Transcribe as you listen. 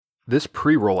This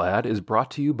pre-roll ad is brought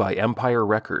to you by Empire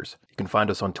Wreckers. You can find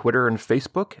us on Twitter and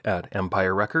Facebook at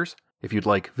Empire Wreckers. If you'd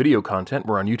like video content,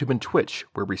 we're on YouTube and Twitch,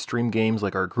 where we stream games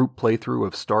like our group playthrough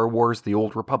of Star Wars The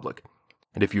Old Republic.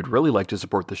 And if you'd really like to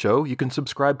support the show, you can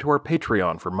subscribe to our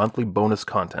Patreon for monthly bonus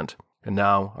content. And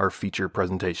now, our feature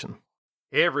presentation.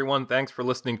 Hey everyone, thanks for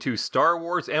listening to Star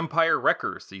Wars Empire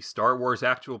Wreckers, the Star Wars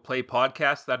actual play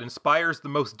podcast that inspires the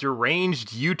most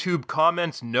deranged YouTube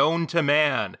comments known to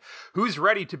man. Who's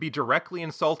ready to be directly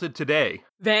insulted today?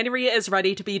 Vanry is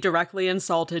ready to be directly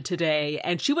insulted today,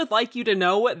 and she would like you to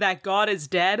know that God is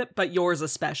dead, but yours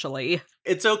especially.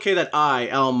 It's okay that I,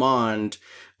 Almond,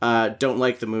 don't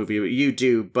like the movie, you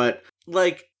do, but,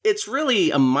 it's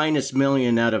really a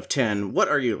 -1,000,000 out of 10. What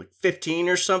are you, 15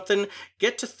 or something?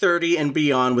 Get to 30 and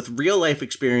beyond with real-life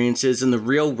experiences in the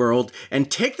real world,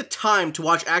 and take the time to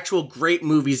watch actual great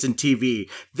movies and TV.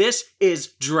 This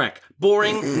is Drek.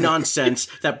 Boring nonsense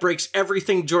that breaks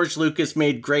everything George Lucas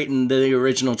made great in the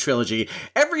original trilogy.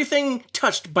 Everything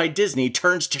touched by Disney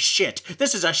turns to shit.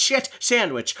 This is a shit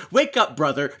sandwich. Wake up,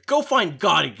 brother. Go find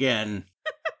God again.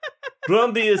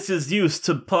 Grumbius is used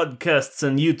to podcasts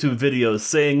and YouTube videos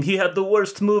saying he had the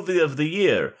worst movie of the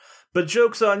year. But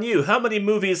joke's on you, how many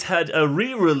movies had a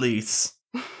re-release?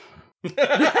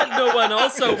 No one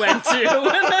also went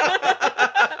to.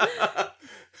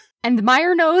 And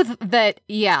Meyer knows that,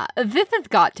 this has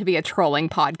got to be a trolling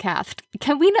podcast.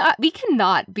 We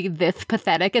cannot be this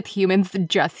pathetic as humans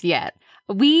just yet.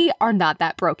 We are not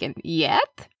that broken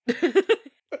yet.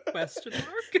 Question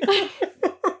mark?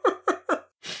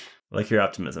 I like your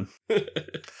optimism.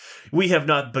 We have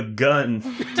not begun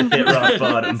to hit rock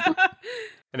bottom.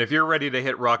 And if you're ready to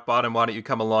hit rock bottom, why don't you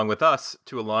come along with us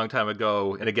to a long time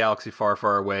ago in a galaxy far,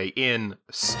 far away in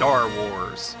Star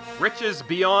Wars. Riches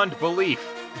beyond belief.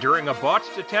 During a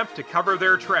botched attempt to cover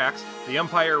their tracks, the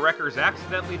Empire Wreckers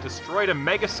accidentally destroyed a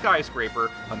mega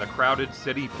skyscraper on the crowded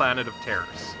city planet of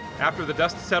Terrace. After the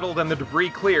dust settled and the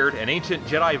debris cleared, an ancient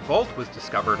Jedi vault was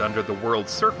discovered under the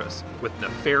world's surface, with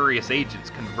nefarious agents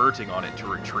converging on it to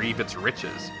retrieve its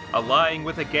riches. Allying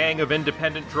with a gang of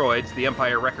independent droids, the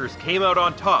Empire Wreckers came out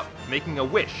on top, making a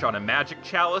wish on a magic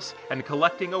chalice and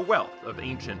collecting a wealth of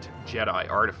ancient Jedi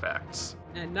artifacts.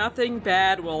 And nothing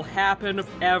bad will happen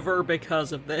ever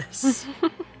because of this.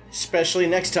 Especially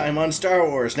next time on Star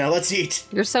Wars. Now let's eat.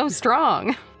 You're so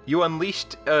strong. You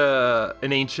unleashed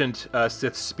an ancient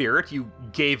Sith spirit. You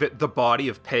gave it the body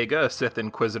of Pega, a Sith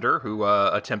Inquisitor who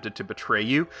attempted to betray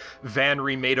you.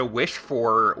 Vanry made a wish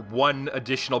for 1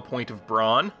 additional point of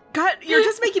brawn. God, you're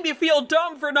just making me feel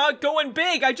dumb for not going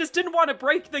big. I just didn't want to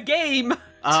break the game.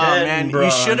 Oh man,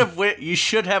 you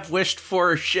should have wished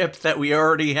for a ship that we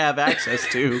already have access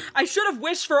to. I should have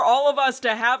wished for all of us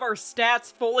to have our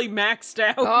stats fully maxed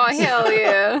out. Oh, hell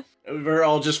yeah. We're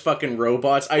all just fucking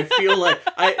robots. I feel like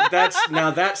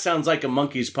that sounds like a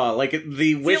monkey's paw. Like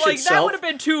the wish itself. That would have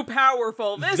been too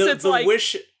powerful. The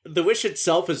wish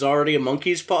itself is already a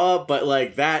monkey's paw,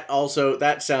 but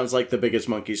that sounds like the biggest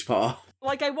monkey's paw.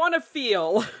 Like, I want to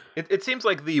feel. It seems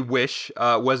like the wish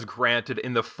was granted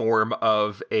in the form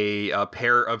of a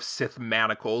pair of Sith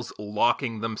manacles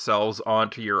locking themselves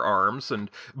onto your arms and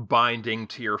binding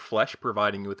to your flesh,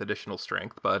 providing you with additional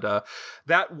strength. But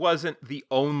that wasn't the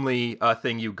only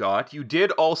thing you got. You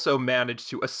did also manage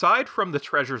to, aside from the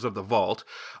treasures of the vault,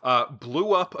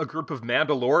 blew up a group of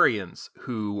Mandalorians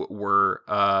who were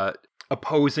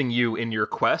opposing you in your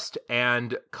quest,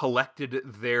 and collected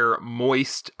their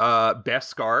moist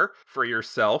Beskar for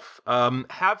yourself.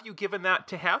 Have you given that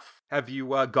to Hef? Have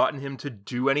you gotten him to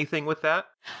do anything with that?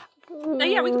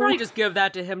 Yeah, we could probably just give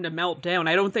that to him to melt down.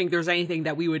 I don't think there's anything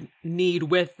that we would need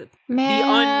with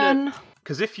Man.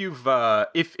 Because if you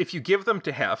give them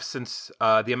to Hef, since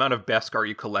the amount of Beskar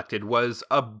you collected was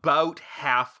about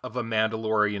half of a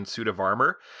Mandalorian suit of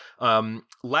armor,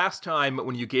 last time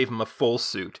when you gave him a full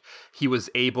suit, he was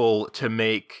able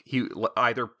to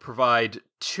either provide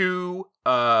 2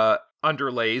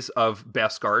 underlays of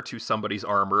Beskar to somebody's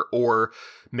armor, or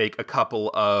make a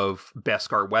couple of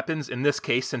Beskar weapons. In this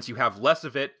case, since you have less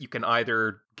of it, you can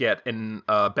either get an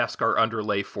Beskar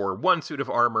underlay for 1 suit of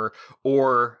armor,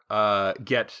 or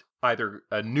get either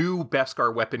a new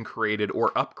Beskar weapon created,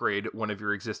 or upgrade one of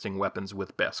your existing weapons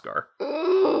with Beskar.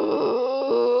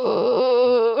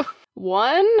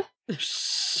 1? You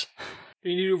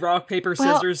need to do rock, paper,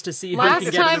 scissors to see who can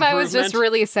get an Last time I was just improvement.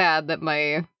 really sad that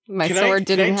my sword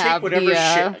didn't have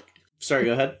Sorry,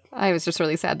 go ahead. I was just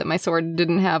really sad that my sword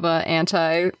didn't have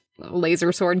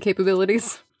anti-laser sword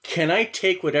capabilities. Can I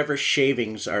take whatever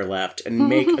shavings are left and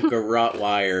make a garrote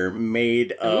wire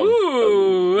made of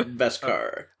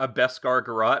Beskar? A Beskar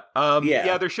garrote?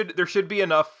 Yeah, there should be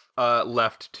enough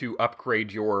left to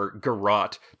upgrade your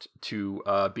garrote to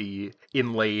be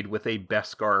inlaid with a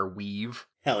Beskar weave.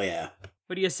 Hell yeah.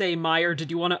 What do you say, Meyer? Did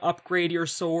you want to upgrade your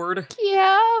sword?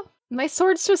 Yeah. My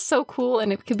sword's just so cool,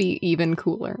 and it could be even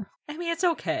cooler. I mean, it's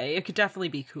okay. It could definitely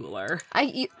be cooler.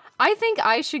 I think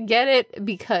I should get it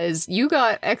because you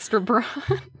got extra brawn.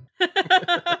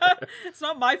 It's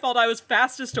not my fault I was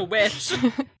fastest to witch.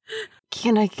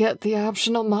 Can I get the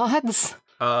optional mods?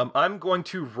 I'm going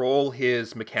to roll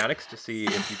his mechanics to see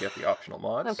if you get the optional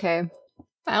mods. Okay.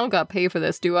 I don't got to pay for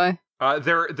this, do I?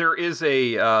 There is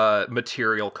a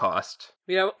material cost.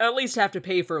 You know, at least have to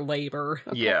pay for labor.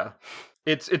 Okay. Yeah.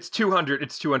 It's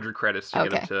 200 credits to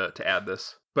get him to add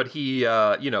this. But he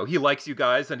he likes you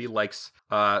guys and he likes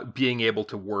being able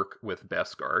to work with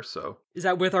Beskar, so. Is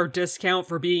that with our discount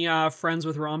for being friends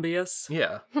with Rombius?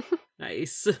 Yeah.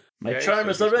 Nice. My Okay, charm so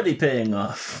is he's already paying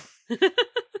off.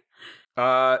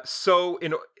 So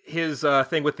in his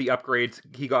thing with the upgrades,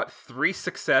 he got 3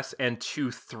 success and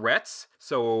 2 threats.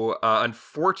 So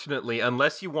unfortunately,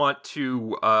 unless you want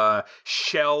to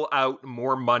shell out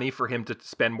more money for him to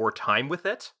spend more time with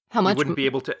it, How much? you wouldn't be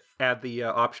able to add the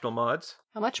optional mods.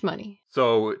 How much money?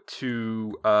 So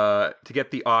to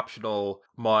get the optional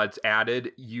mods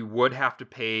added, you would have to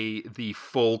pay the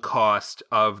full cost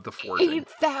of the forging.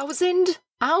 8,000?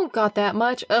 I don't got that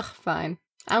much. Ugh, fine.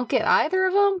 I don't get either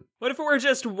of them. What if it were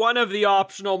just one of the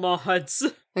optional mods?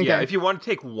 Okay. Yeah, if you want to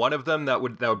take one of them, that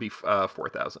would be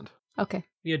 4,000. Okay.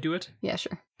 You do it? Yeah,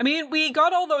 sure. I mean, we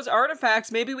got all those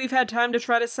artifacts. Maybe we've had time to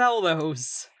try to sell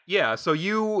those. Yeah, so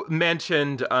you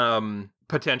mentioned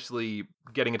potentially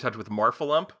getting in touch with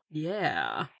Marfalump.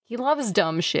 Yeah. He loves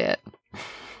dumb shit.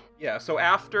 Yeah, so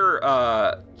after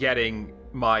getting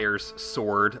Meyer's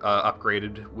sword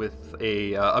upgraded with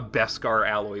a Beskar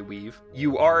alloy weave,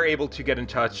 you are able to get in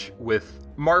touch with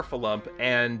Marfalump,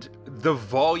 and the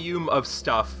volume of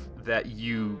stuff that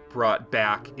you brought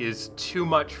back is too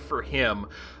much for him,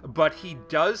 but he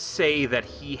does say that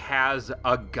he has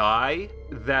a guy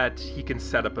that he can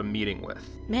set up a meeting with.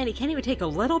 Man, he can't even take a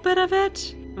little bit of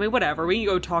it? I mean, whatever. We can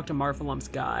go talk to Marfalump's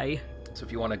guy. So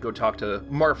if you want to go talk to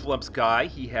Marflump's guy,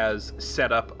 he has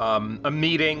set up a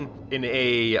meeting in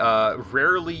a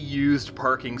rarely used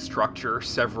parking structure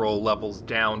several levels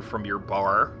down from your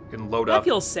bar. You can load That up.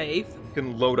 feels safe. You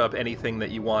can load up anything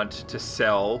that you want to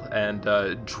sell and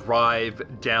drive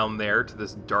down there to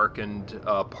this darkened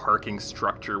parking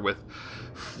structure with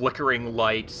flickering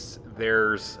lights.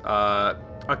 There's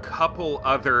a couple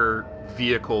other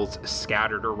vehicles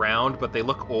scattered around, but they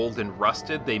look old and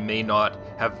rusted. They may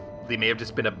have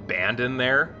just been abandoned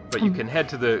there, but you can head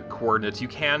to the coordinates. You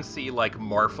can see like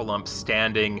Marfalump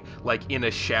standing like in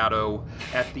a shadow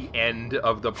at the end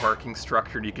of the parking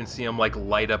structure. And you can see him like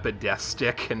light up a death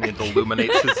stick and it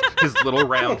illuminates his little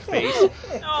round face.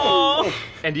 Oh.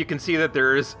 And you can see that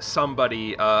there is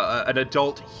somebody, an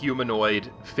adult humanoid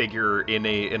figure in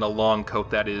a long coat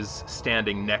that is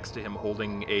standing next to him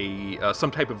holding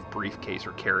some type of briefcase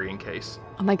or carrying case.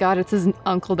 Oh my god, it's his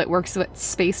uncle that works at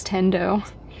Space Tendo.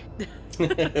 Man,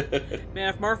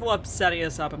 if Marfalump's setting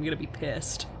us up, I'm gonna be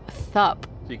pissed. Thup.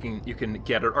 So you can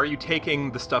get it. Are you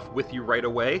taking the stuff with you right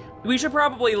away? We should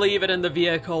probably leave it in the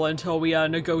vehicle until we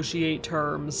negotiate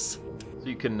terms. So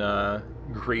you can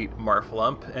greet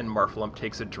Marfalump, and Marfalump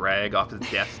takes a drag off his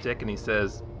death stick, and he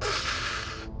says,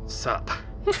 "Sup."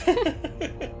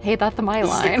 Hey, that's my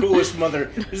line. This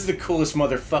is the coolest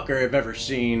motherfucker I've ever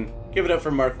seen. Give it up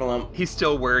for Marfalump. He's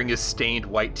still wearing his stained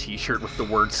white t-shirt with the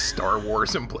word Star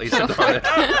Wars emblazoned on it.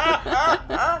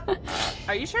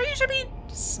 Are you sure you should be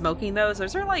smoking those?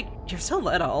 Those are like, you're so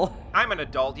little. I'm an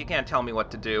adult. You can't tell me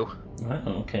what to do.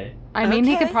 Oh, okay. I mean,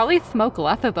 he Okay. could probably smoke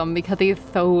less of them because he's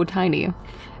so tiny.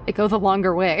 It goes a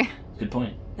longer way. Good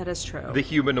point. That is true. The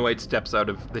humanoid steps out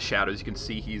of the shadows. You can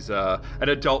see he's an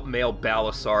adult male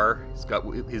Balasar. He's got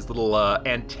his little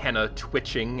antenna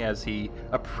twitching as he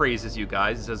appraises you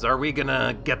guys. He says, "Are we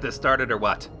gonna get this started or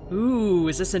what?" Ooh,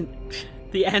 is this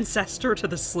the ancestor to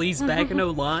the sleazebag no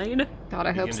line? God,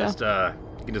 I hope so.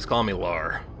 You can just call me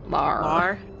Lar.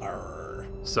 Lar. Lar?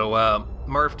 So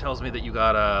Murph tells me that you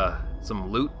got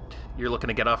some loot you're looking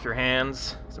to get off your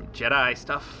hands, some Jedi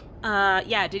stuff.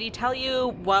 Yeah, did he tell you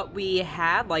what we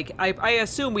had? Like, I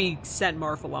assume we sent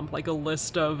Marfalump, like, a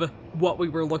list of what we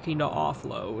were looking to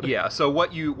offload. Yeah, so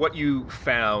what you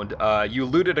found, you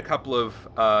looted a couple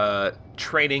of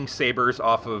training sabers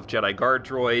off of Jedi Guard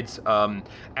droids.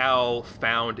 Al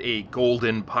found a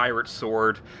golden pirate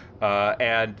sword,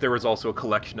 and there was also a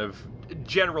collection of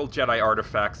general Jedi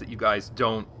artifacts that you guys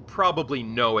don't probably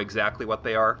know exactly what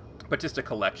they are, but just a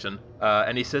collection.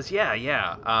 And he says,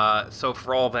 yeah. So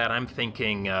for all that, I'm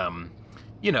thinking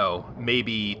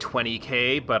maybe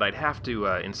 20K, but I'd have to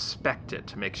inspect it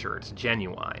to make sure it's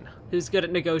genuine. Who's good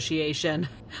at negotiation?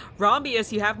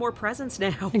 Rombius, you have more presents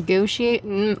now. Negotiate?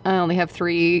 I only have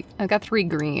 3. I've got 3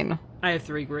 green. I have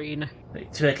 3 green.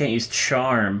 Wait, so I can't use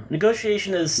charm.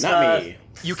 Negotiation is Not me.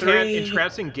 You can.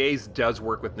 Entrancing Gaze does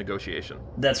work with negotiation.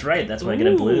 That's right. That's why I get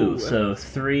a blue. Ooh. So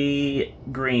 3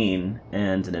 green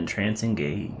and an entrancing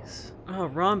gaze. Oh,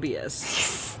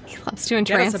 Rombius. He loves to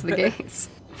entrance us a the bit- gaze.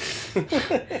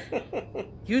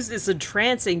 Use this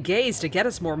entrancing gaze to get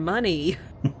us more money.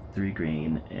 3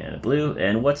 green and a blue.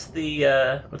 And what's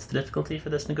the difficulty for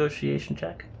this negotiation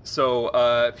check? So,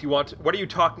 if you want, what are you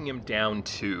talking him down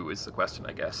to? Is the question,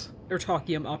 I guess. Or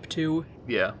talking him up to.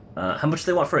 Yeah. How much do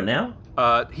they want for it now?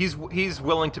 He's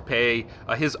willing to pay.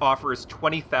 His offer is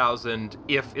 20,000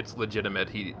 if it's legitimate.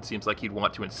 He seems like he'd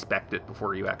want to inspect it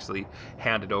before you actually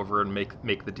hand it over and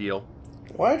make the deal.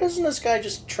 Why doesn't this guy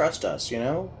just trust us,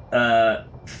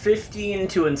 15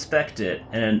 to inspect it,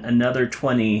 and another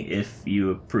 20 if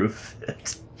you approve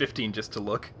it. 15 just to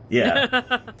look.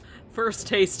 Yeah. First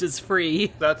taste is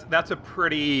free. That's a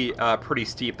pretty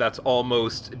steep. That's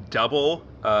almost double,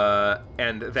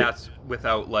 and that's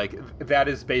without that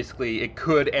is basically, it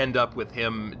could end up with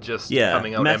him just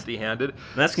coming out empty-handed.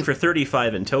 I'm asking for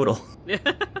 35 in total.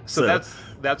 So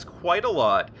that's quite a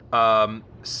lot.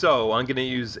 So I'm going to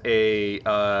use a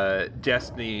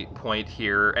destiny point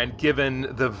here, and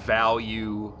given the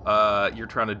value, you're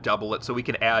trying to double it, so we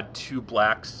can add 2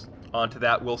 blacks onto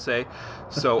that, we'll say.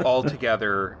 So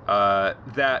altogether,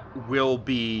 that will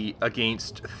be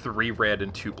against 3 red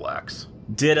and 2 blacks.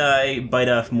 Did I bite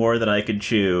off more than I could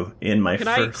chew in my Can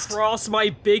first? I cross my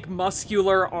big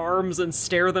muscular arms and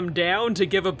stare them down to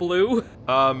give a blue?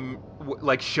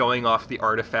 Like showing off the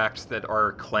artifacts that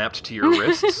are clamped to your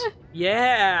wrists?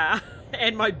 Yeah.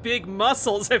 And my big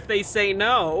muscles if they say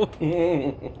no.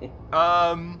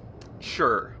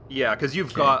 Sure. Yeah, because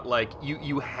you've got,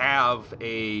 you have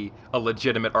a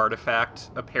legitimate artifact,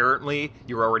 apparently.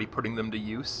 You're already putting them to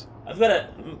use. I'm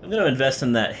gonna invest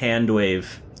in that hand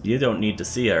wave. You don't need to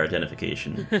see our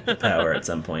identification power at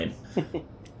some point.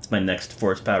 It's my next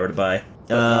force power to buy.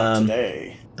 Not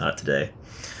today. Not today.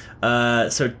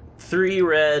 So 3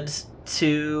 red,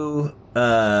 2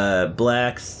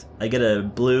 blacks. I get a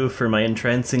blue for my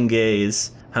entrancing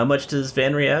gaze. How much does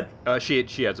Vanry add?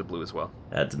 She adds a blue as well.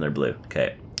 Adds another blue.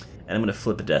 Okay. And I'm gonna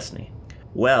flip a destiny.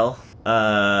 Well,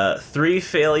 3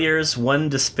 failures, 1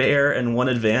 despair, and 1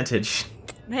 advantage.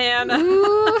 Man.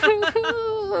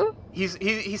 He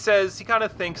says he kind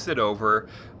of thinks it over.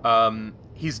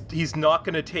 He's not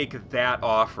going to take that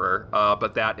offer,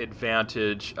 but that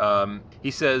advantage.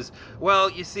 He says, "Well,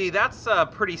 you see, that's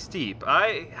pretty steep.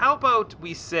 How about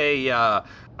we say I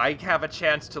have a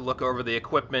chance to look over the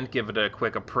equipment, give it a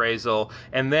quick appraisal,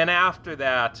 and then after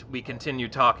that we continue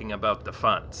talking about the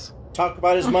funds." Talk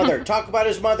about his mother. Talk about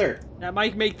his mother. That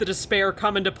might make the despair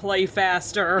come into play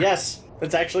faster. Yes,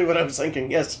 that's actually what I was thinking.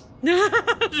 Yes.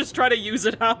 Just try to use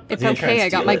it up. It's He's trying okay, to I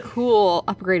got steal my it. cool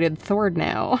upgraded sword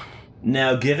now.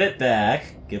 Now give it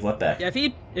back. Give what back? Yeah,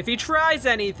 if he tries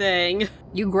anything,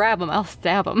 You grab him, I'll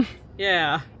stab him.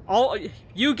 yeah,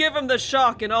 you give him the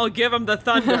shock and I'll give him the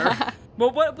thunder.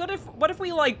 Well, what if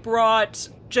we brought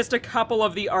just a couple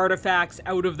of the artifacts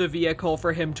out of the vehicle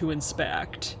for him to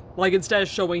inspect? Instead of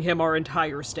showing him our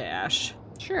entire stash.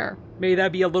 Sure. Maybe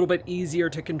that'd be a little bit easier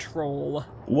to control.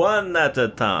 1 at a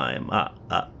time.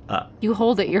 You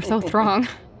hold it, you're so strong.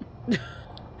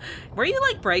 Were you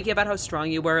bragging about how strong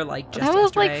you were just That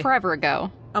was yesterday? forever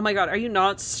ago. Oh my god, are you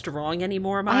not strong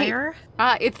anymore, Meyer?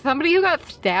 It's somebody who got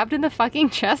stabbed in the fucking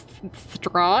chest.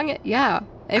 Strong? Yeah.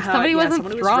 If somebody wasn't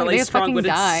someone who was strong, really they'd strong fucking would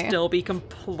die. still be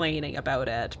complaining about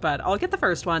it. But I'll get the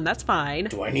first one. That's fine.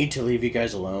 Do I need to leave you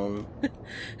guys alone?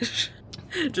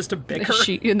 Just a bicker.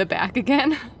 Shoot you in the back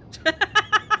again.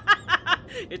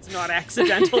 It's not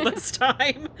accidental this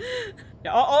time.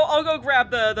 Yeah, I'll go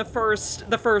grab the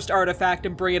first artifact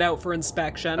and bring it out for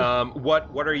inspection.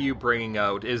 What are you bringing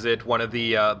out? Is it one of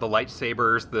the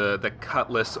lightsabers, the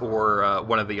cutlass, or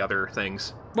one of the other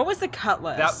things? What was the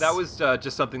cutlass? That was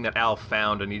just something that Al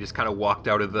found, and he just kind of walked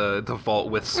out of the vault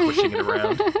with, swishing it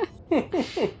around.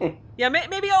 Yeah,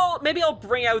 maybe I'll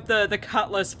bring out the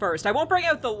cutlass first. I won't bring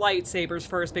out the lightsabers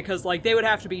first because they would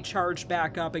have to be charged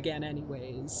back up again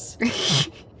anyways.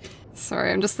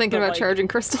 Sorry, I'm just thinking But, about charging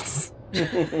crystals. Yeah,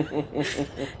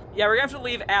 we're gonna have to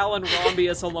leave Al and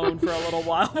Rombius alone for a little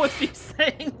while with these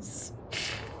things.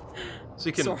 So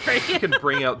you can Sorry. you can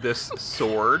bring out this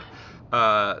sword,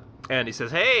 and he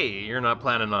says, "Hey, you're not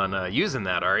planning on using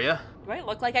that, are you?" Do I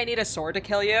look like I need a sword to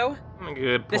kill you?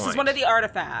 Good point. This is one of the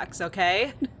artifacts,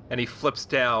 okay? And he flips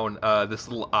down this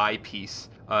little eyepiece,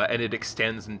 and it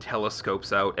extends and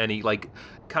telescopes out, and he like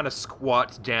kind of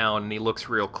squats down and he looks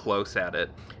real close at it.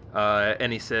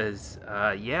 And he says,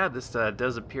 yeah, this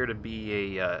does appear to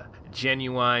be a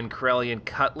genuine Corellian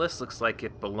cutlass. Looks like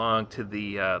it belonged to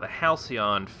the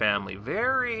Halcyon family.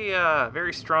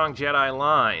 Very strong Jedi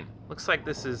line. Looks like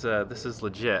this is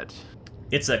legit.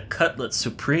 It's a Cutlet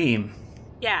Supreme.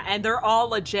 Yeah, and they're all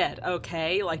legit,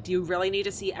 okay? Like, do you really need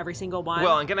to see every single one?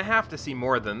 Well, I'm gonna have to see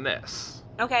more than this.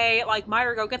 Okay, like,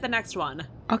 Myra, go get the next one.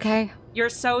 Okay. You're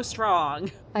so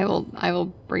strong. I will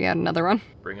bring out another one.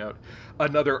 Bring out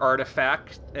another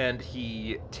artifact, and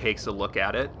he takes a look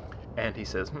at it, and he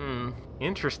says,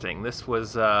 interesting. This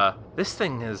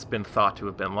thing has been thought to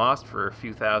have been lost for a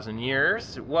few thousand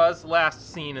years. It was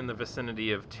last seen in the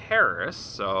vicinity of Terrace,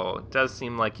 so it does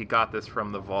seem like you got this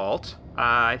from the vault.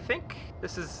 I think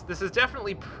this is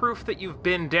definitely proof that you've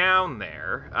been down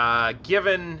there,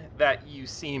 given that you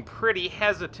seem pretty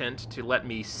hesitant to let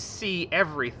me see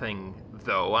everything.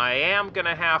 Though I am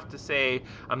gonna have to say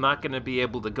I'm not gonna be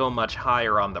able to go much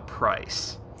higher on the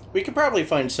price. We could probably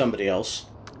find somebody else.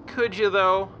 Could you,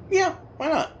 though? Yeah, why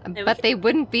not? But they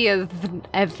wouldn't be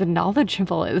as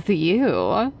knowledgeable as you.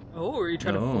 Oh, are you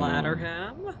trying to flatter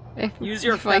him? Use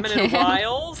your if I feminine can.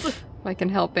 wiles? If I can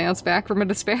help bounce back from a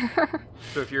despair.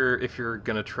 So if you're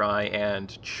gonna try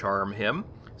and charm him,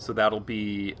 so that'll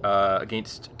be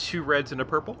against 2 reds and a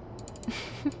purple.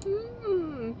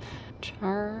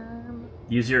 Charm.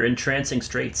 Use your entrancing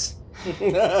straits.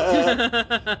 Wait,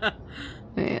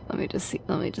 let me just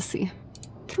see.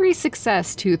 3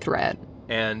 success, 2 threat.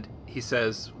 And he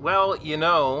says, well,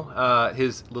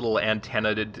 his little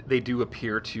antenna, they do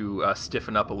appear to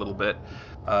stiffen up a little bit.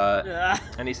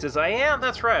 And he says, I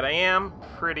am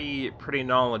pretty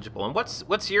knowledgeable. And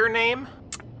what's your name?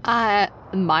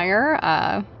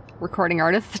 Meyer, recording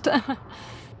artist.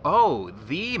 Oh,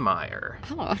 the Meyer.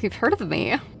 Oh, you've heard of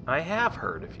me. I have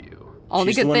heard of you.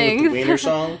 Only She's good the one things. with the wiener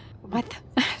song. What?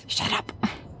 Shut up.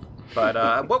 But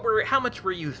how much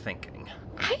were you thinking?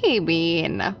 I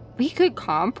mean, we could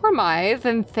compromise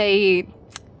and say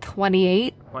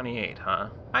 28. 28, huh?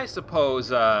 I suppose,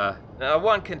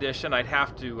 one condition, I'd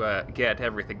have to get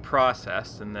everything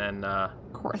processed, and then,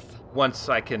 Of course. once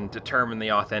I can determine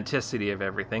the authenticity of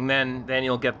everything, then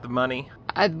you'll get the money.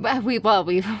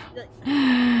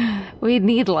 We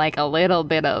need like a little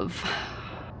bit of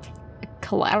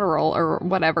collateral or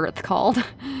whatever it's called.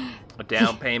 A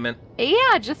down payment.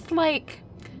 Yeah, just like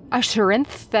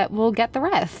assurance that we'll get the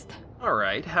rest. All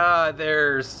right,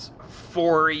 there's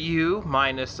 4 of you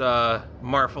minus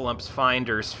Marfalump's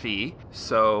finder's fee.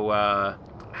 So,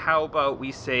 how about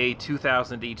we say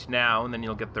 2,000 each now, and then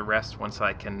you'll get the rest once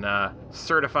I can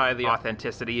certify the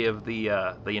authenticity of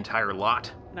the entire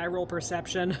lot. Can I roll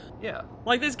perception? Yeah.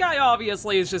 Like, this guy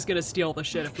obviously is just gonna steal the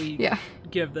shit if we Yeah.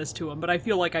 give this to him, but I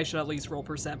feel like I should at least roll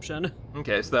perception.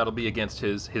 Okay, so that'll be against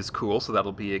his cool, so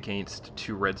that'll be against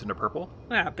 2 reds and a purple.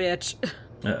 Ah, bitch.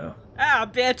 Uh-oh. Ah,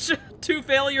 bitch. 2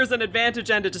 failures, an advantage,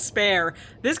 and a despair.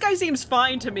 This guy seems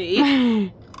fine to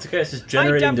me. This guy's just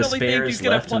generating definitely think despairs he's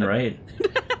gonna left and right.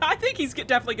 I think he's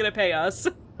definitely gonna pay us.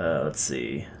 Let's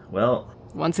see. Well,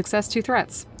 1 success, 2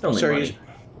 threats. only Sorry, money.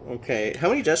 Okay, how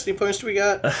many destiny points do we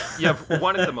got? You have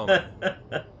 1 at the moment.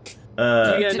 Do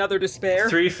you get another despair?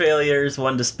 3 failures,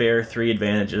 1 despair, 3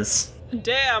 advantages.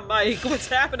 Damn, Mike, what's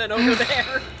happening over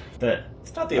there?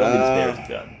 It's not the only despair we've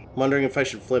got. Wondering if I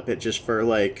should flip it just for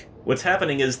like. What's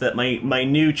happening is that my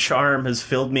new charm has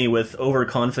filled me with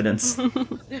overconfidence.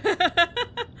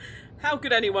 How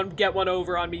could anyone get one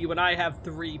over on me when I have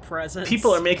 3 presents?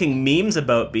 People are making memes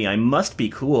about me. I must be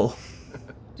cool.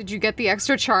 Did you get the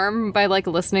extra charm by like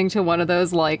listening to one of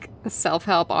those like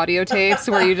self-help audio tapes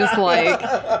where you just like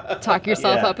talk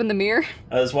yourself Yeah. up in the mirror?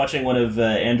 I was watching one of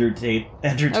Andrew Tate's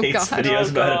God.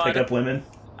 videos about how God. to pick up women.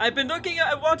 I've been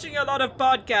watching a lot of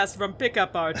podcasts from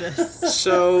pickup artists.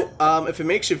 So, if it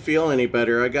makes you feel any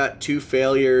better, I got 2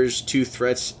 failures, 2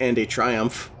 threats, and a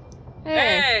triumph.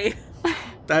 Hey!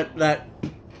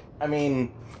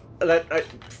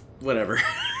 Whatever.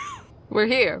 We're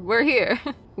here.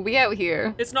 We out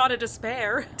here. It's not a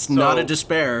despair. It's not a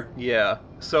despair. Yeah.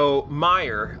 So,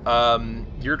 Meyer,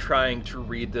 you're trying to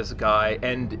read this guy,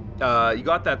 and you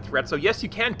got that threat. So, yes, you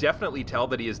can definitely tell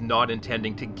that he is not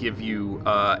intending to give you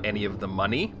any of the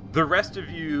money. The rest of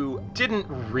you didn't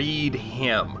read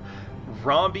him.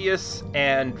 Rombius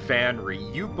and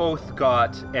Vanry, you both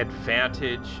got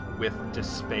advantage with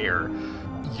despair.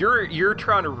 You're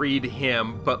trying to read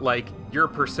him, but like your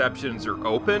perceptions are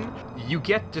open. You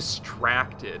get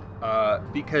distracted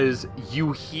because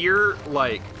you hear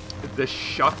like the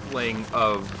shuffling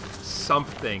of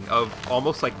something of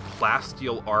almost like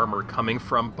plasteel armor coming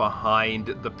from behind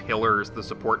the pillars, the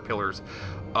support pillars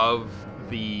of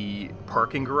the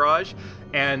parking garage.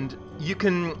 And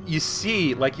you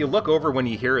see, like, you look over when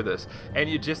you hear this, and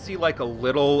you just see like a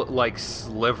little like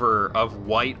sliver of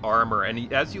white armor,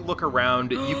 and as you look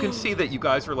around, you can see that you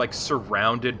guys are like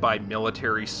surrounded by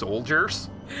military soldiers.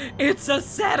 It's a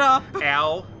setup!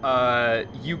 Al,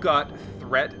 you got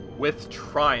threat with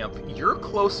triumph. You're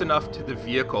close enough to the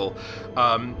vehicle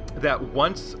that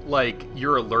once like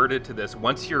you're alerted to this,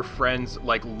 once your friends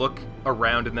like look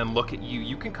around and then look at you,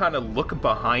 you can kind of look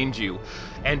behind you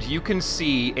and you can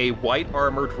see a white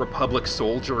armored Republic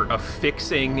soldier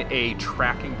affixing a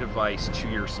tracking device to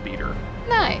your speeder.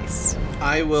 Nice.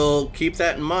 I will keep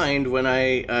that in mind when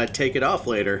I take it off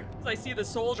later. As I see the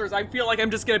soldiers, I feel like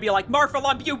I'm just gonna be like,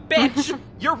 Marfa-Lump, you bitch!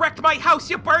 You wrecked my house!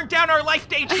 You burned down our life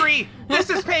day tree! This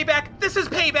is payback! This is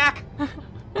payback!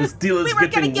 This deal is We were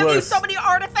gonna getting give you worse. so many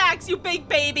artifacts, you big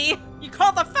baby! You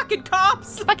call the fucking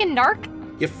cops! Fucking narc.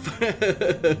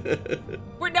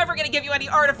 We're never gonna give you any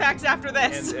artifacts after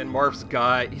this! And Marv's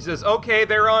guy, he says, okay,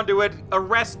 they're onto it.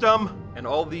 Arrest them! And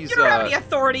all these, You don't have any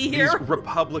authority these here!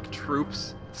 Republic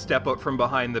troops step out from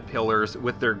behind the pillars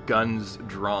with their guns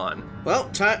drawn. Well,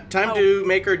 time to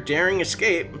make our daring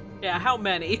escape. Yeah, how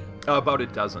many? About a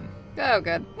dozen. Oh,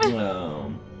 good.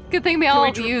 Oh. Good thing we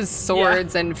all we use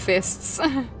swords and fists.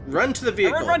 Run to the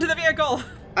vehicle. Everyone run to the vehicle!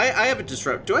 I have a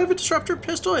disrupt. Do I have a disruptor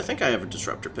pistol? I think I have a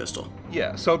disruptor pistol.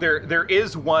 Yeah, so there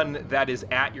is one that is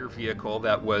at your vehicle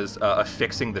that was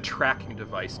affixing the tracking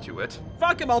device to it.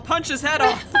 Fuck him, I'll punch his head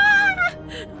off!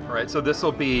 All right, so this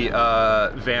will be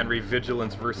Vanry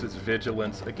Vigilance versus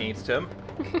Vigilance against him.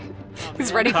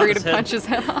 He's ready for you to Papa's head. punch his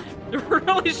head off.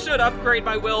 Really should upgrade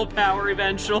my willpower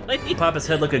eventually. Pop his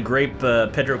head like a grape,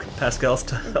 Pedro Pascal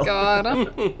style.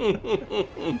 God.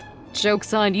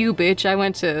 Joke's on you, bitch. I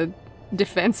went to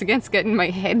defense against getting my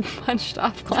head punched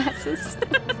off classes.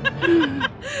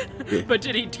 But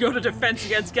did he go to defense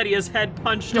against getting his head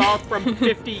punched off from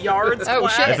 50 yards? Oh,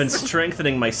 class? shit. I've been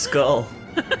strengthening my skull.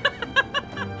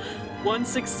 One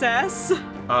success.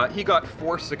 He got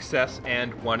 4 success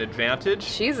and 1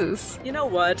 advantage. Jesus. You know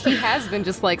what? He has been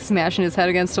just like smashing his head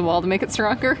against a wall to make it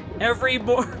stronger.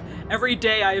 Every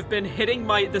day I have been hitting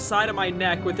the side of my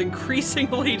neck with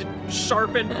increasingly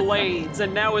sharpened blades,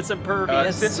 and now it's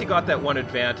impervious. Since he got that 1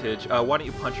 advantage, why don't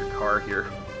you punch your car here?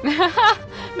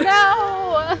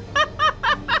 No!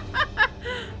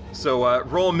 So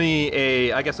roll me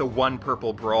a 1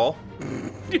 purple brawl.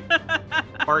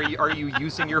 Are you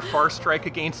using your far strike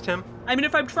against him? I mean,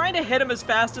 if I'm trying to hit him as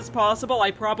fast as possible,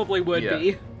 I probably would Yeah.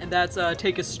 be. And that's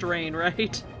take a strain,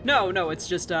 right? No, it's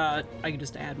just I can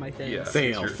just add my things. Yeah.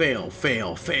 Fail, Sure.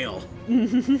 fail.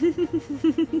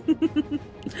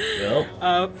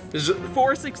 Well, Is it-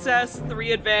 4 success,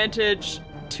 3 advantage,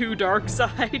 2 dark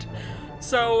side.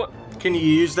 So Can you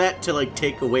use that to like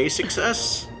take away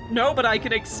success? no, but I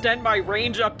can extend my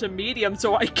range up to medium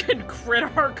so I can crit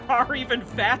our car even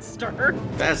faster.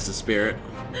 That's the spirit.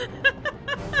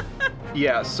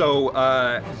 Yeah, so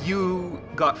you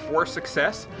got 4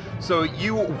 success. So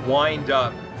you wind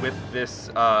up with this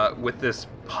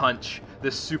punch,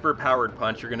 this super powered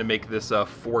punch. You're gonna make this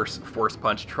force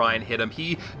punch, try and hit him.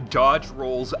 He dodge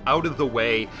rolls out of the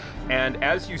way, and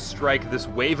as you strike, this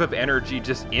wave of energy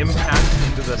just impacts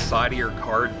into the side of your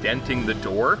car, denting the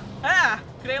door.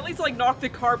 Could I at least knock the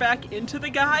car back into the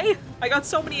guy? I got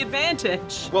so many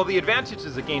advantage. Well, the advantage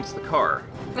is against the car.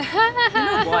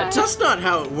 What? That's not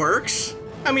how it works.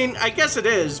 I mean, I guess it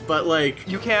is, but like,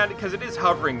 You can, because it is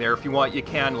hovering there. If you want, you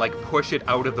can push it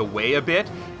out of the way a bit,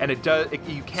 and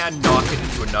you can knock it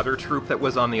into another troop that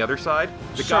was on the other side.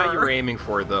 The guy you Sure. were aiming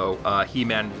for, though, he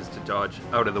manages to dodge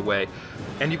out of the way,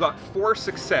 and you got 4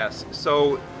 success.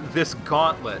 So this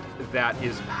gauntlet that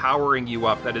is powering you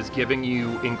up, that is giving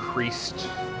you increased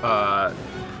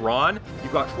brawn, you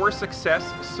got 4 success.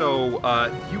 So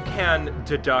you can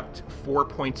deduct 4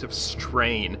 points of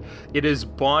strain. It is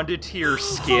bonded to your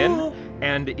skin,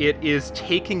 and it is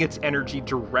taking its energy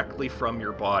directly from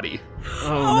your body.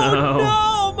 oh no.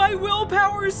 No, my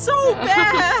willpower is so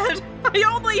bad. I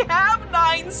only have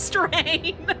 9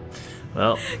 strain.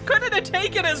 Well, Couldn't have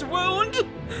taken his wound.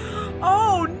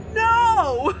 Oh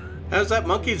no! how's that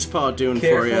monkey's paw doing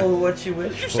for you? what you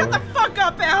wish Shut the fuck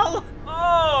up, Al!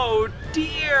 Oh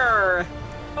dear.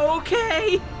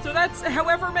 Okay, so that's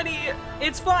however many.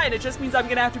 It's fine. It just means I'm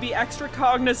gonna have to be extra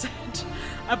cognizant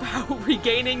about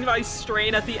regaining my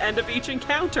strain at the end of each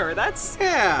encounter.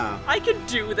 Yeah. I can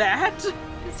do that.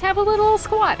 Just have a little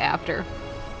squat after.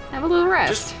 Have a little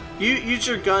rest. Just use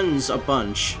your guns a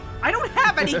bunch. I don't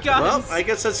have any guns. Well, I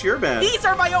guess that's your bad. These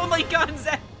are my only guns.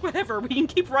 Whatever, we can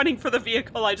keep running for the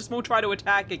vehicle, I just won't try to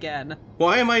attack again.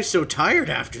 Why am I so tired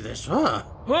after this, huh?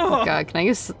 Oh God,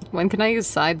 when can I use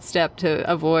sidestep to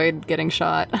avoid getting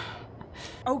shot?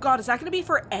 Oh god, is that gonna be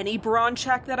for any brawn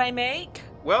check that I make?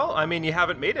 Well, I mean, you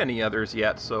haven't made any others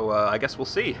yet, so I guess we'll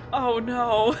see. Oh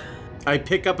no. I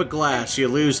pick up a glass, you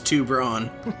lose 2 brawn.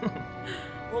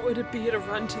 What would it be to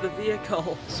run to the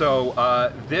vehicle?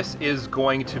 So this is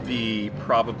going to be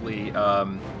probably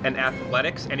an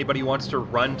athletics. Anybody who wants to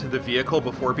run to the vehicle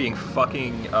before being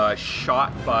fucking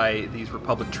shot by these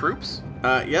Republic troops?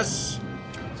 Yes.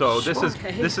 So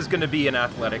Okay. this is going to be an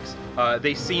athletics.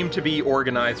 They seem to be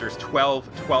organized. There's 12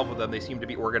 of them. They seem to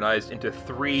be organized into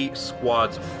 3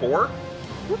 squads of 4.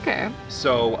 Okay.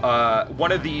 So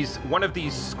one of these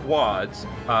squads,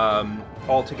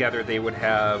 altogether they would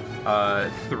have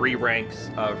 3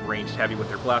 ranks of ranged heavy with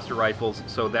their blaster rifles.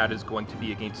 So that is going to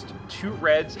be against 2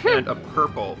 reds and a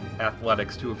purple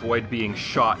athletics to avoid being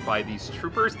shot by these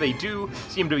troopers. They do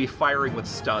seem to be firing with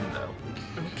stun though.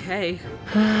 Okay.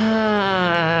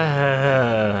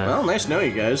 Well, nice to know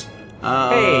you guys.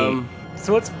 Hey,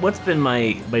 so what's been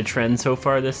my trend so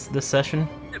far this session?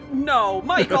 No,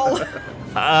 Michael!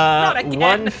 Not again.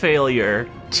 1 failure,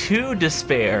 2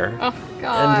 despair, Oh,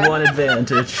 God. and 1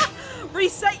 advantage.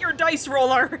 Reset your dice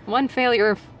roller! 1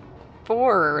 failure,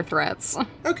 4 threats.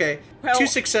 Okay. Well- 2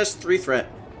 success, 3 threat.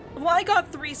 Well, I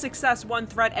got 3 success, 1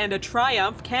 threat, and a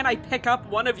triumph. Can I pick up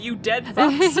one of you dead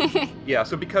fucks? Yeah,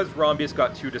 so because Rombius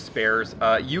got 2 despairs,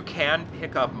 you can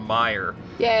pick up Meyer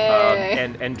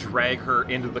Yay. and drag her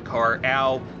into the car.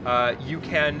 Al, you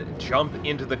can jump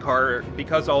into the car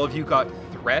because all of you got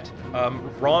threat.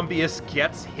 Rombius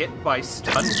gets hit by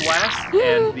stun blast,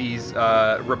 and these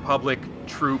Republic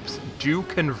troops do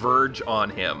converge on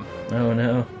him. Oh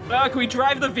no. Can we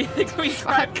drive the vehicle? Can we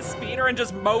drive the speeder and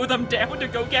just mow them down to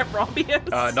go get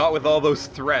Rombius? Not with all those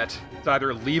threat. It's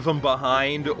either leave him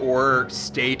behind or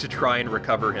stay to try and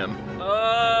recover him.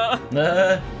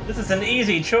 This is an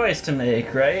easy choice to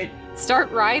make, right? Start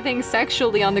writhing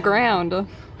sexually on the ground.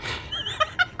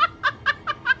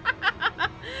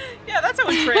 Yeah, that's how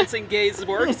entrancing gaze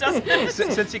works, doesn't it?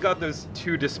 Since he got those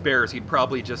 2 despairs, he'd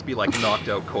probably just be like knocked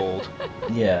out cold.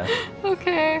 Yeah.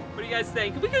 Okay. What do you guys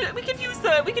think? We could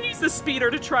use the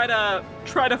speeder to try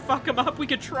to fuck them up. We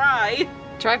could try.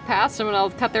 Drive past them and I'll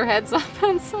cut their heads off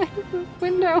outside of the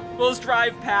window. We'll just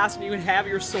drive past and you can have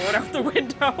your sword out the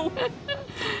window.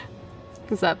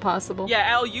 Is that possible? Yeah,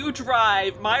 Al, you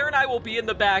drive. Myra and I will be in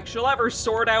the back. She'll have her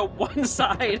sword out one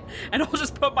side, and I'll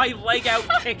just put my leg out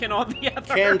kicking on the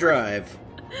other. Can drive.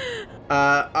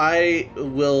 I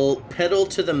will pedal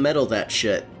to the metal that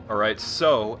shit. All right,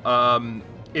 so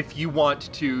if you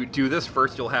want to do this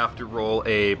first, you'll have to roll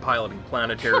a piloting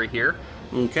planetary here.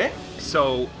 Okay.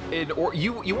 So,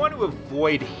 you want to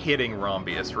avoid hitting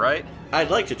Rombius, right? I'd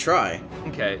like to try.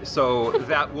 Okay, so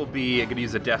that will be, I'm going to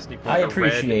use a Destiny point, I a red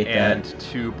appreciate that. and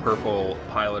 2 purple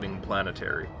piloting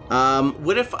planetary.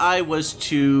 What if I was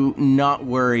to not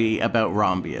worry about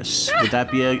Rombius? Would that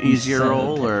be an easier Son of a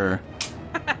roll, or?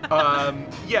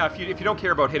 Yeah, if you don't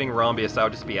care about hitting Rombius, that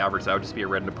would just be average. That would just be a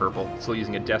red and a purple. Still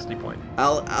using a Destiny point.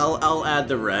 I'll add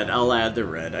the red. I'll add the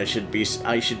red. I should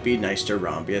be nice to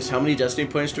Rombius. How many Destiny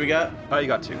points do we got? You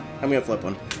got 2. I'm gonna flip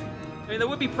one. I mean, that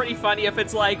would be pretty funny if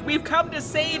it's like, we've come to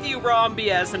save you,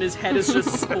 Rombius, and his head is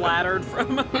just splattered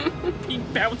from being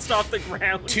bounced off the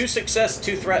ground. 2 success,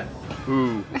 2 threat.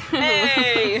 Ooh.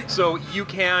 Hey! So you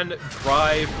can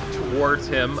drive towards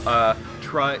him,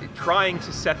 trying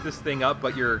to set this thing up,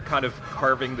 but you're kind of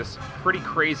carving this pretty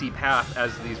crazy path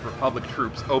as these Republic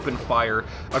troops open fire.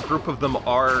 A group of them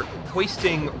are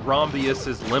hoisting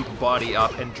Rombius's limp body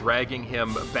up and dragging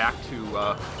him back to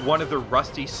one of the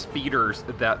rusty speeders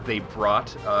that they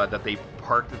brought, that they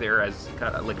parked there as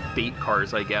kind of like bait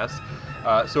cars, I guess.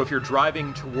 So if you're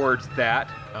driving towards that,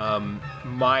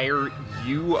 Meyer,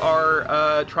 you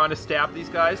are trying to stab these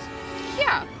guys?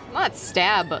 Yeah. Not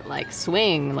stab, but like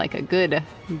swing, like a good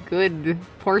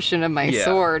portion of my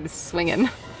sword swinging.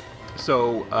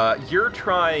 So you're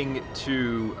trying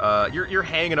to you're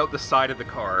hanging out the side of the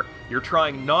car. You're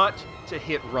trying not to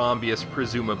hit Rombius,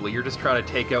 presumably. You're just trying to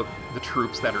take out the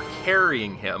troops that are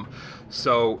carrying him.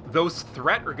 So those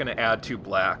threat are going to add 2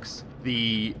 blacks.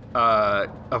 The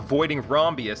avoiding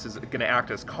Rombius is going to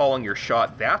act as calling your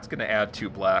shot. That's going to add 2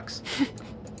 blacks.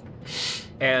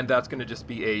 And that's going to just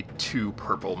be a 2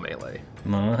 purple melee.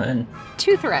 Come on.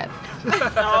 2 threat.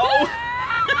 No!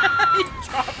 You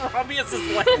drop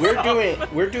Rombius's leg.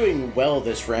 We're doing well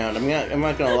this round. I'm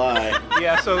not gonna lie.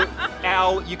 Yeah, so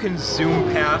Al, you can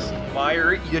zoom past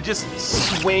Meyer. You just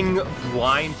swing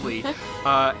blindly,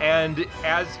 and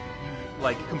as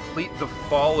like complete the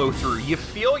follow through. You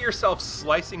feel yourself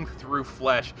slicing through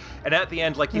flesh, and at the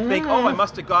end, like you think, oh, I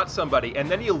must have got somebody, and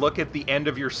then you look at the end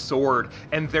of your sword,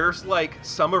 and there's like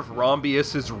some of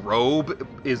Rombius's robe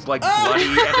is like bloody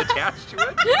and attached to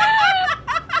it.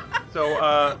 So,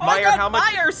 Meyer, God, how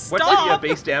much? Meyer, what's the stop!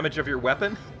 base damage of your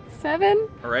weapon? 7.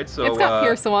 All right, so It's got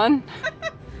Pierce 1.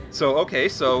 So, okay,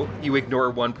 so you ignore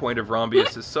 1 point of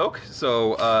Rombius' soak.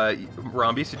 So,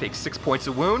 Rombius, you take 6 points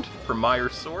of wound from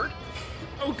Meyer's sword.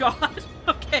 Oh god.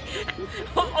 Okay.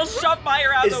 I'll shove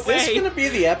Meyer out of Is the way. this gonna be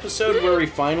the episode where we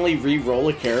finally re-roll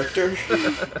a character?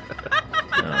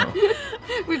 No.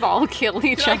 We've all killed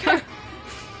each Can other.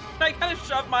 I kind of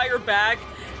shove Meyer back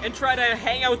and try to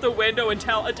hang out the window and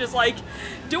just like,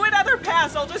 do another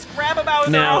pass. I'll just grab him out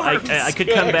of Now their arms. I could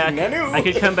come back. Nanu. I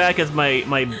could come back as my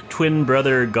twin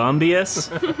brother Gombius,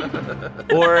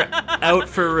 or out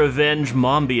for revenge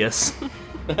Mombius.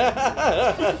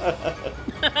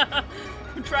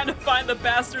 I'm trying to find the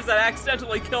bastards that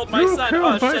accidentally killed my son.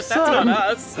 Oh shit, that's not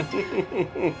us.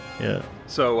 Yeah.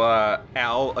 So,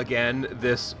 Al, again,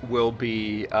 this will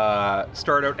be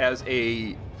start out as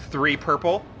a 3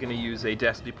 purple. Gonna use a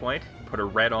destiny point. Put a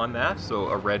red on that, so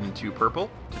a red and 2 purple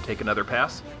to take another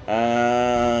pass.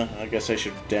 I guess I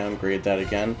should downgrade that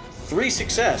again. 3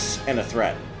 success and a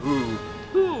threat. Ooh.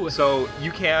 Ooh. So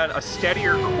you can a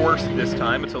steadier course this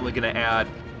time. It's only gonna add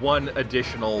 1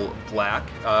 additional black.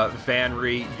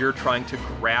 Vanry, you're trying to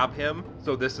grab him,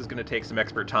 so this is gonna take some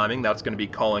expert timing. That's gonna be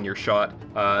calling your shot.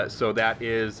 So that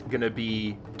is gonna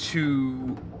be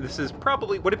 2. This is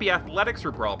probably, would it be athletics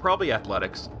or brawl? Probably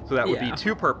athletics. So that would be Yeah.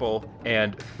 2 purple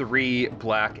and 3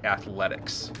 black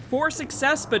athletics. 4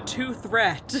 success, but 2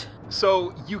 threat.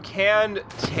 So you can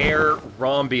tear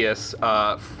Rombius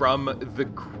from the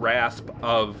grasp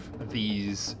of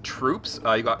these troops.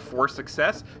 You got 4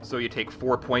 success, so you take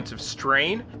 4 points of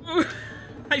strain.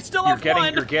 I still You're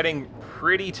have 1. getting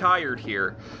pretty tired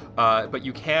here, but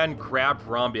you can grab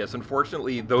Rombius.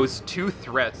 Unfortunately, those 2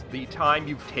 threats, the time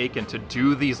you've taken to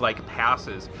do these like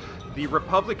passes, the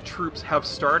Republic troops have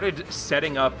started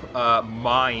setting up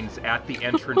mines at the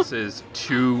entrances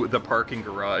to the parking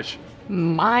garage.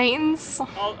 Mines.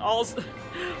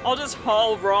 I'll just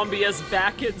haul Rombius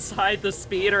back inside the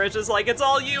speeder. It's just like, it's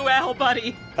all you, Al,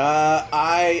 buddy.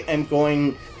 I am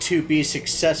going to be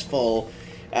successful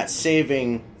at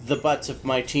saving the butts of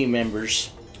my team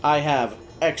members. I have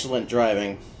excellent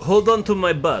driving. Hold on to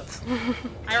my butt.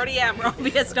 I already am,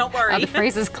 Rombius, don't worry. The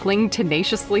phrases cling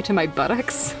tenaciously to my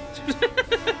buttocks.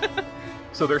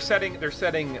 So they're setting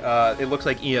it looks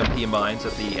like EMP mines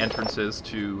at the entrances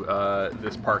to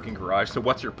this parking garage. So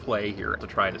what's your play here to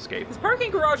try and escape?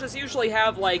 Parking garages usually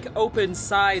have, like, open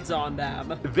sides on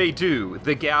them. They do.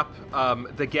 The gap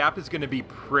is going to be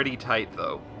pretty tight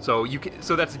though. So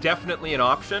that's definitely an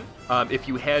option. If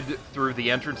you head through the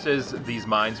entrances, these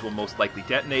mines will most likely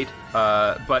detonate.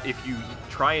 But if you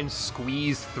try and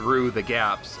squeeze through the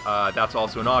gaps, that's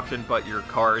also an option, but your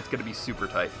car, it's going to be super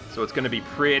tight. So it's going to be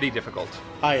pretty difficult.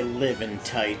 I live in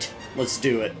tight. Let's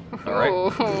do it. All right.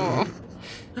 Oh.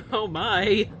 Oh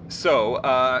my.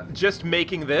 So, just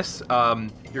making this,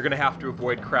 you're going to have to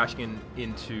avoid crashing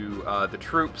into the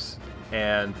troops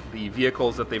and the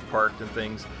vehicles that they've parked and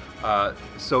things.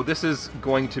 So this is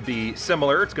going to be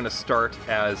similar. It's going to start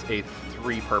as a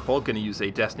 3 purple. Going to use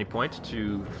a destiny point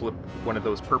to flip one of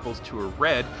those purples to a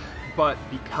red. But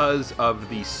because of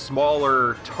the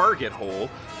smaller target hole,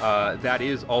 that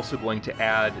is also going to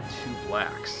add 2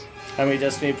 blacks. How many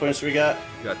destiny points we got?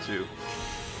 You got 2.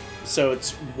 So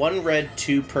it's 1 red,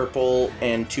 2 purple,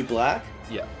 and 2 black?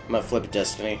 Yeah. I'm gonna flip a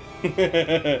destiny.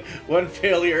 1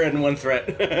 failure and 1 threat.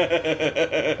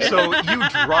 So you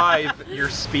drive your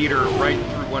speeder right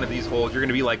through one of these holes. You're going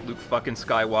to be like Luke fucking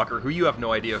Skywalker, who you have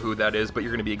no idea who that is, but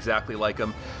you're going to be exactly like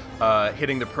him,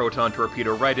 hitting the proton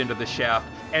torpedo right into the shaft,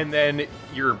 and then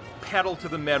you're pedal to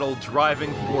the metal,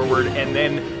 driving forward, and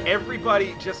then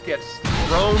everybody just gets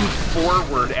thrown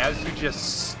forward as you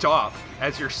just stop,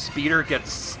 as your speeder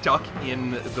gets stuck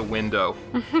in the window.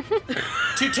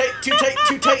 Too tight, too tight,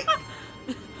 too tight!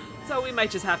 So we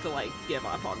might just have to, like, give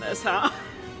up on this, huh?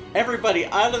 Everybody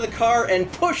out of the car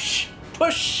and push!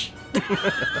 Push!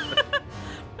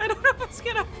 I don't know if it's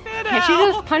gonna fit Can't you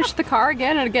out. just punch the car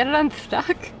again and get it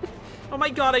unstuck? Oh my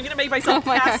god, I'm gonna make myself Oh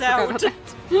my pass God, I forgot out.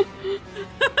 about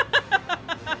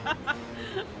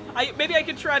Maybe I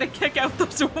could try to kick out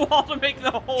this wall to make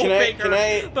the hole Can I- bigger. can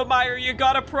I- But Meyer, you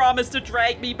gotta promise to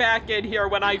drag me back in here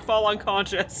when I fall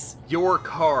unconscious. Your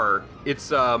car,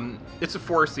 it's a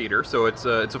 4-seater, so it's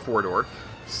a 4-door.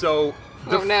 So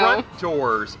The Oh, no. front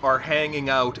doors are hanging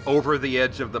out over the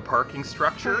edge of the parking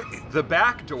structure. The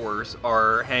back doors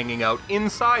are hanging out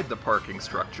inside the parking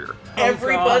structure.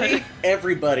 Everybody,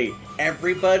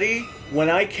 when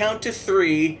I count to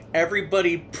 3,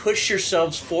 everybody push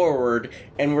yourselves forward,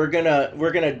 and we're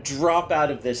gonna drop out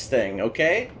of this thing,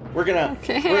 okay?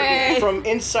 Okay. From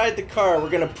inside the car, we're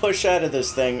gonna push out of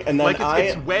this thing, and then Like,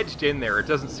 it's wedged in there. It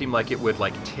doesn't seem like it would,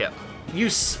 like, tip. You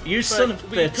son of a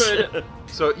we bitch. could,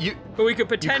 So you but we could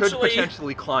could potentially.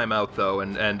 potentially climb out, though,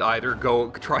 and either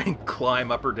try and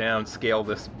climb up or down, scale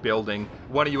this building.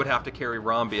 One of you would have to carry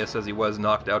Rombius, as he was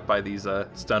knocked out by these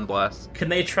stun blasts. Can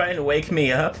they try and wake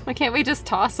me up? Why can't we just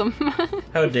toss him?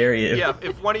 How dare you? Yeah,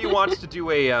 if one of you wants to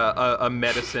do a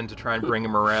medicine to try and bring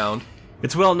him around.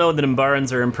 It's well known that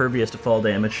Imbarans are impervious to fall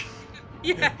damage.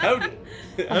 Yeah. How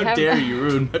have- dare you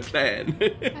ruin my plan?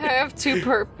 I have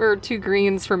 2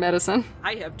 greens for medicine.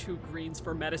 I have 2 greens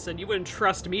for medicine. You wouldn't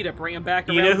trust me to bring him back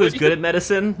around. You know who's would good at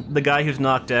medicine? The guy who's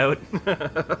knocked out.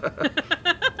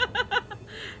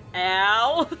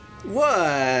 Al.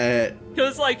 What?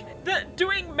 Because, like,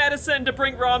 doing medicine to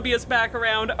bring Rombius back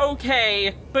around,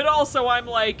 okay. But also, I'm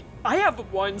like, I have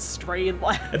 1 strain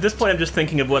left. At this point, I'm just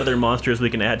thinking of what other monsters we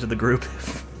can add to the group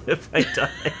if I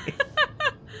die.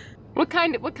 What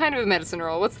kind of a medicine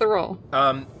roll? What's the roll?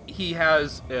 He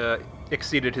has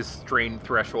exceeded his strain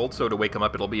threshold, so to wake him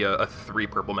up, it'll be a 3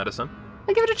 purple medicine.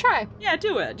 I'll give it a try. Yeah,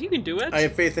 do it. You can do it. I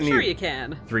have faith in Sure you. you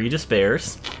can. 3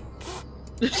 despairs.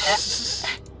 2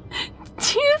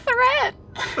 threat.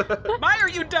 Meyer,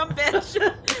 you dumb bitch!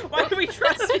 Why do we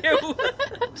trust you?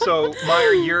 So,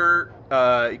 Meyer, you're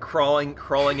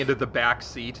crawling into the back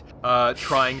seat,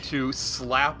 trying to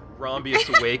slap Rombius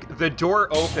awake. The door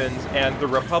opens, and the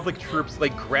Republic troops,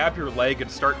 like, grab your leg and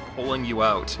start pulling you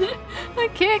out. I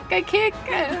kick. I'm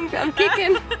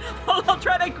kicking. I'll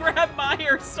try to grab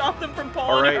Meyer, stop them from pulling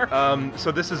All her. right,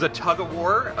 so this is a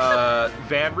tug-of-war.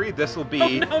 Vanry, this will Oh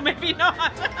be no, maybe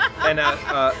not.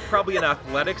 probably an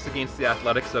athletics against the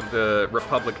athletics of the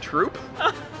Republic troop.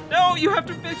 No, you have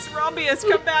to fix Rombius.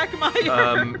 Come back,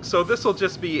 Meyer. So this will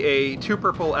just be a 2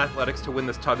 purple athletics to win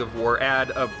this tug-of-war. Add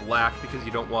a black because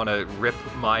you don't want to rip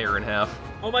Meyer in half.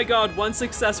 Oh my god, 1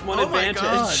 success, 1 Oh my advantage.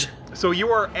 God. So you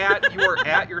are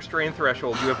at your strain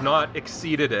threshold. You have not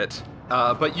exceeded it,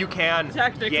 but you can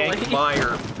Technically. yank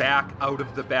Meyer back out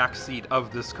of the back seat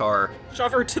of this car.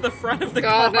 Shove her to the front of the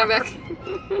God, car. I'm back.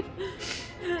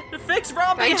 Fix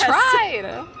Rombius. I tried.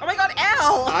 Oh my god,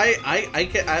 Al! I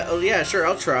can. Oh yeah, sure,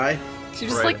 I'll try. Did you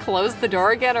just Right. like close the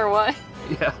door again or what?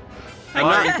 Yeah.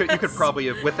 You could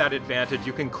probably, with that advantage,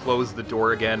 you can close the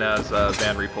door again as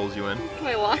Vanry pulls you in. Can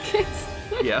I lock it?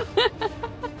 Yeah.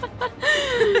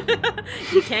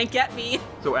 You can't get me.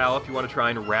 So Al, if you want to try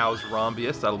and rouse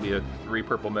Rombius, that'll be a 3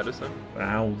 purple medicine.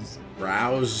 Rouse.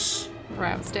 Rouse.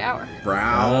 Rouse Tower.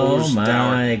 Rouse. Oh my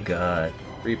Tower. god.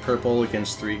 3 purple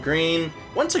against 3 green.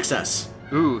 1 success.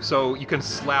 Ooh, so you can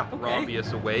slap Okay.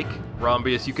 Rombius awake.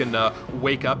 Rombius, you can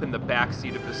wake up in the back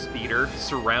seat of the speeder,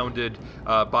 surrounded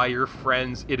by your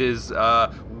friends. It is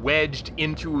wedged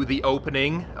into the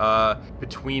opening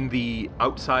between the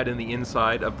outside and the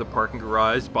inside of the parking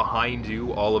garage. Behind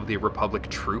you, all of the Republic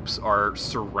troops are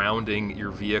surrounding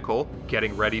your vehicle,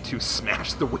 getting ready to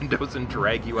smash the windows and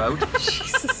drag you out.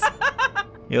 Jesus.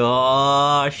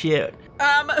 Oh, shit.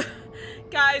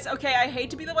 Guys, okay, I hate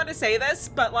to be the one to say this,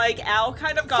 but like Al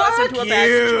kind of got us Fuck into a bad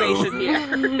you. situation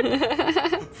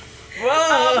here.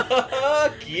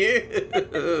 Fuck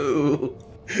you.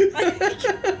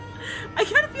 I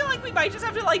kind of feel like we might just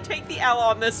have to like take the L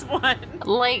on this one.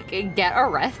 Like, get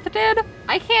arrested?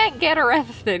 I can't get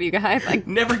arrested, you guys. Like,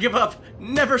 Never give up.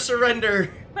 Never surrender.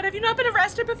 But have you not been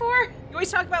arrested before? You always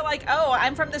talk about like, oh,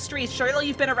 I'm from the streets. Surely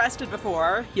you've been arrested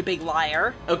before, you big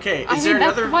liar. Okay, I is mean, there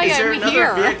that's another? why Is there I'm another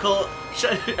here. vehicle?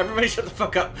 Everybody, shut the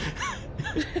fuck up.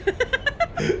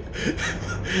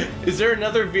 Is there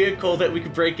another vehicle that we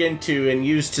could break into and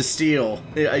use to steal?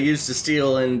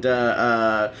 And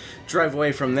drive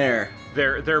away from there.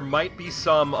 There might be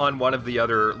some on one of the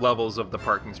other levels of the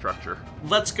parking structure.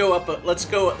 Let's go up. Let's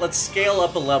scale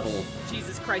up a level.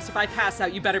 Jesus Christ, if I pass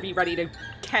out, you better be ready to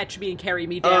catch me and carry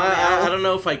me down. I Al. don't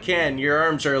know if I can. Your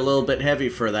arms are a little bit heavy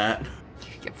for that.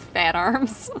 get fat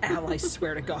arms. Al, I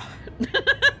swear to God.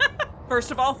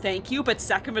 First of all, thank you, but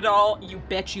second of all, you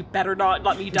bitch, you better not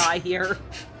let me die here.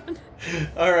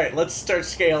 All right, let's start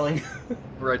scaling.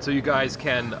 Right, so you guys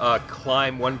can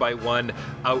climb one by one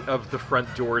out of the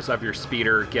front doors of your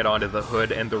speeder, get onto the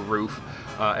hood and the roof,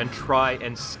 and try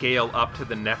and scale up to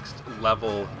the next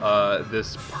level,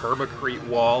 this permacrete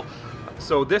wall.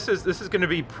 So this is going to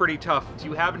be pretty tough. Do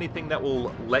you have anything that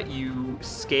will let you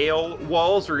scale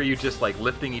walls, or are you just like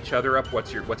lifting each other up?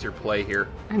 What's your play here?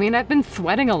 I mean, I've been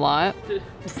sweating a lot.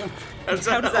 How does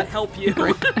that help you?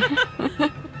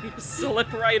 You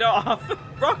slip right off.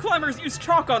 Rock climbers use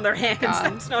chalk on their hands. God.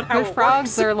 That's not how The it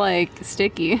frogs works. are like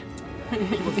sticky.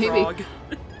 Maybe. Frog.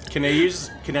 Can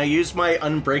I use my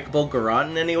unbreakable garrote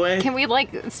in any way? Can we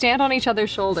like stand on each other's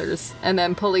shoulders and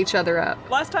then pull each other up?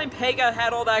 Last time Pega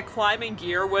had all that climbing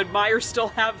gear, would Myers still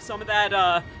have some of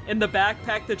that in the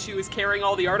backpack that she was carrying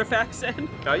all the artifacts in?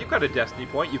 You've got a destiny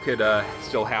point. You could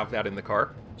still have that in the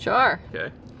car. Sure.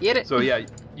 Okay. Get it. So yeah,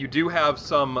 you do have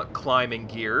some climbing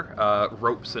gear,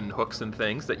 ropes and hooks and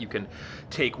things that you can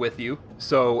take with you.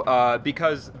 So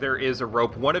because there is a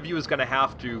rope, one of you is going to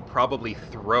have to probably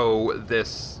throw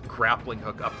this grappling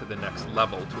hook up to the next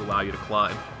level to allow you to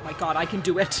climb. Oh my god, I can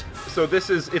do it. So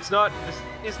this isn't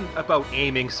about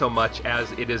aiming so much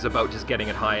as it is about just getting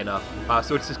it high enough.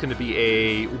 So it's just going to be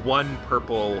a 1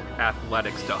 purple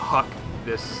athletics to huck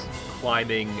this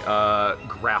climbing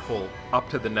grapple up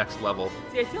to the next level.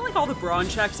 See, I feel like all the brawn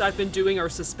checks I've been doing are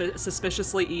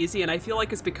suspiciously easy, and I feel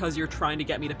like it's because you're trying to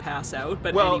get me to pass out.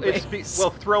 But anyway,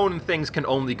 thrown things can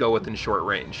only go within short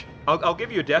range. I'll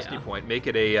give you a destiny point. Make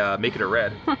it a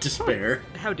red. Despair.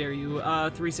 how dare you?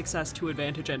 3 success, 2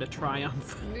 advantage, and a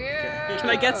triumph. Yeah. Can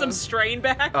I get some strain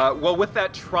back? Well, with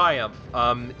that triumph,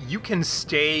 you can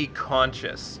stay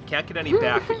conscious. You can't get any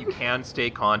back, but you can stay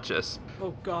conscious.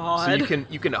 Oh god. So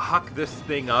you can huck this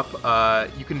thing up.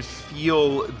 You can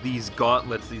feel these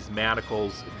gauntlets, these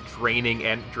manacles, draining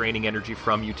energy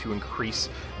from you to increase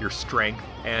your strength.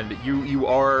 And you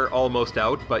are almost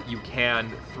out, but you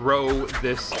can throw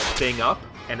this thing up,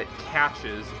 and it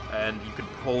catches, and you can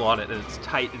pull on it, and it's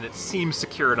tight, and it seems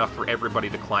secure enough for everybody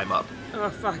to climb up. Oh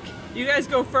fuck. You guys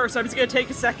go first. I'm just gonna take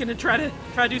a second and try to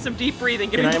do some deep breathing.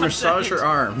 Give Can me I 1 massage second. your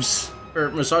arms? Or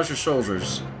massage your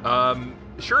shoulders?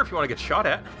 Sure, if you want to get shot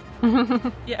at.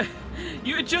 Yeah.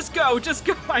 You just go. I'm just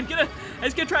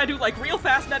gonna try to do like real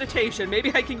fast meditation.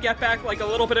 Maybe I can get back like a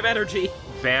little bit of energy.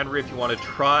 Vanry, if you want to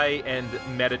try and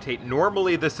meditate,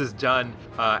 normally this is done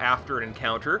after an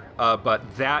encounter, but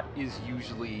that is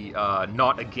usually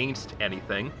not against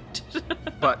anything.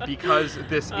 But because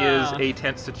this is a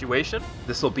tense situation,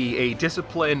 this will be a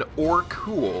discipline or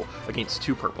cool against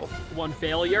 2 purple. 1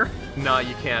 failure. Nah,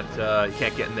 you can't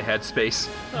get in the headspace.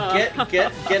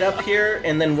 Get up here,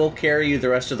 and then we'll carry you the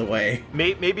rest of the way.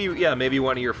 Maybe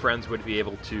one of your friends would be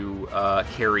able to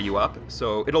carry you up.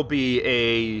 So it'll be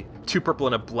a 2 purple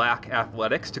and a black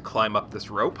athletics to climb up this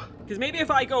rope. Because maybe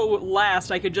if I go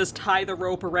last, I could just tie the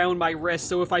rope around my wrist,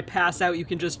 so if I pass out, you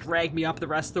can just drag me up the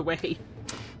rest of the way.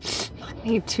 I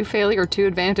need 2 failure, 2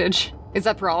 advantage. Is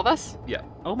that for all of us? Yeah.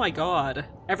 Oh my god.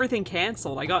 Everything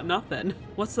canceled. I got nothing.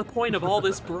 What's the point of all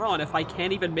this brawn if I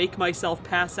can't even make myself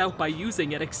pass out by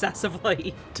using it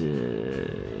excessively?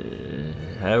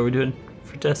 How are we doing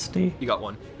for Destiny? You got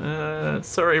 1.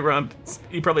 Sorry, Romp.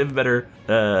 You probably have better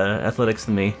athletics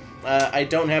than me. I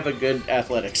don't have a good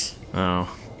athletics. Oh.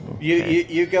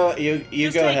 You go. You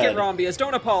Just go take ahead. it, Rombius.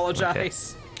 Don't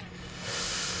apologize.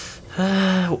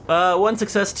 1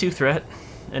 success, 2 threat,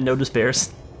 and no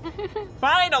despairs.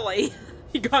 Finally!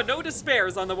 You got no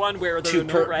despairs on the one where there are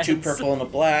no reds. 2 purple and a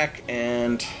black,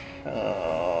 and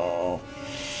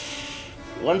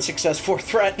 1 success, 4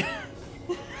 threat.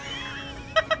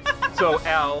 So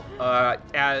Al,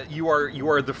 you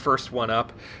are the first one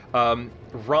up.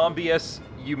 Rombius,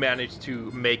 you managed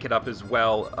to make it up as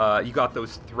well. You got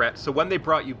those threats. So when they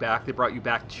brought you back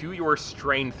to your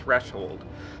strain threshold.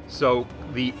 So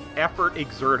the effort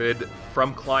exerted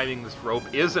from climbing this rope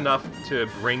is enough to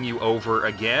bring you over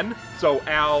again. So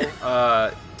Al,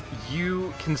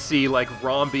 you can see like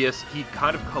Rombius, he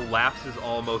kind of collapses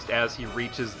almost as he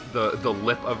reaches the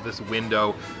lip of this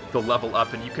window, the level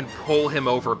up, and you can pull him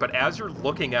over. But as you're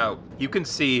looking out, you can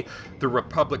see the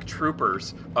Republic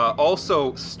troopers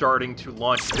also starting to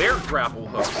launch their grapple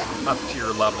hooks up to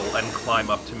your level and climb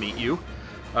up to meet you.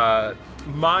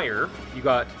 Meyer, you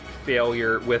got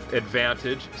failure with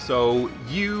advantage, so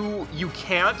you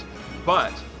can't,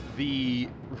 but the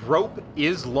rope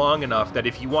is long enough that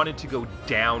if you wanted to go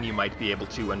down, you might be able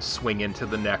to and swing into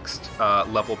the next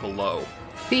level below.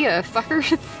 Thea,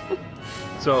 fuckers.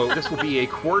 So this will be a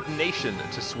coordination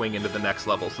to swing into the next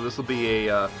level. So this will be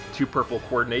a 2 purple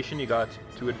coordination. You got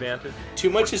 2 advantage.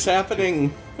 Too much is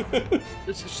happening.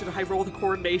 Should I roll the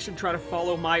coordination, try to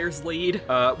follow Meyer's lead?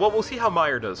 Well, we'll see how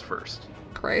Meyer does first.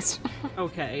 Christ.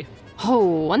 Okay.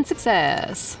 Oh, 1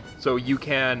 success. So you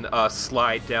can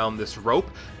slide down this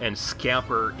rope and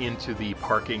scamper into the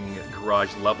parking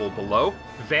garage level below.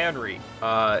 Vanry,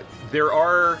 there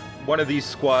are one of these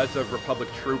squads of Republic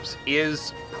troops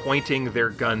is pointing their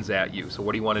guns at you. So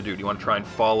what do you want to do? Do you want to try and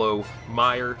follow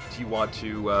Meyer? Do you want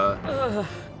to,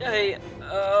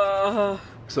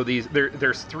 So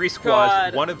there's 3 squads.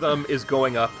 God. One of them is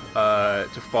going up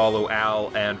to follow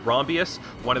Al and Rombius.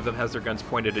 One of them has their guns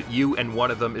pointed at you, and one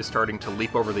of them is starting to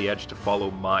leap over the edge to follow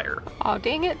Meyer. Oh,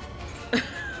 dang it.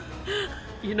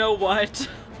 You know what?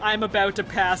 I'm about to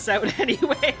pass out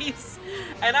anyways.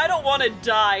 And I don't want to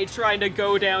die trying to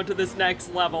go down to this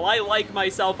next level. I like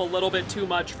myself a little bit too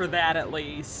much for that, at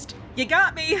least. You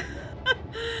got me!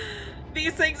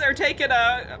 These things are taking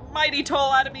a mighty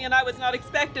toll out of me and I was not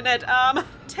expecting it.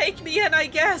 Take me in, I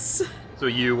guess. So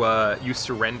you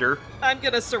surrender. I'm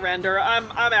gonna surrender.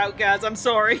 I'm out, guys. I'm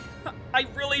sorry. I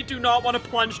really do not want to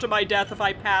plunge to my death if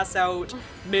I pass out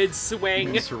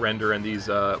mid-swing. You surrender, and these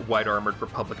white-armored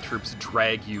Republic troops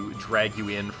drag you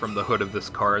in from the hood of this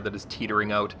car that is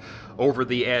teetering out over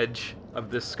the edge of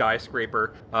this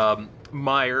skyscraper.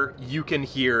 Meyer, you can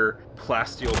hear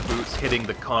plasteel boots hitting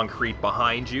the concrete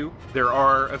behind you. There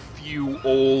are a few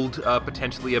old,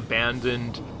 potentially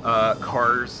abandoned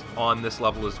cars on this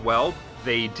level as well.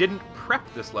 They didn't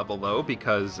prep this level, though,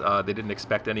 because they didn't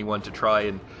expect anyone to try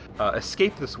and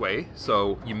escape this way,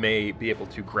 so you may be able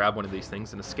to grab one of these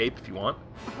things and escape if you want.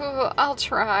 Oh, I'll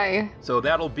try. So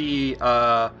that'll be,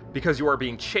 because you are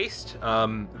being chased,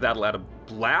 that'll add a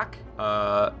black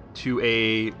to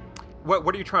a...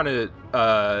 What are you trying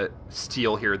to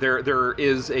steal here? There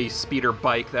is a speeder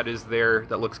bike that is there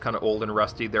that looks kind of old and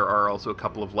rusty. There are also a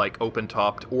couple of like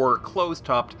open-topped or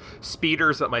closed-topped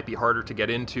speeders that might be harder to get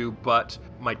into, but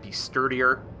might be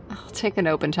sturdier. I'll take an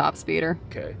open-top speeder.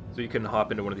 Okay, so you can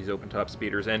hop into one of these open-top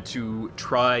speeders, and to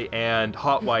try and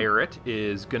hotwire it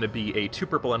is going to be a 2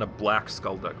 purple and a black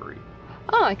skullduggery.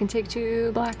 Oh, I can take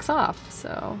 2 blacks off,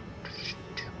 so...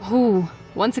 Ooh,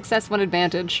 1 success, 1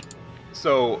 advantage.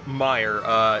 So, Meyer,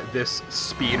 this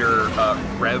speeder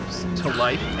revs to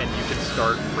life, and you can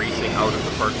start racing out of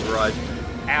the parking garage.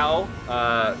 Al,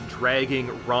 dragging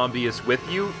Rombius with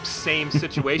you, same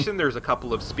situation. There's a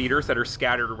couple of speeders that are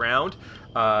scattered around.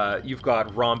 You've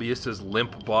got Rombius's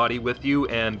limp body with you,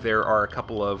 and there are a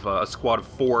couple of, a squad of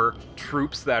 4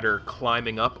 troops that are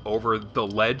climbing up over the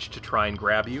ledge to try and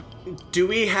grab you. Do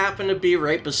we happen to be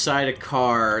right beside a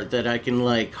car that I can,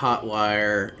 like,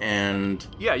 hotwire and...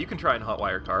 Yeah, you can try and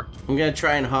hotwire car. I'm gonna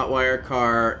try and hotwire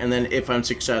car, and then if I'm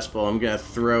successful, I'm gonna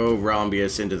throw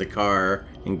Rombius into the car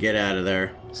and get out of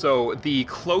there. So the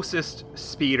closest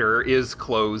speeder is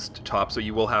closed top, so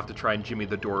you will have to try and jimmy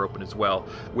the door open as well,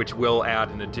 which will add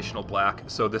an additional black.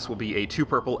 So this will be a 2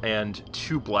 purple and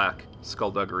 2 black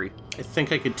skullduggery. I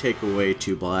think I could take away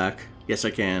 2 black. Yes, I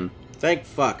can. Thank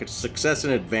fuck, it's success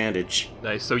and advantage.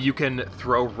 Nice. So you can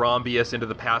throw Rombius into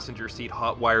the passenger seat,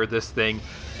 hotwire this thing,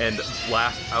 and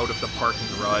blast out of the parking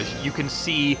garage. You can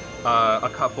see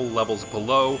a couple levels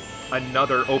below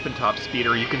another open-top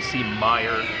speeder. You can see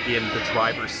Meyer in the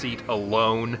driver's seat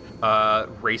alone,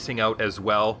 racing out as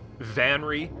well.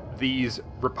 Vanry, these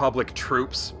Republic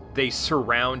troops, they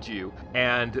surround you,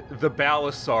 and the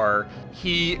Balasar,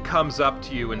 he comes up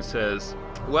to you and says,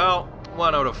 well,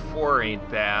 1 out of 4 ain't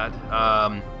bad.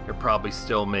 They'll probably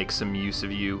still make some use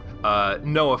of you.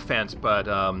 No offense, but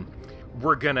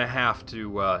we're gonna have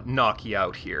to knock you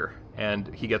out here.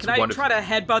 And he gets Can I try to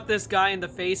headbutt this guy in the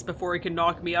face before he can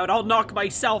knock me out? I'll knock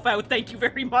myself out, thank you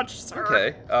very much, sir.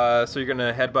 Okay, so you're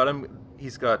gonna headbutt him.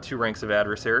 He's got 2 ranks of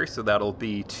adversary, so that'll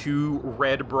be 2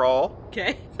 red brawl.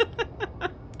 Okay.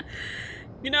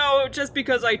 You know, just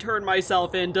because I turn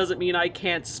myself in doesn't mean I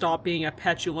can't stop being a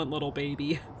petulant little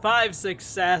baby. 5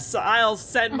 success. I'll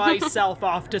send myself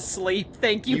off to sleep.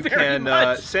 Thank you very much.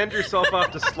 You can send yourself off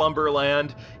to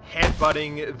Slumberland,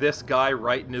 headbutting this guy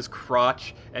right in his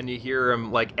crotch, and you hear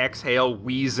him, like, exhale,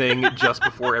 wheezing just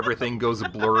before everything goes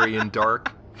blurry and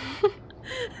dark.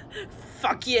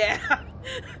 Fuck yeah!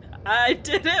 I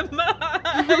did it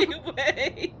my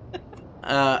way!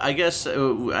 I guess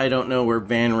I don't know where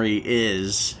Vanry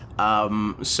is,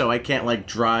 so I can't, like,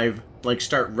 drive, like,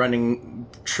 start running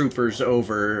troopers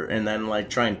over and then,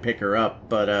 like, try and pick her up,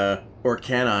 but, or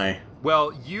can I?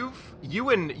 Well, you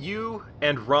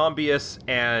and Rombius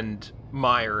and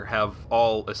Meyer have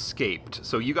all escaped,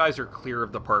 so you guys are clear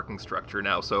of the parking structure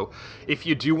now. So if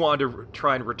you do want to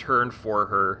try and return for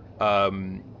her,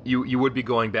 you would be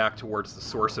going back towards the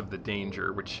source of the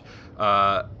danger, which,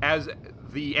 as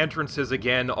the entrances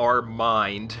again are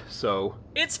mined, so...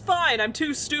 It's fine, I'm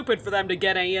too stupid for them to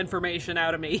get any information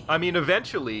out of me. I mean,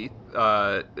 eventually,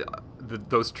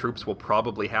 those troops will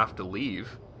probably have to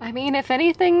leave. I mean, if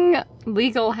anything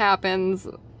legal happens,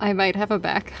 I might have a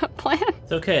backup plan.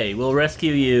 It's okay. We'll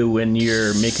rescue you when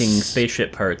you're making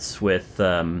spaceship parts with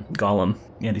Gollum,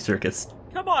 Andy Serkis.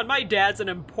 Come on, my dad's an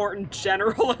important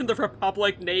general in the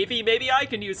Republic Navy. Maybe I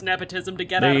can use nepotism to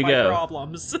get There out of you my go.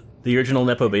 problems. The original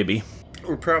Nepo baby.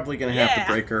 We're probably gonna have Yeah.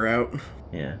 to break her out.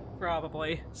 Yeah.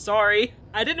 Probably. Sorry.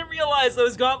 I didn't realize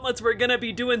those gauntlets were gonna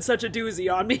be doing such a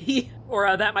doozy on me.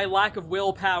 Or that my lack of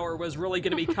willpower was really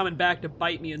gonna be coming back to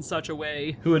bite me in such a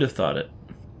way. Who would have thought it?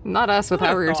 Not us with how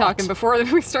we were thought. talking before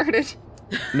we started.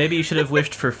 Maybe you should have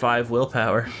wished for 5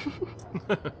 willpower.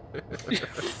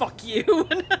 Fuck you.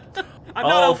 I'm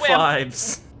not All a wimp.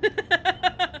 5s.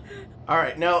 All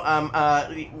right, no,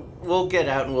 we'll get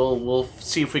out and we'll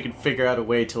see if we can figure out a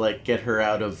way to like get her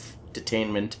out of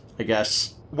detainment, I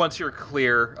guess. Once you're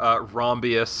clear,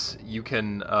 Rhombius, you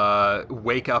can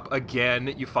wake up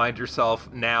again. You find yourself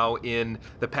now in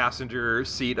the passenger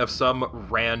seat of some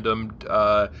random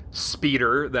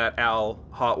speeder that Al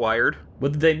hotwired.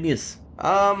 What did they miss?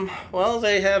 Well,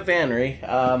 they have Vanry.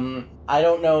 I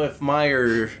don't know if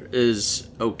Meyer is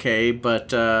okay,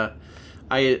 but you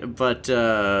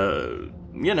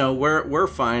know, we're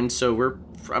fine. So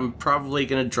I'm probably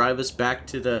gonna drive us back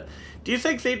to the. Do you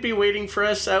think they'd be waiting for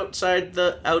us outside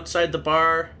the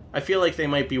bar? I feel like they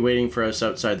might be waiting for us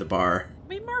outside the bar. I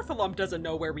mean, Marthalum doesn't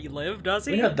know where we live, does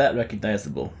he? We're not that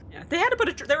recognizable. Yeah, they had to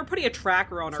put they were putting a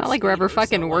tracker on It's our not like we're ever speeder,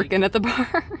 fucking so, working at the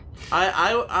bar.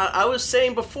 I was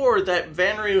saying before that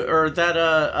Vanry or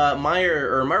that Meyer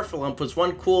or Marfalump was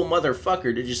one cool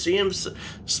motherfucker. Did you see him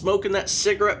smoking that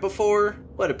cigarette before?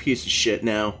 What a piece of shit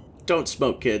now. Don't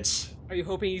smoke, kids. Are you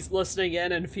hoping he's listening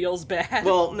in and feels bad?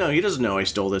 Well, no, he doesn't know I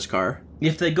stole this car.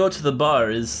 If they go to the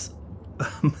bar, is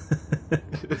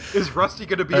Is Rusty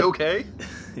gonna be okay?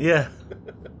 yeah.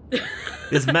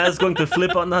 Is Maz going to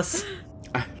flip on us?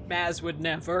 Maz would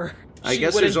never. I She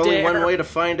guess there's wouldn't only dare. one way to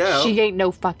find out. She ain't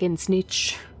no fucking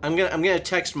snitch. I'm gonna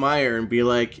text Meyer and be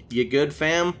like, "You good,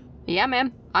 fam?" Yeah,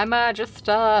 man. I'm just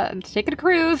taking a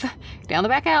cruise down the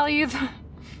back alleys.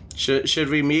 Should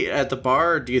we meet at the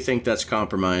bar, or do you think that's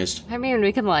compromised? I mean,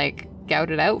 we can like gout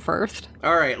it out first.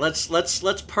 All right, let's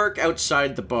park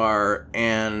outside the bar,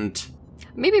 and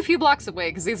Maybe a few blocks away,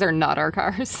 because these are not our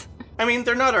cars. I mean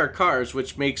they're not our cars,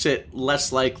 which makes it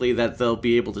less likely that they'll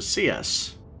be able to see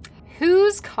us,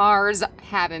 Whose cars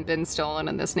haven't been stolen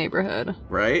in this neighborhood?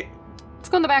 right? Let's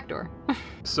go in the back door.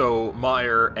 So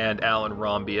Meyer and Alan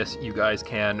Rhombius, you guys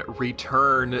can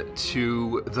return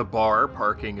to the bar,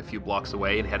 parking a few blocks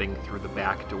away and heading through the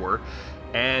back door.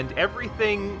 And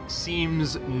everything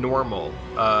seems normal.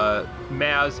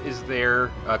 Maz is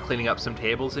there cleaning up some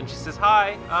tables, and she says,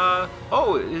 "Hi.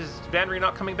 Oh, is Vanry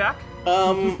not coming back?"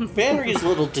 Vanry's a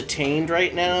little detained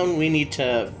right now, and we need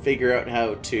to figure out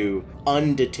how to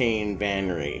undetain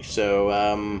Vanry. So,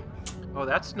 Oh,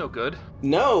 that's no good.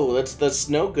 no, that's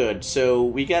no good. So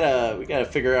we gotta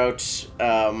figure out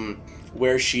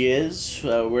where she is,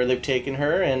 where they've taken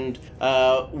her, and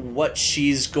what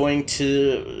she's gonna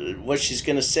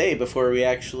say before we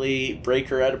actually break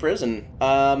her out of prison.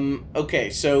 Okay,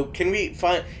 so can we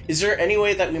find? Is there any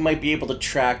way that we might be able to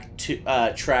track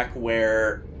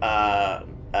where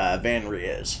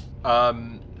Vanry is?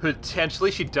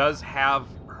 Potentially, she does have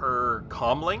her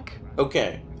comlink.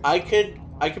 Okay, I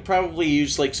could probably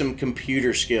use like some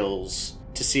computer skills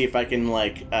to see if I can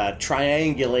like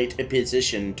triangulate a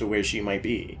position to where she might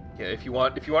be. Yeah, if you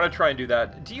want to try and do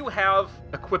that, do you have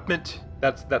equipment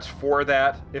that's for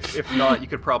that? If not, you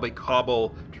could probably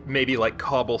cobble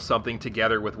something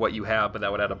together with what you have, but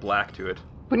that would add a black to it.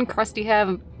 Wouldn't Krusty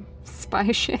have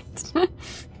spy shit?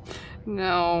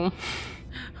 No.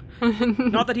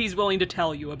 Not that he's willing to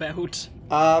tell you about.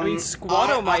 I mean,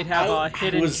 Squatto might have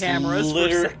hidden cameras for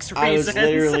sex reasons. I was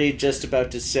literally just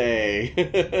about to say.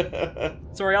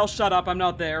 Sorry, I'll shut up. I'm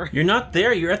not there. You're not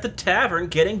there. You're at the tavern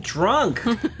getting drunk.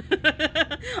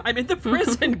 I'm in the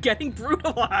prison getting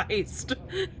brutalized.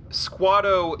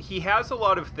 Squatto, he has a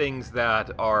lot of things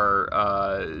that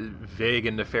are vague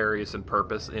and nefarious in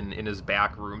purpose in his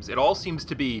back rooms. It all seems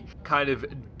to be kind of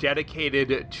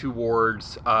dedicated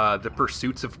towards the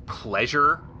pursuits of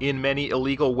pleasure in many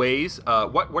illegal ways.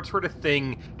 What sort of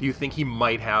thing do you think he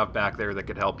might have back there that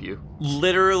could help you?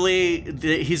 Literally,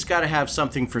 he's got to have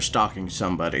something for stalking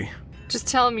somebody. Just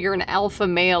tell him you're an alpha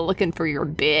male looking for your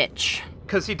bitch.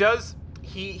 Because he does...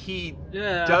 He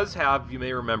Yeah. does have, you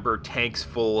may remember, tanks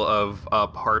full of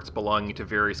parts belonging to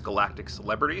various galactic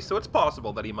celebrities, so it's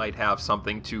possible that he might have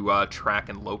something to track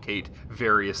and locate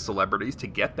various celebrities to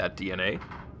get that DNA.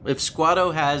 If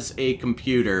Squatto has a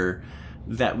computer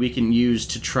that we can use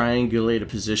to triangulate a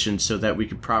position so that we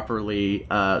could properly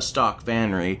stalk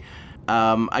Vanry,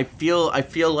 I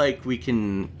feel like we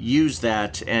can use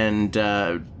that and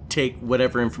take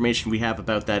whatever information we have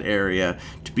about that area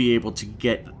to be able to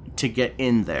get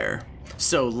in there.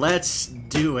 So let's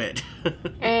do it.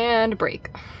 And break.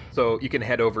 So you can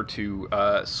head over to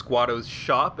Squatto's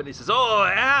shop, and he says,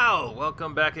 "Oh, Al,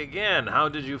 welcome back again. How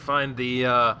did you find the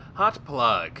hot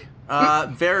plug?"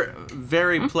 Very,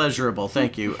 very pleasurable.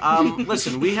 Thank you.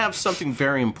 Listen, we have something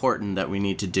very important that we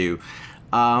need to do.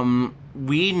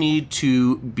 We need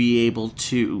to be able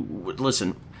to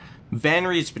listen.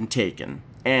 Vanry's been taken,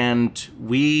 and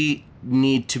we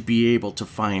need to be able to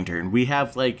find her. And we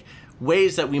have like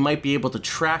ways that we might be able to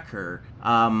track her.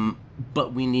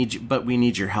 But we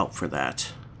need your help for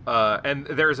that. And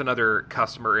there's another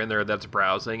customer in there that's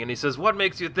browsing, and he says, "What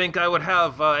makes you think I would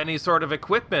have any sort of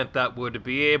equipment that would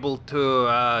be able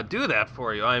to do that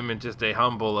for you? I'm just a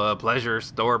humble pleasure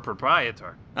store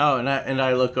proprietor." Oh, and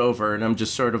I look over, and I'm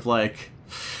just sort of like,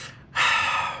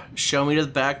 show me to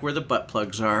the back where the butt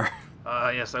plugs are.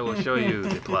 Yes, I will show you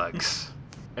the plugs.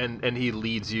 And he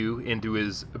leads you into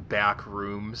his back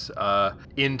rooms,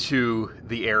 into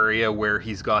the area where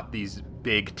he's got these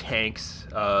big tanks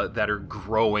that are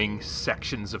growing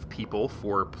sections of people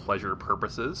for pleasure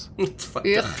purposes. It's fucked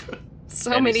Ugh. up.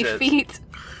 So And he many says- feet.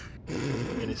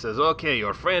 And he says, "Okay,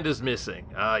 your friend is missing.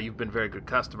 You've been very good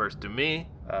customers to me.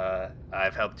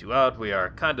 I've helped you out. We are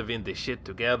kind of in this shit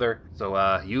together.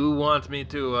 So you want me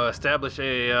to establish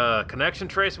a connection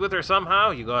trace with her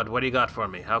somehow? What do you got for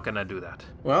me? How can I do that?"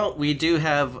 Well, we do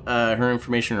have her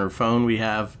information on her phone. We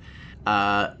have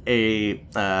a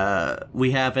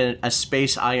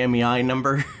space IMEI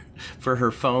number for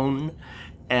her phone,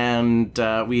 and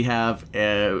we have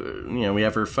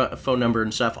her phone number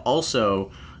and stuff.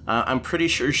 Also, I'm pretty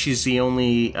sure she's the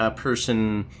only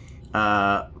person.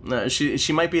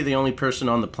 She might be the only person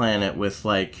on the planet with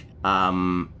like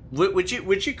would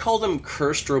you call them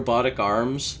cursed robotic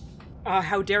arms?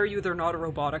 How dare you? They're not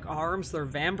robotic arms. They're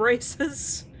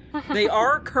vambraces. They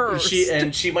are cursed.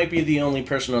 She might be the only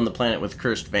person on the planet with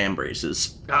cursed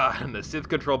vambraces. In the Sith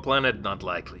control planet, not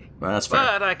likely. Well, that's fair.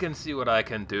 But I can see what I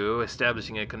can do.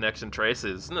 Establishing a connection trace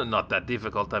is not that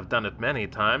difficult. I've done it many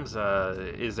times.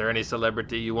 Is there any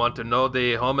celebrity you want to know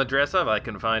the home address of? I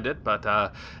can find it. But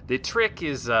the trick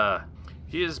is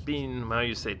she is being, how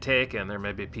you say, taken. There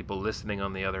may be people listening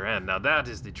on the other end. Now that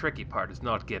is the tricky part, is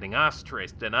not getting us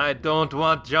traced. And I don't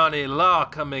want Johnny Law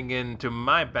coming into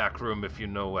my back room, if you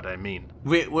know what I mean.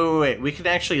 Wait. We can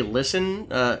actually listen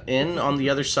in on the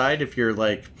other side if you're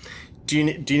like... Do you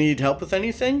need help with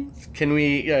anything? Can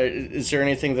we... is there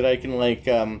anything that I can, like...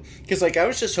 Because, like, I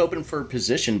was just hoping for a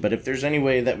position, but if there's any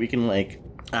way that we can, like,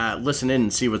 listen in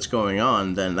and see what's going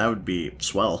on, then that would be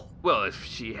swell. Well, if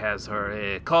she has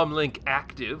her comlink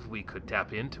active, we could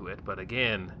tap into it. But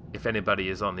again, if anybody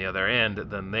is on the other end,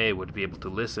 then they would be able to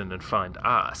listen and find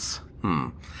us.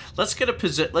 Let's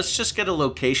just get a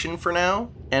location for now,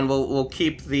 and we'll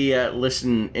keep the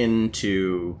listen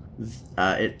into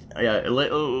it.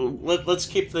 Let's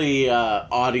keep the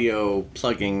audio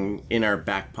plugging in our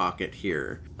back pocket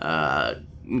here,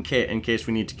 in case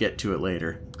we need to get to it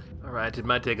later. Alright, it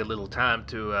might take a little time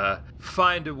to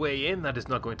find a way in. That is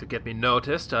not going to get me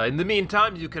noticed. In the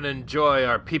meantime, you can enjoy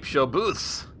our peep show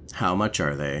booths. How much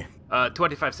are they?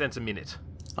 25 cents a minute.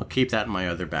 I'll keep that in my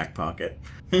other back pocket.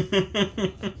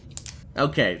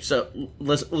 Okay, so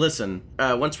listen.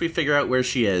 Once we figure out where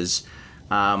she is,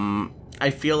 I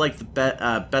feel like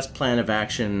the best plan of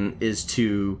action is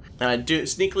to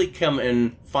sneakily come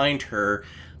and find her,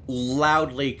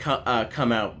 loudly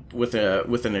come out with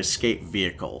an escape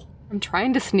vehicle. I'm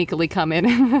trying to sneakily come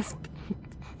in this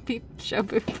peep show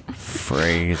booth.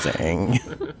 Phrasing.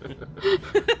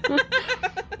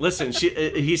 Listen,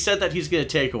 he said that he's going to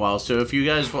take a while, so if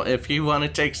you want to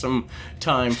take some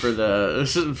time for the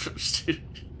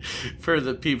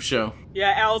peep show.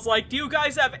 Yeah, Al's like, do you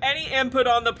guys have any input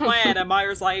on the plan? And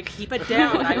Myers like, keep it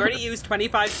down. I already used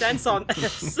 25 cents on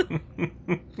this.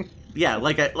 Yeah,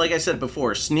 like I said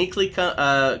before, sneakily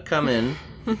come in.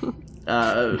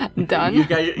 Done.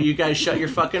 You guys shut your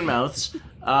fucking mouths.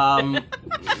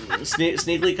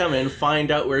 Sneakily come in,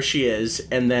 find out where she is,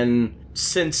 and then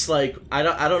since like I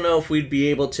don't know if we'd be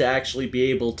able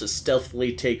to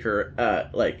stealthily take her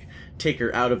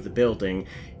out of the building.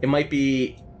 It might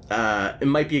be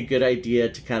a good idea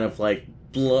to kind of like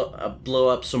blow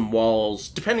up some walls,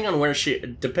 depending on where she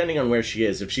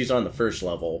is. If she's on the first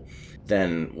level,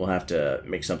 then we'll have to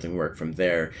make something work from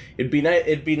there. It'd be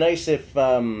nice if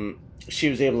she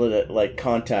was able to like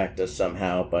contact us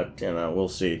somehow, but we'll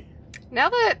see. Now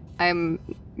that I'm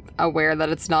aware that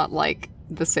it's not like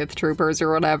the Sith troopers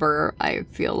or whatever, I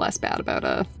feel less bad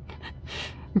about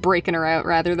breaking her out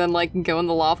rather than, like, going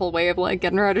the lawful way of, like,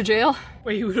 getting her out of jail.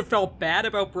 Wait, you would have felt bad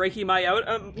about breaking my out?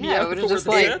 Yeah, I would have just,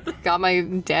 the like, fifth? got my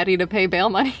daddy to pay bail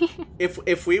money.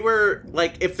 If we were,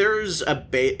 like, if there was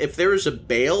a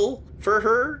bail for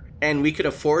her and we could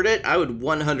afford it, I would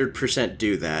 100%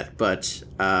 do that, but,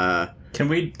 Can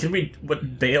we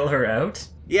bail her out?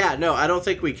 yeah, no, I don't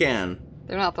think we can.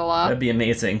 They're not the law. That'd be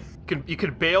amazing. You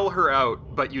could bail her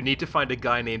out, but you need to find a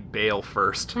guy named Bale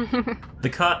first.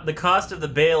 The cost of the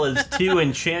bail is 2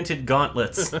 enchanted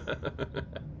gauntlets.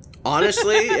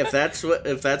 Honestly, if that's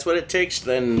what it takes,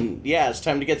 then yeah, it's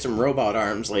time to get some robot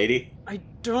arms, lady. I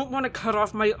don't want to cut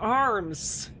off my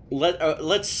arms.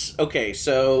 Let's okay,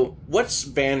 so what's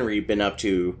Vanry been up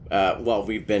to while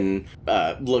we've been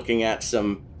looking at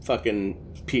some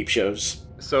fucking peep shows?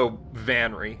 So,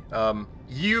 Vanry,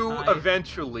 you Hi.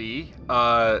 eventually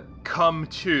come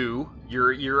to.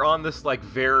 You're on this like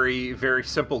very, very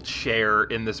simple chair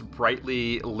in this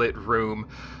brightly lit room.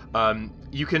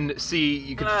 You can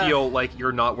feel like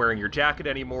you're not wearing your jacket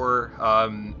anymore.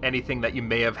 Anything that you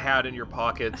may have had in your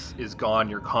pockets is gone.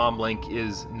 Your comm link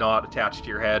is not attached to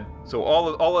your head. So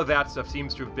all of that stuff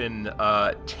seems to have been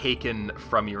taken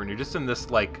from you, and you're just in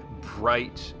this like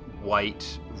bright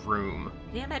white room.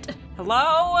 Damn it.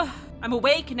 Hello? I'm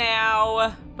awake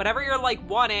now. Whatever you're, like,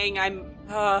 wanting, I'm...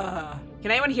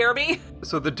 Can anyone hear me?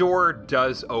 So the door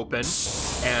does open,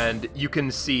 and you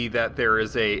can see that there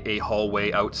is a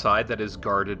hallway outside that is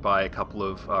guarded by a couple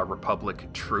of Republic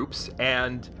troops,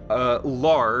 and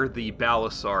Lar, the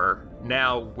Balasar,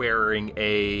 now wearing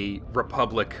a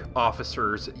Republic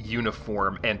officer's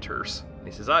uniform, enters.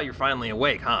 He says, you're finally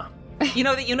awake, huh? You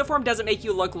know, the uniform doesn't make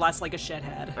you look less like a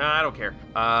shithead. I don't care.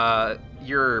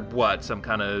 You're what, some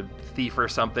kind of thief or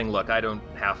something? Look, I don't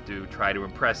have to try to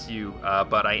impress you,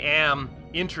 but I am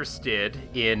interested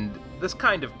in this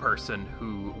kind of person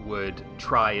who would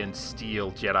try and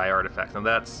steal Jedi artifacts. And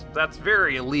that's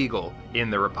very illegal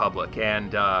in the Republic.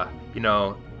 And,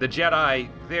 the Jedi,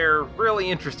 they're really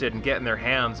interested in getting their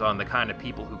hands on the kind of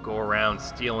people who go around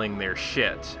stealing their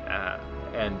shit.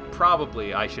 And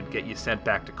probably I should get you sent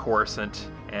back to Coruscant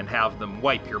and have them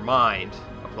wipe your mind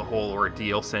of the whole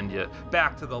ordeal, send you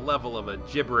back to the level of a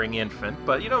gibbering infant.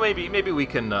 But, maybe we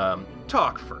can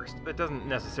talk first. It doesn't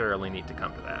necessarily need to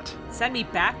come to that. Send me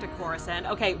back to Coruscant.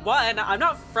 Okay, one, I'm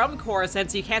not from Coruscant,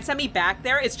 so you can't send me back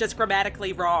there. It's just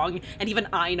grammatically wrong, and even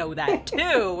I know that.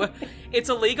 Two, it's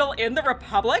illegal in the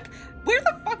Republic. Where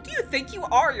the fuck do you think you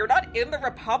are? You're not in the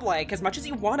Republic as much as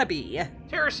you want to be.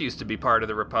 Terrace used to be part of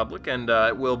the Republic, and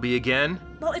it will be again.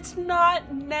 Well, it's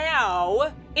not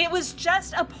now. It was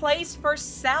just a place for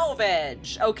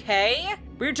salvage, okay?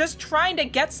 We're just trying to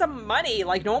get some money.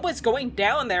 Like, no one was going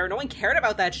down there. No one cared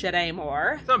about that shit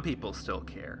anymore. Some people still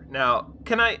care. Now,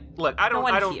 can I look? I don't. No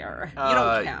one I don't. here. You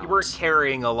don't count. We're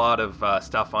carrying a lot of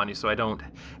stuff on you, so I don't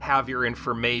have your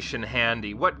information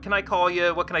handy. What can I call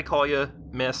you? What can I call you,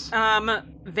 Miss?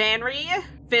 Vanry?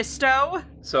 Fisto?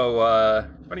 So, why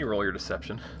don't you roll your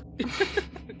deception?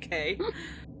 Okay.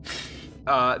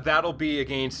 That'll be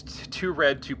against 2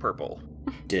 red, 2 purple.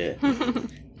 Duh.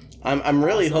 I'm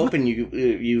really hoping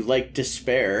you like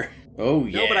despair. Oh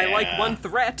yeah. No, but I like one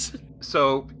threat.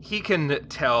 So he can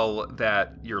tell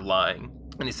that you're lying,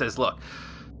 and he says, "Look,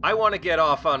 I want to get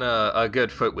off on a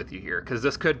good foot with you here, because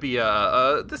this could be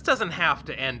this doesn't have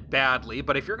to end badly,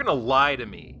 but if you're gonna lie to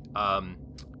me,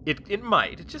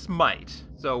 it just might.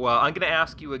 So I'm gonna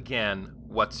ask you again,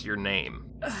 what's your name?"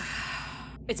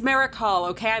 It's Marikal,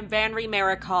 okay? I'm Vanry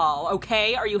Marikal,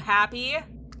 okay? Are you happy?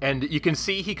 And you can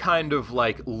see he kind of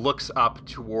like looks up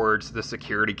towards the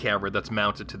security camera that's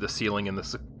mounted to the ceiling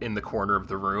in the corner of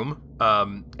the room.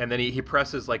 And then he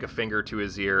presses like a finger to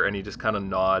his ear, and he just kind of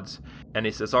nods, and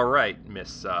he says, "All right,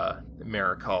 Miss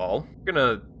Marikal,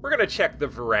 we're gonna check the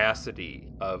veracity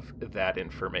of that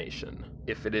information.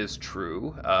 If it is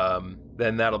true,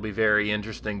 then that'll be very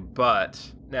interesting. But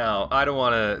now, I don't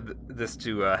want this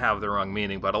to have the wrong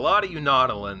meaning, but a lot of you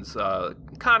Nautiloans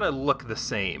kind of look the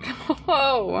same."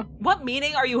 Whoa. What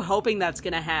meaning are you hoping that's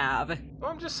gonna have? Well,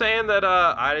 I'm just saying that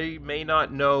I may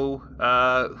not know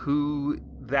who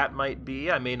that might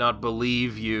be. I may not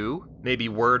believe you. Maybe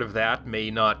word of that may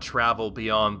not travel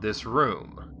beyond this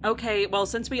room. Okay, well,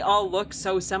 since we all look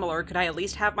so similar, could I at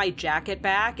least have my jacket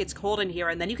back? It's cold in here,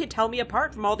 and then you could tell me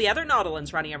apart from all the other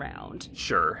Nautilans running around.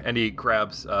 Sure. And he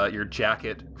grabs your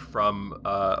jacket from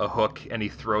a hook, and he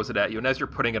throws it at you. And as you're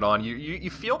putting it on, you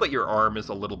feel that your arm is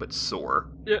a little bit sore.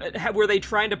 Were they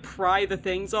trying to pry the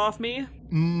things off me?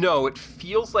 No, it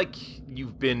feels like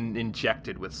you've been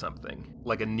injected with something.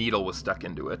 Like a needle was stuck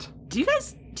into it. Do you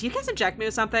guys inject me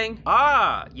with something?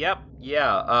 Ah, yep,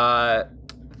 yeah.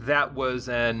 That was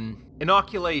an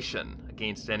inoculation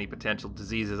against any potential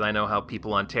diseases. I know how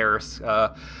people on Terrace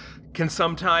can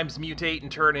sometimes mutate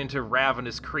and turn into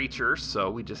ravenous creatures, so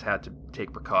we just had to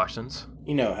take precautions.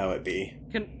 You know how it be.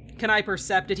 Can I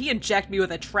percept? Did he inject me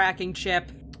with a tracking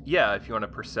chip? Yeah, if you want to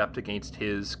percept against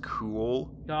his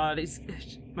cool. God,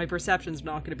 my perception's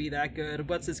not gonna be that good.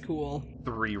 What's his cool?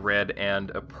 3 red and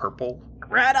a purple.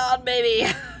 Right on,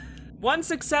 baby! 1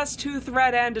 success, 2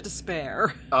 threat, and a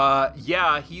despair.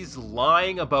 Yeah, he's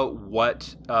lying about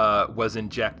what was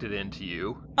injected into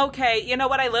you. Okay, you know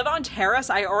what? I live on Terrace.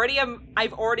 I've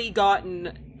already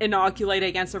gotten inoculated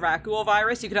against the Rakul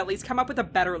virus. You could at least come up with a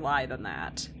better lie than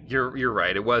that. You're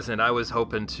right. It wasn't. I was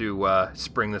hoping to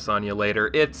spring this on you later.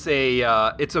 It's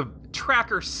a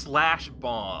tracker /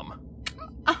 bomb.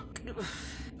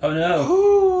 Oh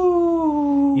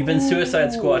no. You've been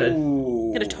suicide squatted.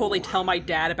 I'm gonna totally tell my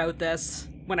dad about this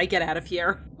when I get out of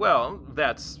here. Well,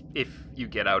 that's if you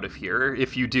get out of here.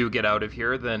 If you do get out of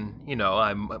here, then,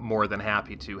 I'm more than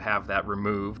happy to have that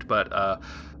removed. But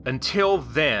until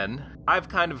then, I've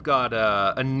kind of got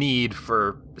a need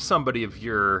for somebody of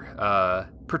your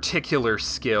particular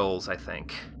skills, I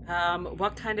think.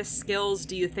 What kind of skills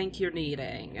do you think you're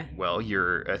needing? Well,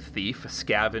 you're a thief, a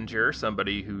scavenger,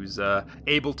 somebody who's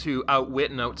able to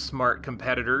outwit and outsmart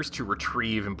competitors to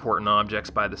retrieve important objects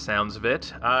by the sounds of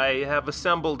it. I have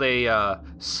assembled a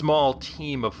small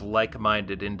team of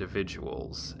like-minded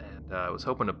individuals, and I was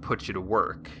hoping to put you to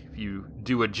work. If you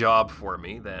do a job for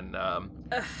me, then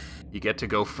you get to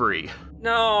go free.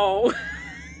 No.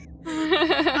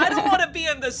 I don't want to be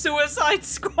in the Suicide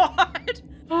Squad.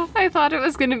 I thought it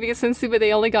was going to be, since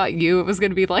they only got you, it was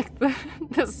going to be like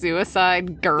the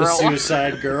suicide girl. The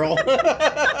suicide girl.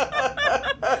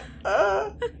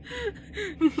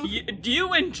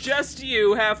 You and just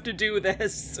you have to do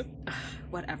this.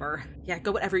 Whatever. Yeah,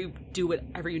 go whatever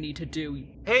you need to do.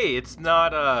 Hey, it's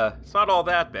not all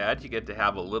that bad. You get to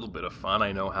have a little bit of fun.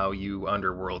 I know how you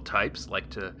underworld types like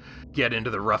to get into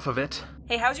the rough of it.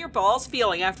 Hey, how's your balls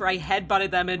feeling after I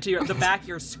headbutted them into the back of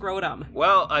your scrotum?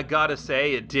 Well, I gotta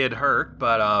say, it did hurt,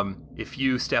 but if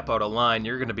you step out of line,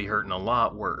 you're gonna be hurting a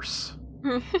lot worse.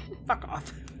 Fuck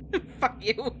off. Fuck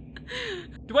you.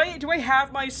 Do I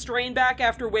have my strain back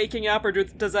after waking up, or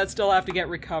does that still have to get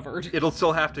recovered? It'll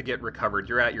still have to get recovered.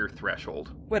 You're at your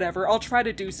threshold. Whatever. I'll try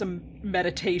to do some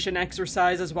meditation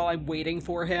exercises while I'm waiting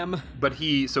for him. But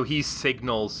he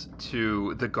signals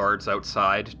to the guards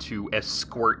outside to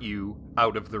escort you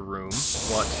out of the room.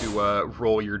 Want to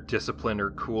roll your discipline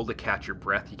or cool to catch your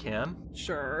breath? You can.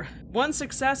 Sure. 1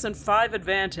 success and 5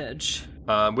 advantage.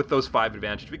 With those 5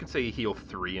 advantage, we can say you heal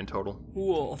 3 in total.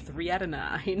 Cool. 3 out of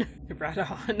 9. Right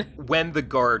on. When the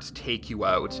guards take you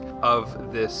out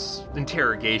of this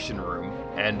interrogation room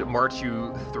and march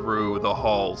you through the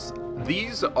halls,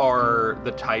 these are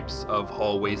the types of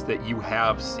hallways that you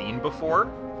have seen before.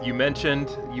 You mentioned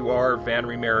you are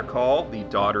Vanry Marikal, the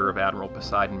daughter of Admiral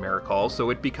Poseidon Marikal, so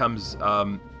it becomes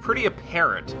pretty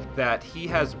apparent that he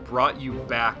has brought you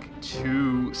back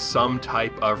to some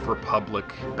type of Republic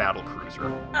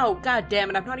battlecruiser. Oh, god damn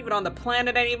it, I'm not even on the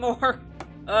planet anymore.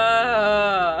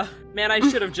 Man, I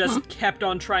should have just kept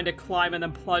on trying to climb and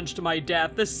then plunge to my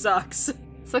death. This sucks.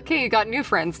 It's okay, you got new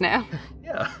friends now.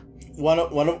 Yeah. One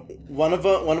of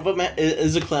them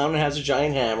is a clown and has a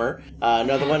giant hammer.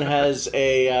 Another one has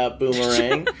a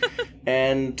boomerang,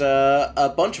 and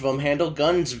a bunch of them handle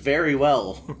guns very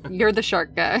well. You're the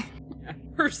shark guy.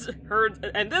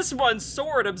 And this one's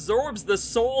sword absorbs the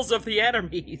souls of the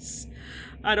enemies.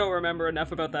 I don't remember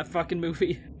enough about that fucking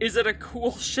movie. Is it a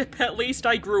cool ship at least?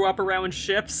 I grew up around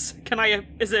ships.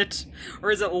 Is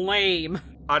it lame?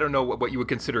 I don't know what you would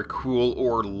consider cool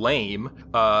or lame.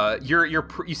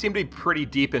 You seem to be pretty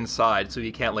deep inside, so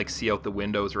you can't see out the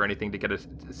windows or anything to get a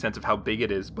sense of how big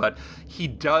it is. But you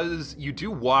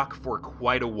do walk for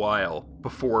quite a while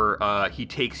before he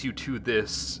takes you to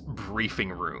this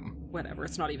briefing room. Whatever,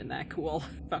 it's not even that cool.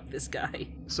 Fuck this guy.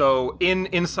 So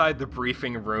inside the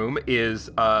briefing room is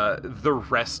the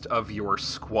rest of your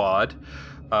squad.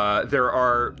 There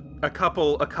are a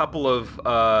couple of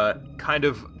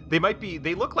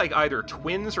they look like either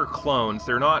twins or clones.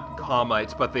 They're not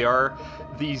Comites, but they are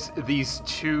these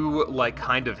two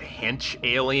kind of hench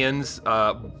aliens,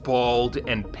 bald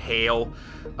and pale,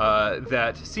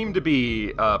 that seem to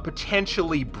be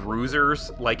potentially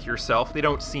bruisers like yourself. They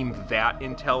don't seem that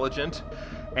intelligent.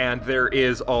 And there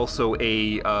is also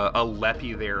a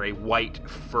Leppy there, a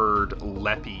white-furred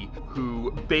Leppy,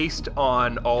 who, based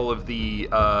on all of the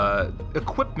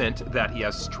equipment that he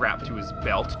has strapped to his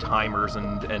belt, timers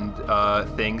and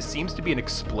things, seems to be an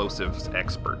explosives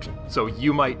expert. So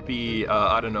you might be,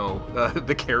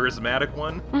 the charismatic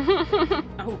one?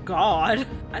 Oh god.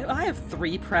 I have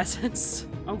 3 presents.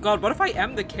 Oh god, what if I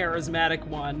am the charismatic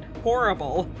one?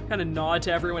 Horrible. Kind of nod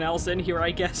to everyone else in here,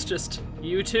 I guess. Just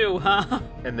you too, huh?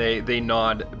 And they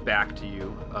nod back to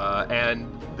you. And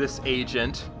this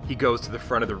agent, he goes to the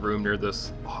front of the room near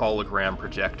this hologram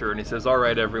projector, and he says, all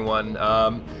right, everyone,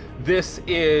 this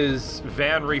is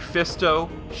Vanry Fisto.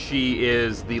 She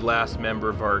is the last member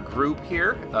of our group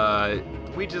here.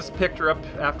 We just picked her up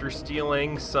after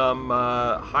stealing some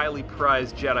highly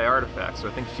prized Jedi artifacts, so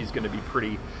I think she's going to be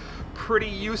pretty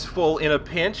useful in a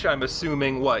pinch. I'm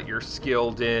assuming, you're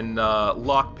skilled in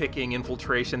lockpicking,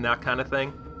 infiltration, that kind of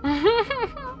thing?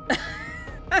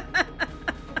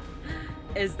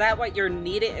 Is that what you're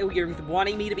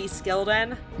wanting me to be skilled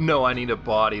in? No, I need a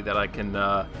body that I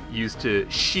can use to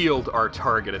shield our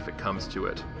target if it comes to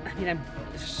it. I mean,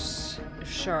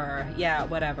 sure, yeah,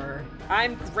 whatever.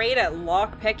 I'm great at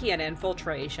lockpicking and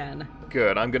infiltration.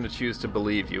 Good, I'm gonna choose to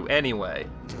believe you. Anyway,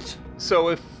 so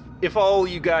if all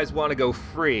you guys want to go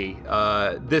free,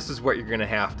 this is what you're gonna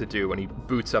have to do. And he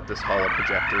boots up this holo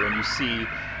projector, and you see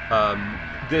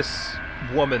this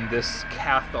woman, this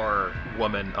Cathar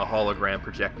woman, a hologram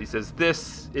projector. He says,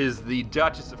 this is the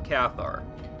Duchess of Cathar.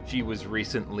 She was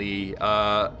recently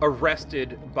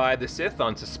arrested by the Sith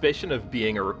on suspicion of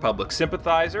being a Republic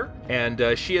sympathizer,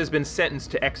 and she has been sentenced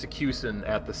to execution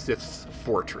at the Sith's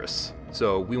fortress.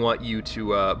 So we want you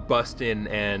to bust in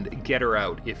and get her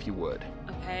out, if you would.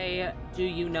 Okay, do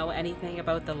you know anything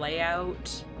about the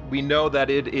layout? We know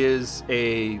that it is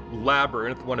a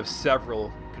labyrinth, one of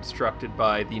several constructed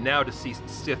by the now deceased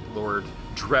Sith Lord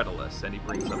Daedalus, and he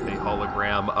brings up a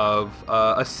hologram of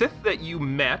a Sith that you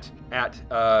met at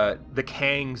the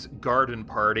Kang's garden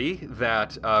party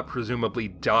that presumably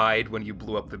died when you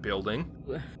blew up the building.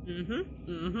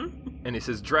 And he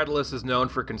says Daedalus is known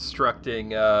for constructing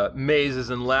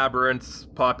mazes and labyrinths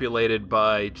populated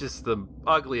by just the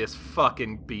ugliest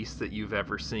fucking beasts that you've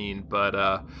ever seen,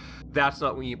 but that's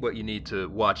not what you need to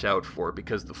watch out for,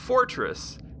 because the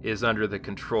fortress is under the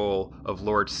control of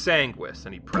Lord Sanguis,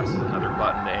 and he presses another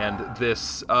button, and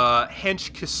this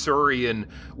hench Kasurian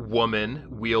woman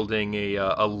wielding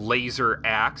a laser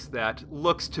axe that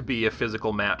looks to be a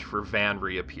physical match for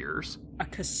Vanry appears. A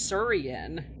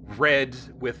Kasurian? Red,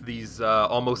 with these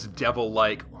almost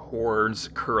devil-like horns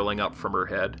curling up from her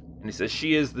head. And he says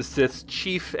she is the Sith's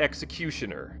chief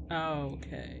executioner.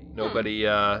 Okay. Nobody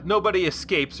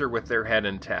escapes her with their head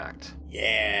intact.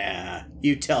 Yeah,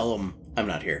 you tell them I'm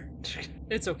not here.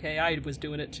 It's okay, I was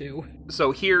doing it too.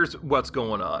 So here's what's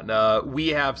going on. We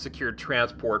have secured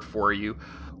transport for you.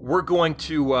 We're going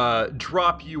to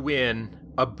drop you in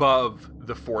above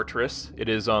the fortress. It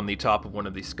is on the top of one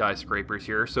of these skyscrapers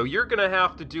here. So you're going to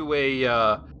have to do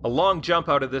a long jump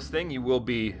out of this thing. You will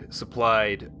be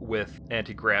supplied with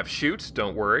anti-grav chutes.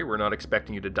 Don't worry, we're not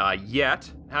expecting you to die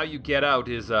yet. How you get out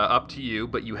is up to you,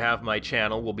 but you have my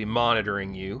channel. We'll be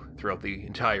monitoring you throughout the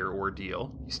entire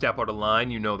ordeal. You step out of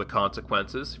line, you know the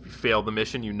consequences. If you fail the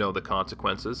mission, you know the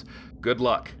consequences. Good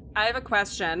luck. I have a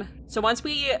question. So once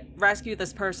we rescue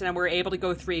this person and we're able to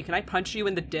go free, can I punch you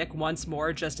in the dick once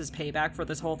more just as payback for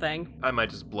this whole thing? I might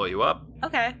just blow you up.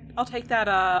 Okay, I'll take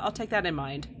that in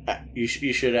mind. You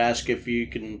should ask if you're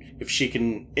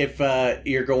going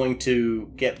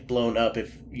to get blown up,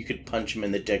 if you could punch him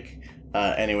in the dick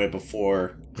anyway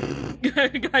before.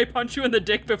 Can I punch you in the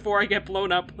dick before I get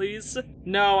blown up, please?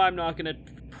 No, I'm not gonna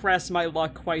press my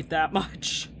luck quite that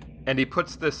much. And he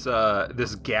puts this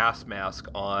gas mask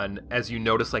on as you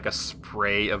notice like a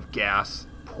spray of gas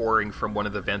pouring from one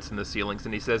of the vents in the ceilings.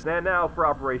 And he says, and now for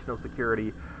operational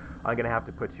security, I'm going to have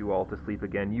to put you all to sleep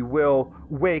again. You will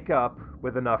wake up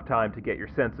with enough time to get your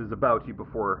senses about you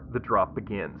before the drop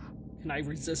begins. Can I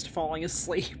resist falling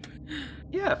asleep?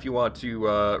 Yeah, if you want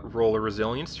to roll a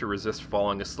resilience to resist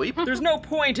falling asleep. There's no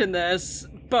point in this,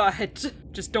 but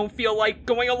just don't feel like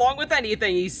going along with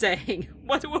anything he's saying.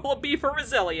 What will it be for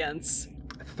resilience?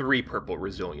 3 purple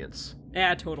resilience.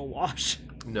 Total wash.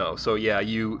 No, so yeah,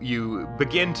 you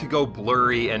begin to go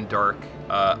blurry and dark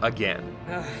again.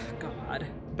 Ugh, God.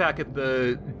 Back at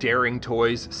the Daring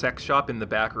Toys sex shop in the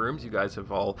back rooms, you guys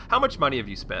have all... How much money have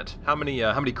you spent? How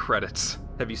many credits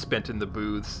have you spent in the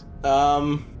booths?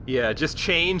 Yeah, just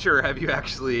change, or have you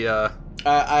actually,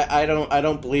 I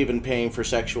don't believe in paying for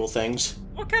sexual things.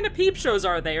 What kind of peep shows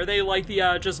are they? Are they like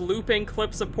the, just looping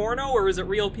clips of porno, or is it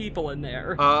real people in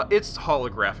there? It's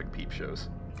holographic peep shows.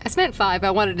 I spent 5.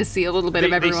 I wanted to see a little bit of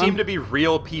They everyone. seem to be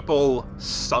real people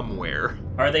somewhere.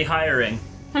 Are they hiring?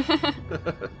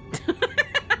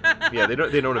 Yeah, they don't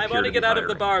appear I want to be get out of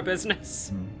the hiring. bar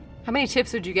business. How many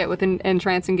tips would you get with an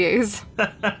entrance and gaze? I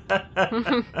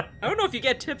don't know if you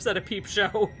get tips at a peep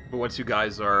show. But once you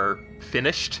guys are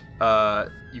finished,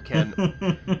 you can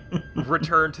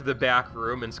return to the back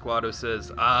room, and Squado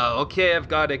says, okay, I've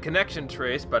got a connection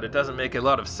trace, but it doesn't make a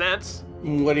lot of sense.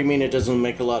 What do you mean it doesn't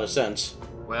make a lot of sense?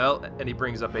 Well, and he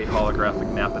brings up a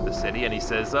holographic map of the city, and he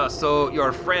says, so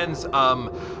your friend's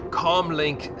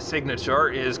comlink signature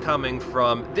is coming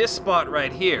from this spot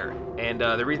right here. And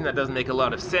the reason that doesn't make a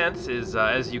lot of sense is,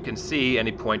 as you can see, and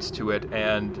he points to it,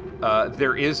 and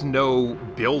there is no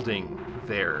building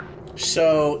there.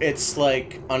 So it's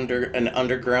like under an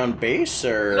underground base,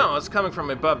 or? No, it's coming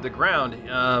from above the ground.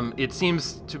 It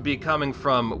seems to be coming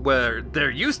from where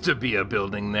there used to be a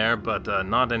building there, but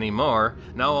not anymore.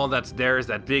 Now all that's there is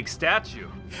that big statue.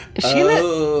 Is she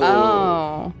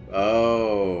Oh.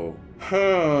 Oh.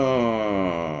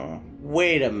 Huh.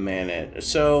 Wait a minute.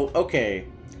 So, okay.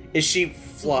 Is she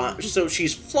so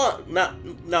she's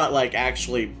not like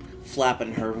actually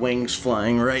flapping her wings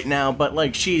flying right now, but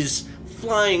like she's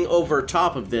flying over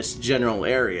top of this general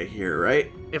area here, right?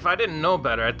 If I didn't know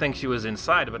better, I'd think she was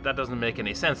inside, but that doesn't make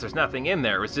any sense. There's nothing in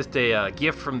there. It was just a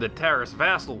gift from the Terrace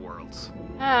Vassal Worlds.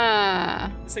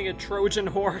 Sing a Trojan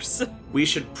horse. We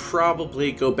should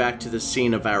probably go back to the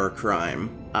scene of our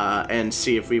crime and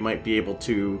see if we might be able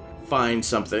to find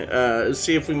something.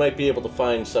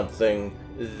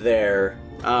 There.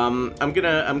 I'm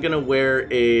gonna wear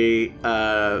a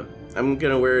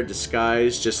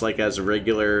disguise just like as a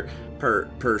regular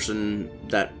person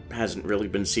that hasn't really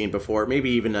been seen before. Maybe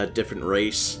even a different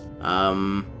race.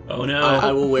 Oh no.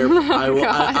 I will wear.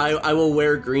 God. I will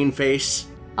wear green face.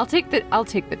 I'll take the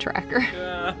tracker.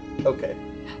 Okay.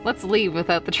 Let's leave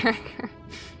without the tracker.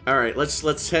 All right.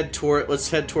 Let's head toward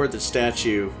the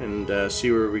statue and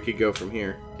see where we could go from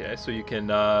here. Okay, so you can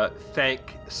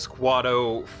thank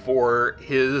Squado for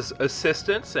his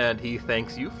assistance, and he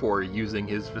thanks you for using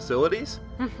his facilities.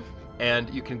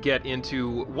 And you can get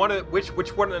into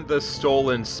which one of the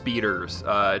stolen speeders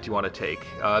do you want to take?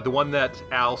 The one that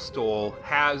Al stole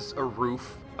has a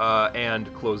roof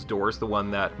and closed doors. The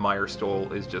one that Meyer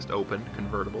stole is just open,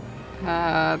 convertible.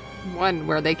 One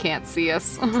where they can't see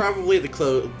us. Probably the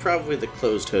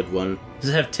closed hood one. Does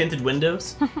it have tinted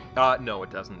windows? No,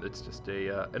 it doesn't. It's just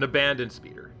an abandoned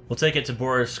speeder. We'll take it to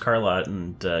Boris Karlot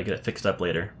and get it fixed up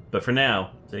later. But for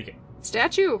now, take it.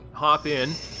 Statue. Hop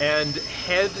in and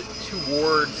head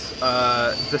towards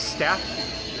the statue.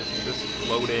 This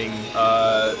floating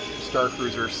Star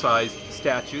Cruiser-sized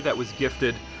statue that was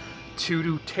gifted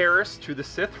to Terrace, to the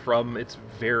Sith, from its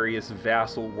various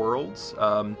vassal worlds.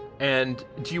 And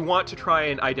do you want to try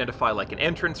and identify like an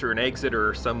entrance or an exit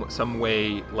or some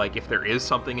way, like if there is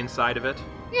something inside of it?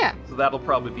 Yeah. So that'll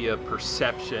probably be a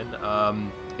perception.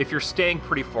 If you're staying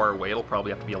pretty far away, it'll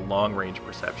probably have to be a long-range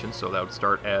perception, so that would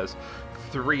start as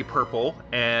 3 purple.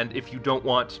 And if you don't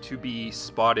want to be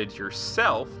spotted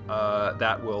yourself,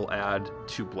 that will add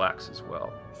 2 blacks as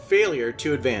well. Failure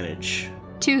to advantage.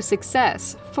 2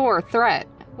 success, 4 threat,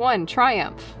 1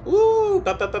 triumph. Ooh,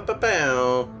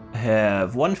 bow. I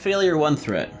have 1 failure, 1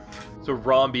 threat. So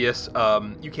Rhombius,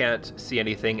 you can't see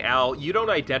anything. Al, you don't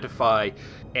identify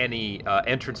any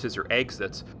entrances or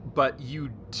exits, but you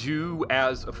do,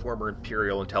 as a former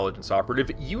Imperial intelligence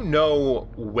operative, you know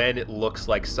when it looks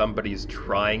like somebody's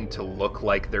trying to look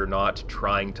like they're not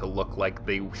trying to look like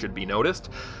they should be noticed.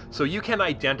 So you can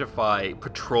identify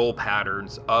patrol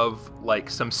patterns of like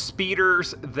some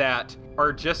speeders that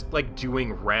are just like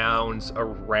doing rounds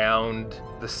around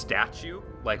the statue,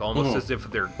 like almost as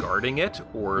if they're guarding it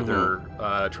or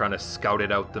they're trying to scout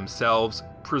it out themselves.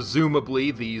 Presumably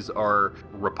these are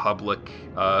Republic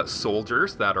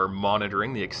soldiers that are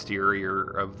monitoring the exterior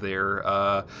of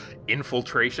their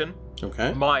infiltration.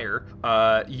 Okay. Meyer,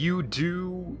 you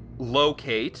do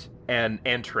locate an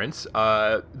entrance.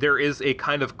 There is a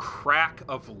kind of crack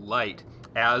of light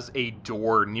as a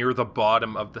door near the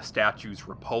bottom of the statue's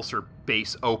repulsor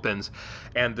base opens,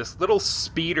 and this little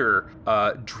speeder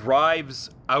drives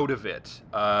out of it.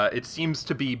 It seems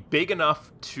to be big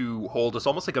enough to hold, it's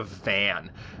almost like a van,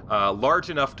 large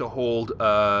enough to hold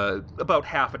about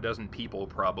half a dozen people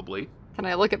probably. Can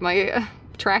I look at my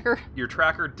tracker? Your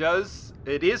tracker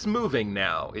is moving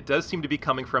now. It does seem to be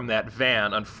coming from that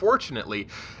van. Unfortunately,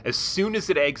 as soon as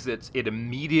it exits, it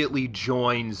immediately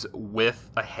joins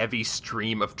with a heavy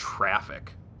stream of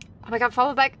traffic. Oh my god,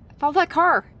 follow that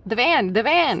car. The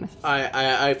van.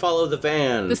 I follow the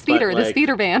van. The speeder but,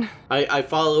 like, van. I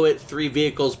follow it 3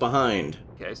 vehicles behind.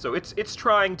 Okay, so it's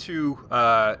trying to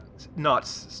not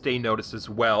stay noticed as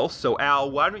well. So Al,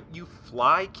 why don't you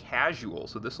fly casual?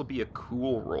 So this will be a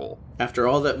cool roll. After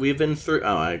all that we've been through...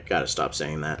 Oh, I gotta stop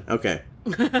saying that. Okay.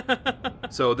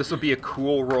 So this will be a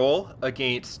cool roll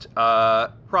against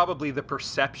probably the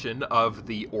perception of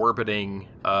the orbiting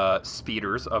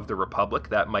speeders of the Republic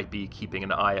that might be keeping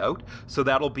an eye out. So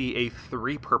that'll be a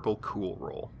 3 purple cool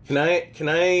roll. Can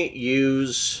I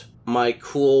use my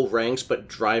cool ranks, but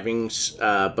driving...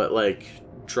 But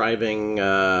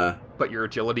your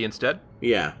agility instead?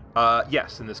 Yeah.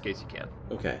 Yes, in this case you can.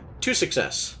 Okay. 2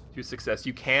 success. 2 success.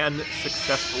 You can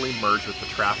successfully merge with the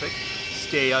traffic.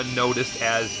 Stay unnoticed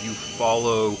as you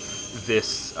follow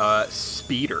this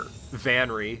speeder.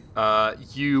 Vanry,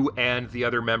 you and the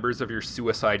other members of your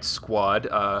suicide squad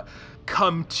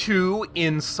come to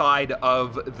inside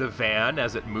of the van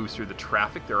as it moves through the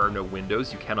traffic. There are no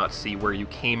windows. You cannot see where you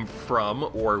came from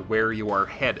or where you are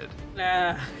headed.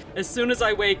 As soon as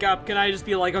I wake up, can I just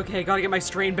be like, okay, gotta get my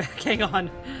strain back, hang on.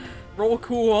 Roll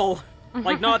cool.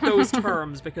 Like, not those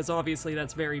terms, because obviously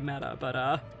that's very meta,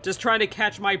 but just trying to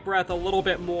catch my breath a little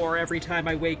bit more every time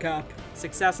I wake up.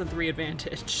 Success and 3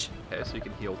 advantage. Okay, so you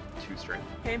can heal 2 strain.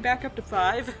 Okay, I'm back up to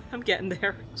 5. I'm getting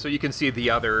there. So you can see the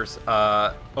others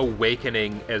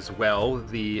awakening as well.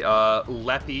 The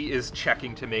Leppy is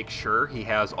checking to make sure he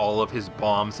has all of his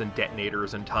bombs and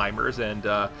detonators and timers, and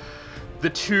the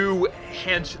 2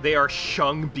 hench, they are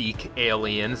Shungbeak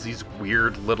aliens, these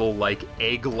weird little, like,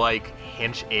 egg-like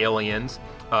hench aliens.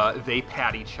 They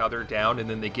pat each other down, and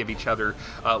then they give each other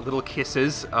little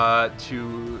kisses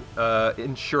to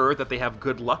ensure that they have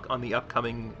good luck on the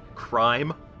upcoming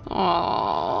crime.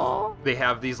 Aww. They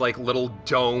have these, like, little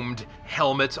domed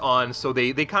helmets on, so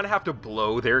they kind of have to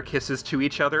blow their kisses to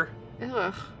each other.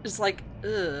 Ugh. Just like,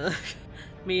 ugh.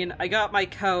 I mean, I got my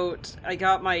coat, I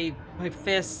got my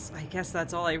fists, I guess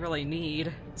that's all I really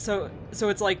need. So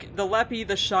it's like the Leppy,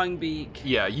 the Shungbeak.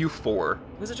 Yeah, you 4.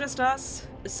 Was it just us?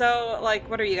 So, like,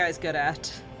 what are you guys good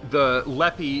at? The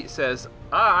Leppy says,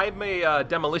 I'm a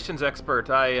demolitions expert.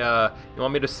 You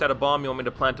want me to set a bomb? You want me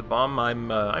to plant a bomb?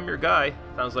 I'm your guy.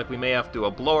 Sounds like we may have to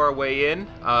blow our way in.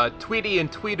 Tweety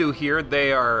and Tweedoo here,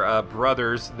 they are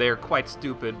brothers. They're quite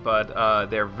stupid, but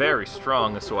they're very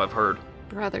strong, so I've heard.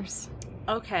 Brothers.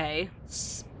 Okay.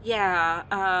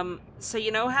 Yeah, so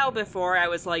you know how before I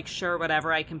was like, sure,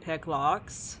 whatever, I can pick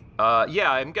locks?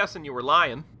 Yeah, I'm guessing you were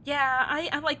lying. Yeah,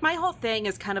 I like, my whole thing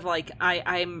is kind of like,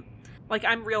 I'm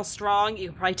real strong,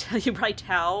 you can probably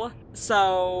tell.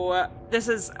 So, this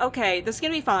is gonna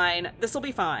be fine. This'll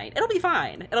be fine. It'll be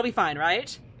fine, right? It'll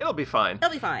be fine.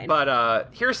 It'll be fine. But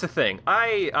here's the thing.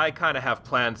 I kind of have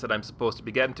plans that I'm supposed to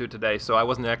be getting to today, so I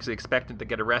wasn't actually expecting to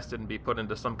get arrested and be put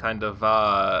into some kind of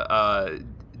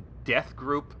death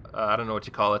group. I don't know what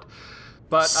you call it.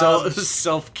 But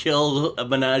self-kill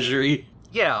menagerie.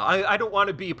 Yeah, I don't want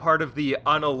to be part of the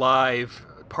unalive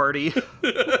party.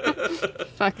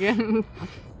 Fucking...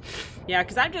 Yeah,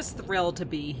 because I'm just thrilled to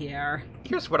be here.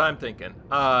 Here's what I'm thinking.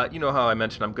 You know how I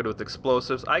mentioned I'm good with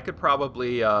explosives? I could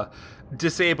probably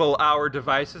disable our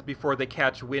devices before they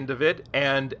catch wind of it,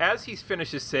 and as he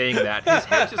finishes saying that, his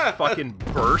head just fucking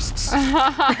bursts.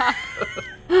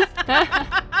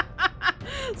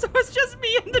 So it's just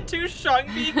me and the 2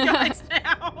 Shungbeak guys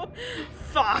now?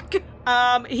 Fuck.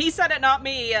 He said it, not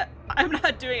me. I'm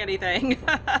not doing anything.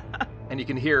 And you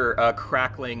can hear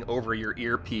crackling over your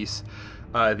earpiece.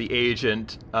 The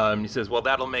agent, he says, well,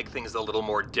 that'll make things a little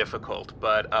more difficult,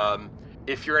 but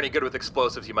if you're any good with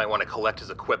explosives, you might want to collect his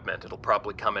equipment. It'll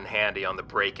probably come in handy on the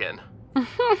break-in.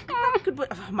 Oh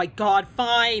my god,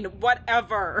 fine,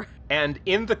 whatever. And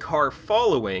in the car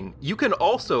following, you can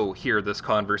also hear this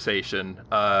conversation,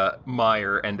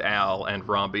 Meyer and Al and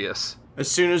Rhombius. As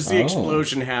soon as the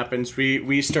explosion happens,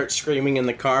 we start screaming in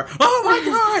the car, "Oh my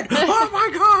god! Oh my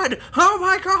god! Oh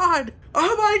my god!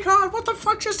 Oh my god! What the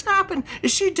fuck just happened?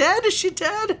 Is she dead? Is she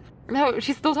dead?" No,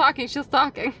 she's still talking.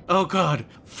 Oh god.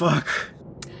 Fuck.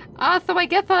 So I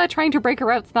guess trying to break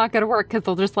her out's not gonna work because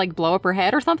they'll just, like, blow up her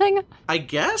head or something? I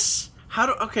guess?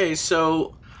 Okay,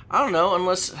 so... I don't know,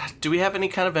 unless... Do we have any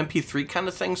kind of MP3 kind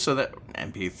of thing so that...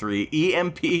 MP3...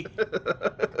 EMP...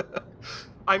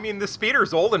 I mean, the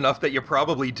speeder's old enough that you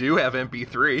probably do have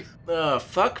MP3.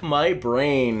 Fuck my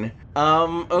brain.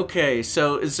 Okay,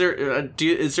 so is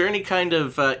there any kind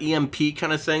of EMP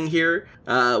kind of thing here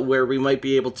where we might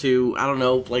be able to, I don't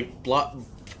know, like block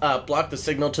the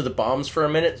signal to the bombs for a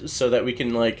minute so that we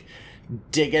can like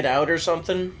dig it out or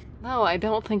something? No, I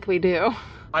don't think we do.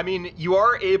 I mean, you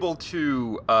are able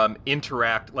to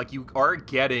interact, like you are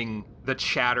getting the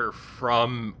chatter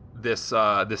from this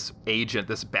agent,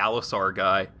 this Balasar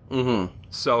guy. Mm-hmm.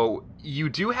 So you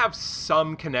do have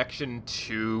some connection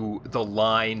to the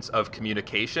lines of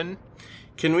communication.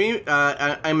 Can we,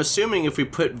 I'm assuming if we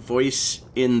put voice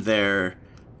in there,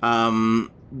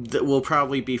 that will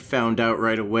probably be found out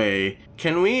right away.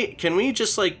 Can we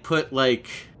just, like, put, like,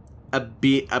 a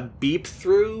beep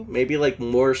through? Maybe, like,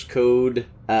 Morse code,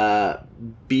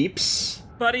 beeps?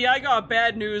 Buddy, I got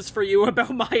bad news for you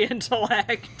about my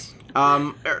intellect.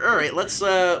 Alright, let's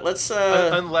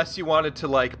Unless you wanted to,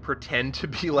 like, pretend to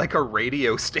be, like, a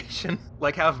radio station.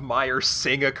 Like, have Meyer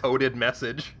sing a coded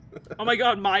message. Oh my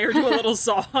god, Meyer, do a little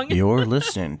song. You're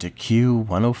listening to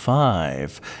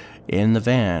Q105 in the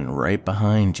van right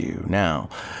behind you. Now,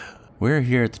 we're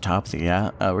here at the top of the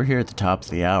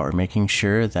hour, making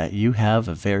sure that you have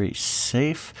a very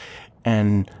safe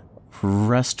and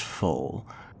restful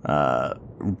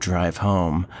drive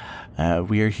home.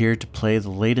 We are here to play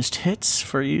the latest hits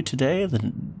for you today,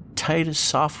 the tightest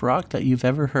soft rock that you've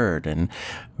ever heard. And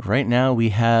right now we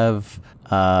have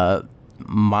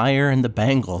Meyer and the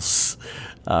Bangles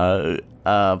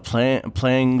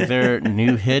playing their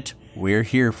new hit, We're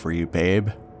Here For You, Babe.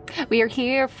 We are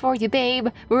here for you, babe.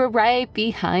 We're right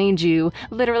behind you.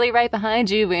 Literally right behind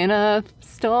you in a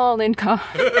stolen car.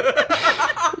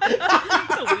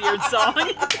 It's a weird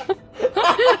song.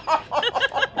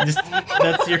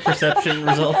 That's your perception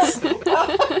results.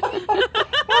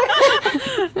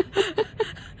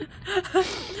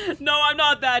 No, I'm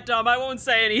not that dumb. I won't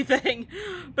say anything.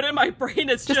 But in my brain,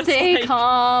 it's just stay like...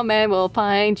 calm and we'll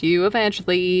find you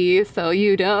eventually so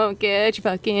you don't get your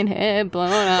fucking head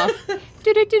blown off.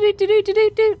 We'll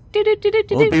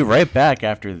be right back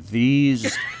after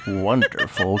these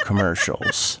wonderful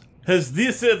commercials. Has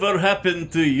this ever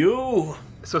happened to you?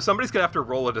 So somebody's gonna have to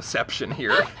roll a deception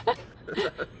here.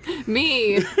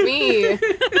 Me.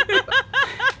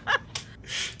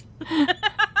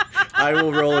 I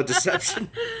will roll a deception.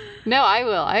 No, I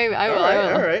will. I will.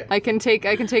 All right. I can take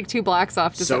 2 blacks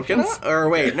off So deceptions. can I? Or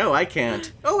wait, no, I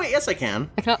can't. Oh wait, yes I can.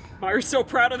 Meyer's so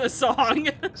proud of this song.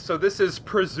 So this is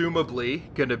presumably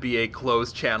gonna be a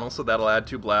closed channel, so that'll add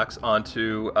 2 blacks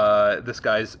onto this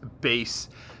guy's base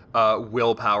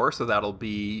willpower. So that'll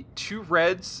be 2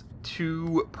 reds,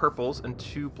 2 purples, and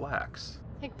 2 blacks.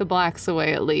 Take the blacks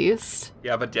away at least.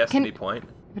 You have a destiny point.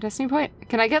 A destiny point?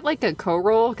 Can I get like a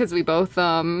co-roll? Because we both,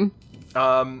 Yeah,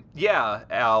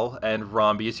 Al and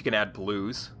Rombius, you can add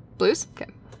blues. Blues? Okay.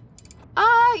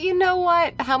 You know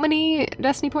what? How many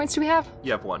destiny points do we have?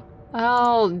 You have 1.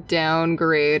 I'll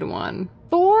downgrade 1.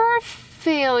 4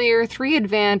 failure, 3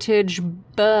 advantage,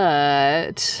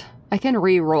 but I can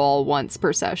re-roll once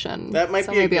per session. That might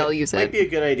so be maybe I'll use might it. be a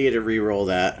good idea to re-roll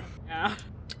that. Yeah.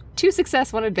 2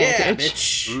 success, 1 Yeah, advantage.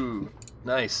 bitch. Ooh,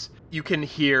 nice. You can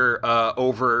hear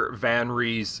over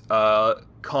Vanry's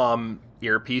comm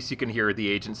earpiece, you can hear the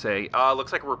agent say,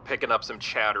 looks like we're picking up some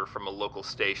chatter from a local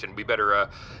station. We better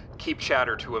keep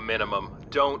chatter to a minimum.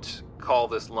 Don't call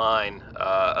this line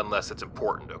unless it's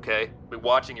important, okay? We're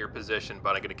watching your position,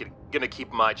 but I'm gonna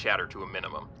keep my chatter to a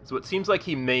minimum. So it seems like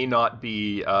he may not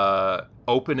be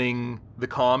opening the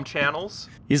comm channels.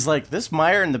 He's like, this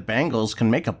Meyer and the Bangles can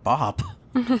make a bop.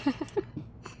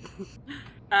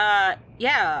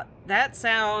 Yeah, that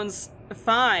sounds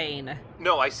fine.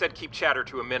 No, I said keep chatter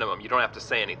to a minimum. You don't have to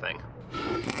say anything.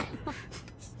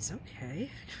 It's okay.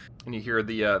 And you hear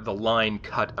the line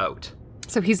cut out.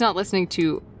 So he's not listening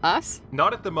to us?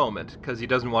 Not at the moment, because he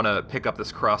doesn't want to pick up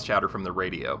this cross chatter from the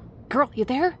radio. Girl, you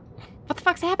there? What the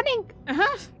fuck's happening?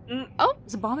 Uh-huh. Oh,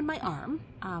 There's a bomb in my arm.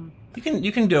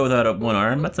 You can go without one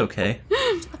arm. That's okay.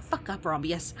 Shut the fuck up,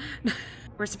 Rombius.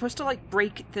 We're supposed to, like,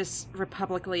 break this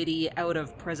Republic lady out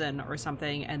of prison or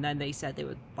something, and then they said they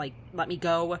would, like, let me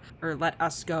go, or let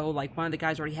us go. Like, one of the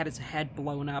guys already had his head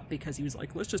blown up because he was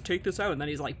like, let's just take this out, and then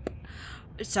he's like...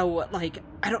 So, like,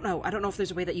 I don't know if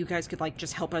there's a way that you guys could, like,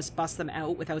 just help us bust them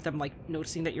out without them, like,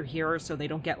 noticing that you're here so they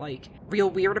don't get, like, real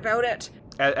weird about it.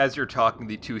 As you're talking,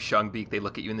 the 2 Shungbeak, they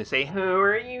look at you and they say, "Who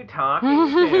are you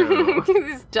talking to?"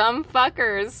 these dumb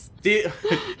fuckers.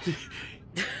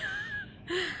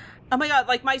 Oh my god,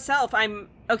 like myself, I'm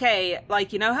okay,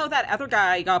 like, you know how that other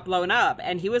guy got blown up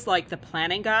and he was like the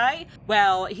planning guy?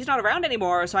 Well, he's not around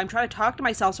anymore, so I'm trying to talk to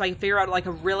myself so I can figure out like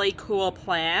a really cool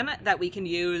plan that we can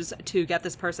use to get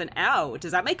this person out.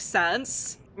 Does that make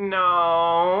sense?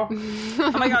 No.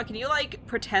 Oh my god, can you like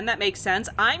pretend that makes sense?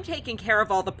 I'm taking care of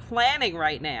all the planning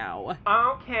right now.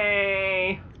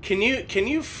 Okay. Can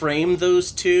you frame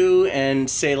those 2 and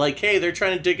say like, hey, they're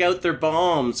trying to dig out their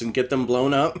bombs and get them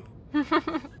blown up?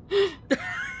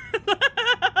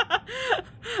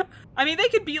 I mean, they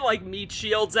could be like meat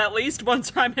shields at least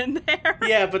once I'm in there.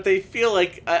 Yeah, but they feel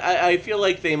like I feel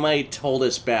like they might hold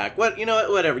us back. What you know? What,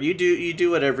 whatever you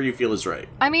do whatever you feel is right.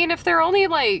 I mean, if they're only,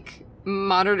 like,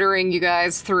 monitoring you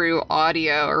guys through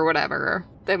audio or whatever,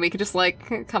 then we could just,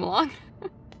 like, come along.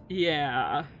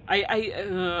 Yeah.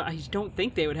 I don't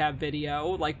think they would have video.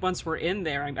 Like, once we're in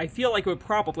there, I feel like it would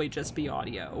probably just be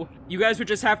audio. You guys would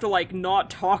just have to, like, not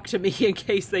talk to me in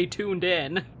case they tuned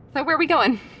in. So where are we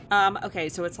going? Okay,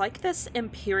 so it's like this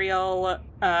Imperial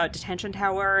detention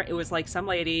tower. It was like some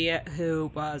lady who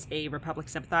was a Republic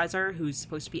sympathizer who's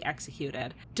supposed to be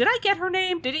executed. Did I get her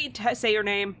name? Did he say her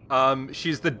name?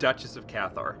 She's the Duchess of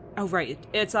Cathar. Oh, right.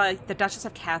 It's like the Duchess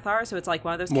of Cathar, so it's like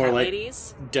one of those More cat like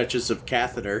ladies. Duchess of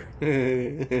Catheter.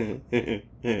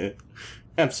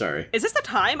 I'm sorry. Is this the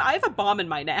time? I have a bomb in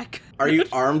my neck. Are you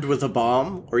armed with a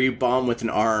bomb, or are you bomb with an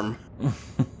arm?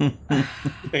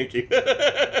 Thank you.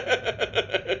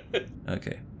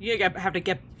 Okay. You have to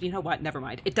get... You know what? Never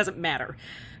mind. It doesn't matter.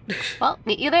 Well,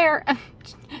 meet you there.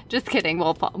 Just kidding.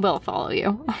 We'll follow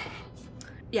you.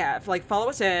 Yeah, like, follow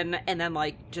us in, and then,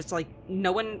 like, just, like,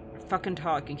 no one fucking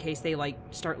talk in case they, like,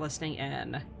 start listening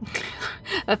in.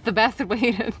 That's the best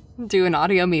way to do an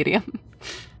audio medium.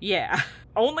 Yeah.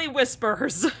 Only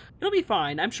whispers. It'll be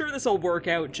fine. I'm sure this'll work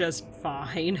out just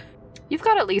fine. You've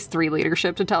got at least 3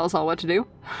 leadership to tell us all what to do.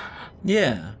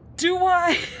 Yeah. Do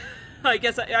I? I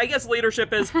guess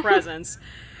leadership is presence.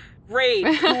 Great,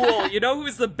 cool. You know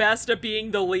who's the best at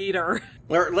being the leader?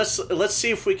 Or let's see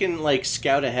if we can like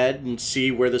scout ahead and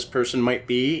see where this person might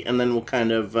be, and then we'll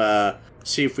kind of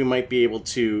see if we might be able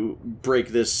to break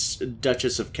this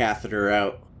Duchess of Catheter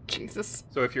out. Jesus.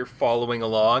 So if you're following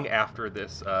along after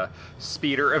this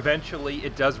speeder, eventually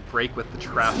it does break with the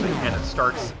traffic and it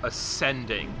starts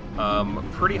ascending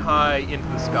pretty high into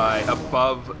the sky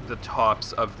above the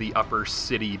tops of the upper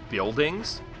city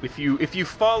buildings. If you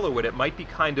follow it, it might be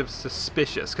kind of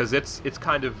suspicious because it's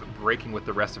kind of breaking with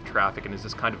the rest of traffic and is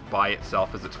just kind of by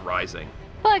itself as it's rising.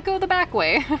 But go the back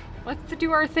way. Let's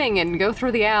do our thing and go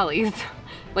through the alleys.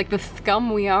 Like the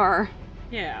scum we are.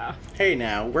 Yeah. Hey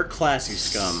now, we're classy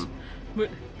scum.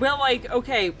 Well, like,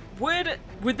 okay, would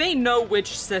they know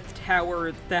which Sith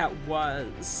tower that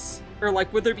was? Or,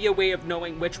 like, would there be a way of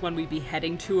knowing which one we'd be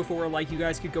heading to if it were, like, you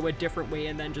guys could go a different way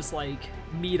and then just, like,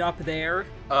 meet up there?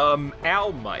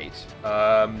 Al might.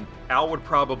 Al would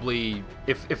probably,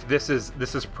 if this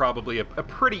is probably a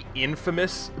pretty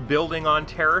infamous building on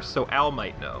Terrace, so Al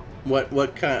might know.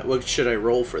 What should I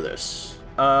roll for this?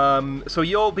 So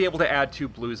you'll be able to add 2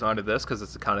 blues onto this because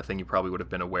it's the kind of thing you probably would have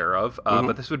been aware of.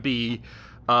 But this would be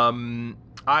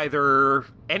either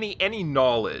any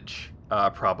knowledge,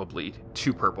 probably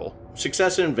 2 purple.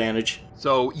 Success and advantage.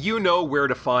 So you know where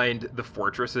to find the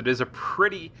fortress. It is a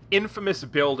pretty infamous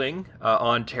building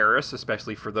on Terrace,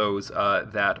 especially for those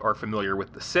that are familiar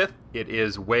with the Sith. It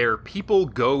is where people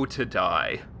go to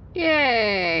die.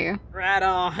 Yay. Right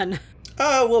on.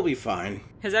 We'll be fine.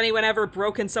 Has anyone ever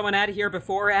broken someone out of here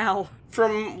before, Al?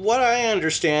 From what I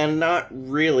understand, not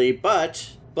really,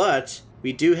 but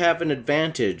we do have an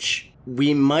advantage.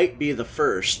 We might be the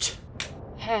first.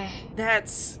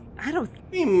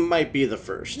 We might be the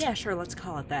first. Yeah, sure, let's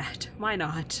call it that. Why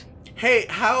not? Hey,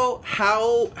 how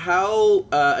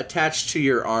attached to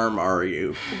your arm are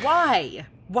you? Why?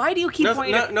 Why do you keep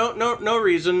pointing? No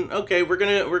reason. Okay, we're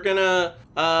gonna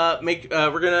make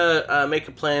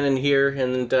a plan in here,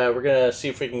 and we're gonna see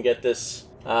if we can get this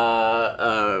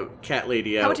cat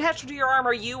lady out. How attached to your arm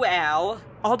are you, Al?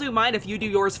 I'll do mine if you do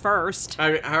yours first.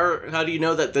 How do you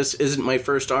know that this isn't my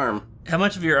first arm? How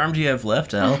much of your arm do you have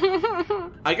left, Al?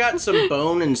 I got some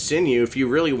bone and sinew. If you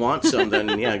really want some,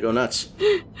 then yeah, go nuts.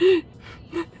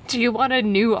 Do you want a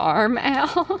new arm,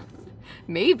 Al?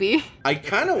 Maybe. I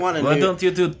kind of want a Why new... don't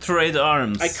you do trade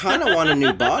arms? I kind of want a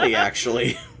new body,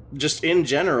 actually. Just in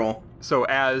general. So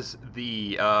as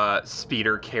the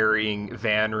speeder carrying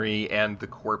Vanry and the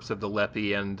corpse of the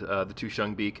Lepi and the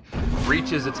Tushang Beak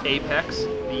reaches its apex,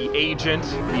 the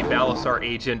Balasar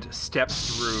agent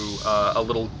steps through a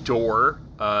little door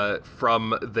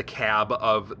from the cab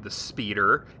of the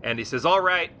speeder, and he says, all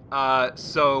right,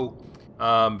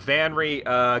 Vanry,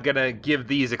 gonna give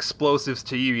these explosives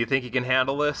to you. You think you can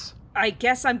handle this? I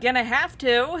guess I'm gonna have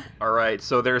to. All right,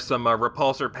 so there's some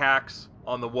repulsor packs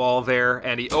on the wall there,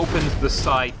 and he opens the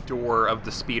side door of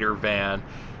the speeder van,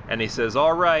 and he says,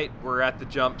 all right, we're at the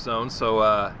jump zone,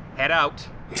 so head out.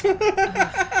 So you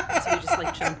just,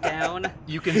 like, jump down?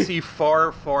 You can see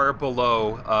far, far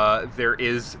below, there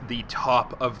is the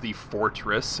top of the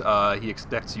fortress. He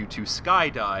expects you to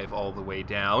skydive all the way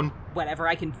down. Whatever,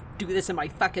 I can do this in my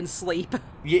fucking sleep.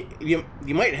 You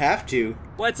might have to.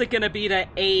 What's it gonna be to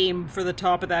aim for the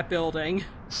top of that building?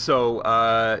 So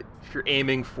if you're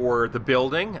aiming for the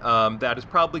building, that is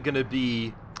probably going to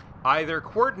be either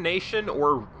coordination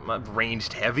or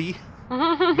ranged heavy,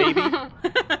 maybe.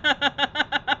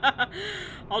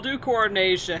 I'll do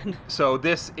coordination. So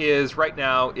this is, right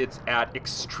now, it's at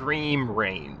extreme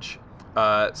range.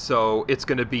 So it's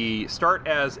going to be start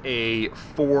as a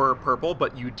 4 purple,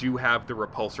 but you do have the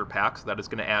repulsor pack, so that is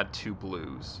going to add 2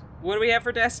 blues. What do we have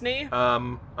for Destiny?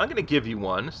 I'm going to give you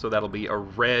one, so that'll be a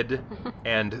red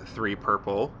and 3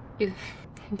 purple.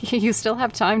 You still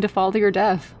have time to fall to your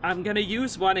death. I'm gonna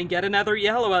use one and get another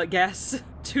yellow, I guess.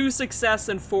 2 success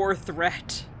and 4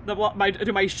 threat. Do my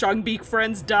Shungbeak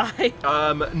friends die?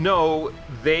 No,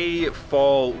 they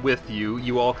fall with you.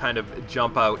 You all kind of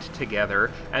jump out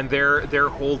together, and they're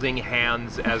holding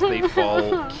hands as they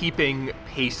fall, keeping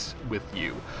pace with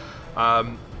you.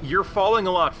 You're falling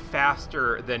a lot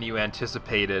faster than you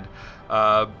anticipated,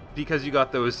 because you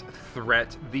got those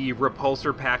threat. The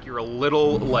repulsor pack, you're a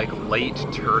little late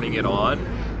turning it on,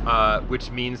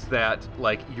 which means that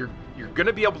you're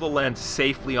gonna be able to land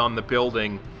safely on the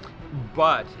building.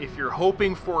 But if you're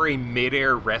hoping for a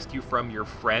mid-air rescue from your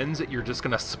friends, you're just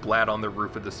gonna splat on the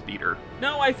roof of the speeder.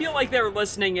 No, I feel like they're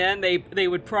listening in. They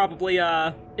would probably,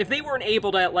 if they weren't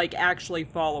able to, actually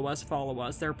follow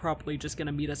us, they're probably just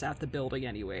gonna meet us at the building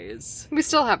anyways. We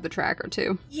still have the tracker,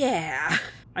 too. Yeah.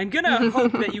 I'm gonna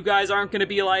hope that you guys aren't gonna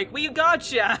be like, we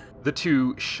gotcha! The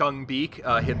 2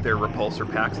 Shungbeak hit their repulsor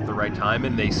packs at the right time,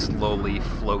 and they slowly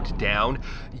float down.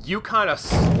 You kind of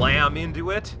slam into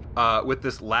it with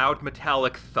this loud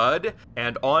metallic thud,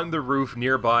 and on the roof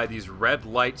nearby, these red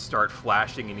lights start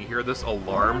flashing, and you hear this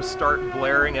alarm start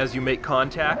blaring as you make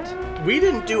contact. We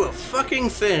didn't do a fucking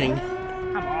thing.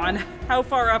 Come on. How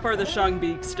far up are the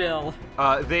Shungbeak still?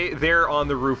 They're on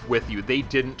the roof with you. They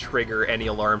didn't trigger any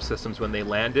alarm systems when they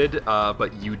landed,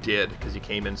 but you did, because you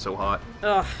came in so hot.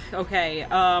 Ugh, okay.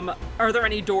 Are there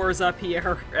any doors up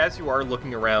here? As you are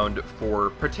looking around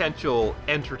for potential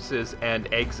entrances and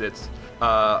exits,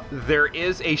 there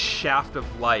is a shaft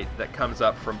of light that comes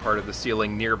up from part of the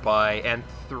ceiling nearby, and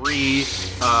 3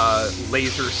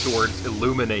 laser swords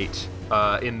illuminate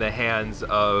in the hands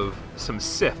of some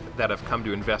Sith that have come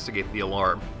to investigate the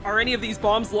alarm. Are any of these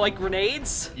bombs like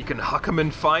grenades? You can huck them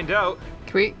and find out.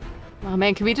 Can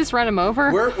we just run him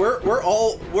over? We're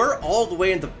all the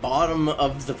way in the bottom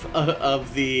of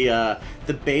the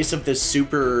base of this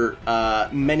super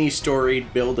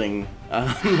many-storied building.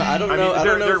 I don't know.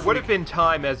 There would have been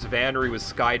time as Vanry was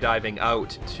skydiving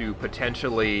out to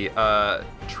potentially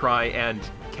try and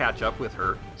catch up with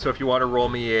her. So if you want to roll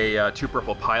me a 2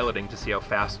 purple piloting to see how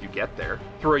fast you get there,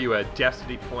 throw you a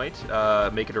destiny point,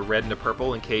 make it a red and a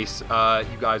purple in case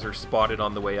you guys are spotted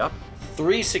on the way up.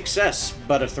 3 success,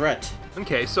 but a threat.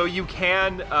 Okay, so you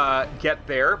can get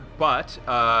there, but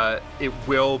it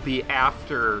will be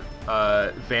after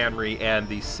Vanry and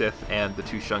the Sith and the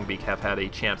 2 Shungbeak have had a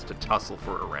chance to tussle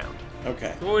for a round.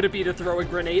 Okay. What would it be to throw a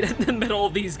grenade in the middle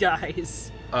of these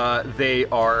guys? They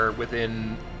are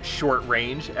within short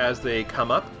range as they come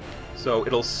up. So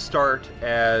it'll start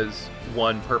as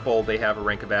 1 purple. They have a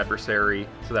rank of adversary,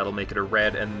 so that'll make it a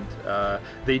red. And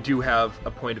they do have a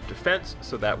point of defense,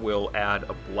 so that will add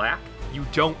a black. You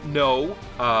don't know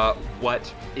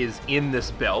what is in this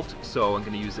belt, so I'm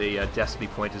going to use a destiny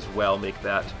point as well, make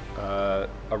that a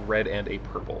red and a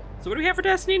purple. So what do we have for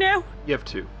Destiny now? You have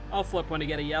 2. I'll flip one to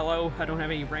get a yellow. I don't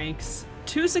have any ranks.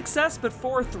 2 success, but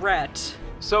 4 threat.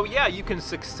 So yeah, you can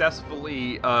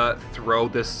successfully throw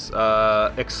this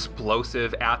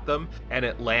explosive at them, and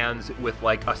it lands with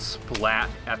a splat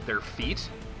at their feet.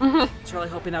 I was really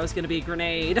hoping that was going to be a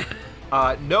grenade.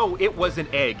 No, it was an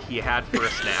egg he had for a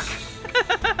snack.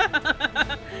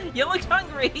 You looked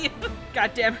hungry.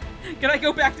 Goddamn. Can I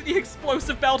go back to the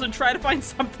explosive belt and try to find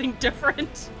something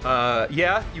different?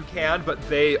 Yeah, you can, but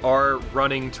they are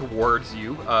running towards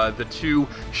you. The 2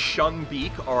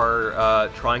 Shungbeak are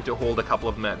trying to hold a couple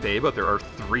of them at bay, but there are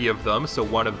 3 of them, so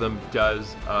one of them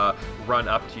does run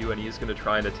up to you, and he's going to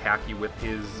try and attack you with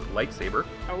his lightsaber.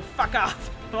 Oh, fuck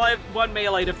off. Well, I have 1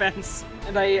 melee defense,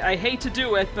 and I hate to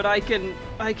do it, but I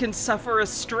can suffer a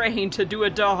strain to do a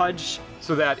dodge.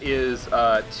 So that is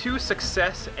 2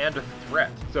 success and a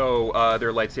threat. So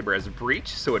their lightsaber has breach,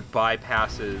 so it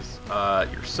bypasses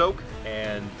your soak,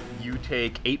 and you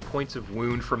take 8 points of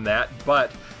wound from that.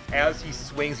 But as he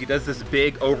swings, he does this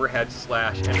big overhead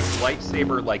slash, and his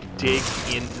lightsaber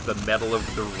digs into the metal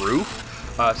of the roof.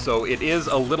 So it is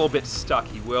a little bit stuck.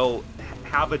 He will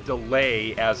have a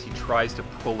delay as he tries to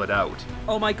pull it out.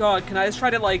 Oh my god, can I just try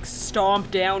to stomp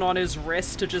down on his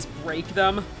wrist to just break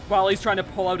them? While he's trying to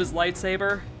pull out his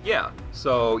lightsaber? Yeah,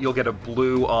 so you'll get a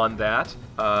blue on that,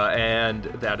 and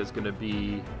that is going to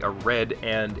be a red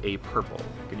and a purple.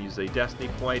 You can use a destiny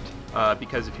point,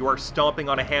 because if you are stomping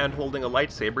on a hand holding a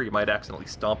lightsaber, you might accidentally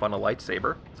stomp on a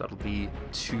lightsaber. So that'll be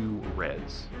 2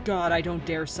 reds. God, I don't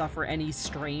dare suffer any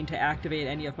strain to activate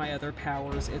any of my other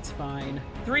powers. It's fine.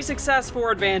 3 success,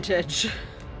 4 advantage.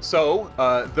 So,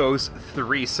 those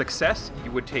 3 success,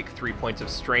 you would take 3 points of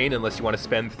strain unless you want to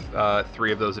spend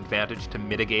 3 of those advantage to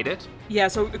mitigate it. Yeah,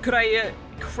 so could I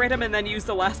crit him and then use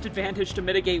the last advantage to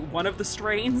mitigate one of the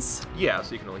strains? Yeah,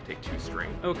 so you can only take 2 strain.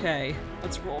 Okay,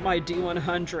 let's roll my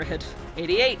D100.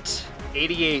 88.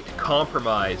 88,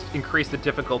 compromised. Increase the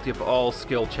difficulty of all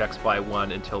skill checks by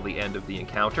 1 until the end of the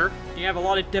encounter. You have a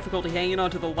lot of difficulty hanging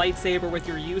onto the lightsaber with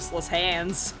your useless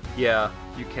hands. Yeah,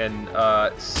 you can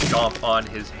stomp on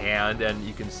his hand, and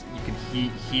you can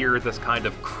hear this kind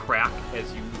of crack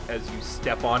as you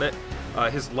step on it.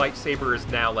 His lightsaber is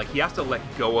now, like, he has to let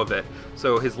go of it,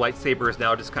 so his lightsaber is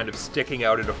now just kind of sticking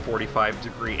out at a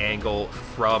 45-degree angle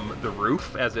from the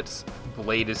roof as its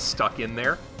blade is stuck in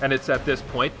there. And it's at this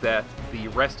point that the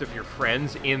rest of your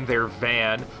friends in their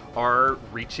van are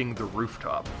reaching the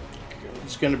rooftop.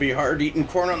 It's gonna be hard eating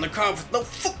corn on the cob with no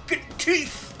fucking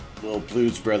teeth! Little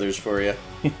Blues Brothers for you.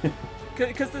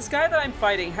 Because this guy that I'm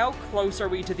fighting, how close are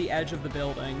we to the edge of the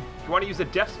building? If you want to use a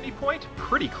destiny point,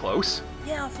 pretty close.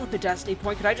 Yeah, I'll flip a destiny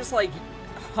point. Could I just, like,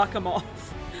 huck him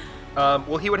off?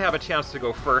 Well, he would have a chance to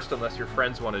go first unless your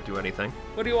friends want to do anything.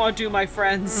 What do you want to do, my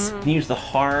friends? You can use the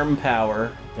harm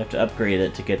power. You have to upgrade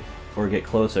it to get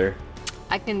closer.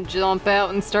 I can jump out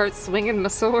and start swinging my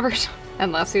sword.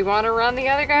 Unless we want to run the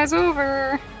other guys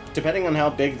over. Depending on how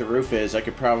big the roof is, I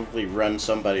could probably run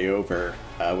somebody over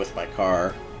with my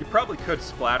car. You probably could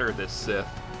splatter this Sith.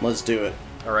 Let's do it.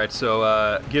 Alright,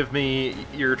 so give me...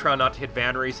 You're trying not to hit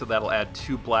Vanry, so that'll add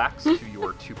 2 blacks to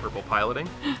your 2 purple piloting.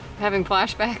 Having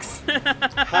flashbacks.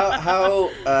 How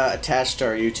attached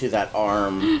are you to that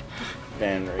arm,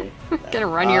 Vanry? Gonna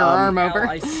run your arm Al, over.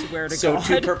 I swear to So God.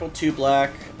 2 purple, 2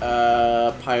 black,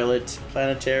 pilot,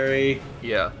 planetary.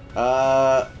 Yeah.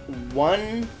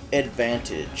 1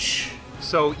 advantage.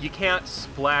 So you can't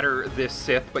splatter this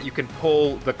Sith, but you can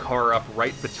pull the car up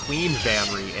right between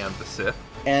Vanry and the Sith.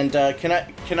 And can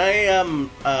I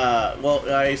well,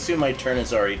 I assume my turn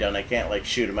is already done. I can't, like,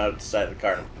 shoot him out the side of the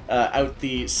car. Out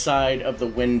the side of the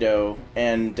window,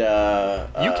 and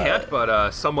You can't,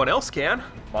 but someone else can.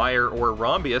 Meyer or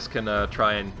Rombius can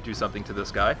try and do something to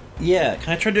this guy. Yeah,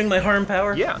 can I try doing my harm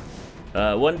power? Yeah.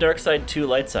 1 dark side, 2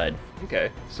 light side.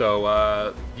 Okay,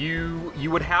 so you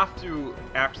would have to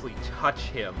actually touch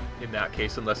him in that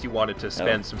case, unless you wanted to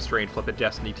spend some strain, flip a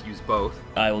destiny to use both.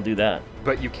 I will do that.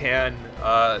 But you can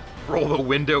roll the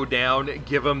window down,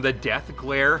 give him the death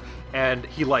glare, and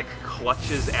he, like,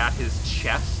 clutches at his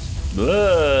chest.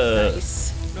 Ugh.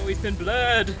 Nice. No, he's been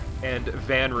bled. And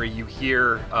Vanry, you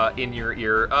hear in your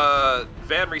ear,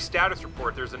 Vanry, status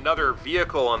report. There's another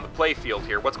vehicle on the playfield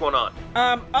here. What's going on?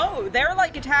 Oh, they're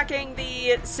like attacking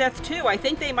the Sith too. I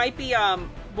think they might be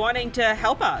wanting to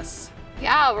help us.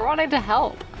 Yeah, we're wanting to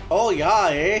help. oh yeah,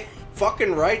 eh?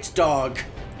 Fucking rights, dog.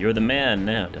 You're the man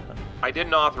now, Doug. I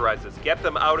didn't authorize this. Get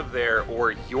them out of there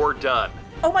or you're done.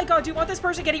 Oh my God, do you want this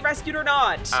person getting rescued or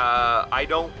not? I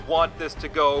don't want this to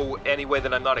go any way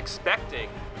that I'm not expecting,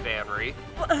 Vanry.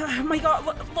 Oh my God,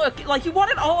 look, like you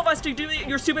wanted all of us to do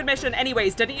your stupid mission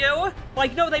anyways, didn't you?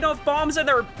 Like, no, they don't have bombs in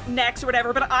their necks or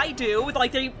whatever, but I do.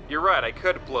 Like, they... You're right, I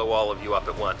could blow all of you up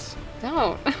at once.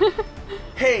 Don't.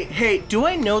 Hey, do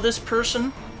I know this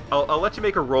person? I'll let you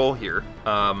make a roll here.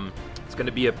 It's going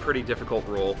to be a pretty difficult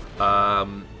roll.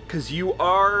 Because you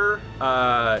are,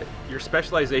 your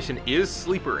specialization is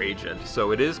sleeper agent,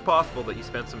 so it is possible that you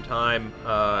spent some time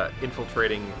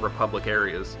infiltrating Republic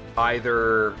areas.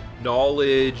 Either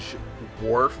knowledge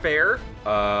warfare,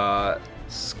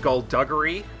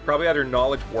 skullduggery, probably either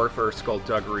knowledge warfare or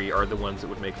skullduggery are the ones that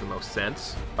would make the most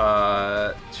sense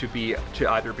to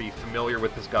either be familiar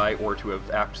with this guy or to have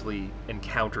actually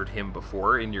encountered him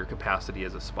before in your capacity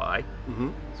as a spy. Mm-hmm.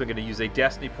 So I'm going to use a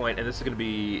destiny point, and this is going to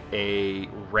be a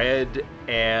red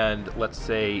and, let's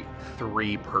say,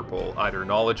 3 purple, either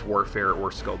knowledge warfare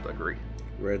or skullduggery.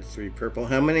 Red, 3 purple.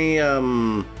 How many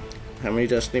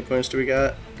destiny points do we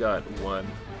got? Got 1.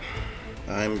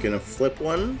 I'm gonna flip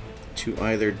 1 to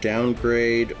either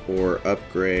downgrade or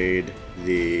upgrade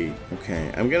the.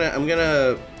 Okay, I'm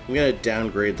gonna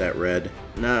downgrade that red.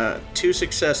 2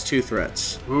 success, 2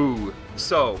 threats. Ooh.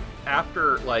 So,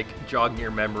 after, like, jogging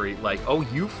your memory, like, oh,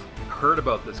 you've heard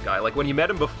about this guy. Like, when you met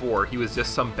him before, he was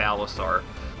just some Balasar.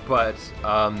 But,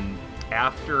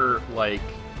 after, like,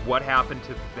 what happened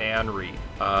to Vanry.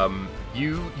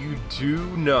 You do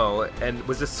know, and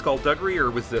was this skullduggery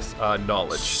or was this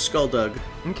knowledge? Skulldug.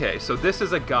 Okay, so this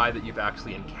is a guy that you've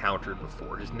actually encountered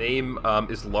before. His name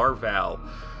is Larval.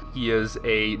 He is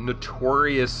a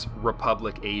notorious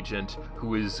Republic agent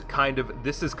who is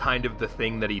this is kind of the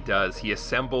thing that he does. He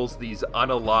assembles these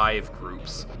unalive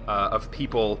groups of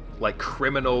people like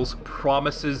criminals,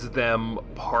 promises them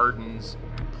pardons,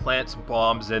 plants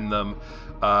bombs in them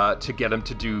to get them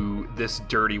to do this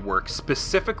dirty work.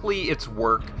 Specifically, it's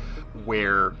work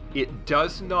where it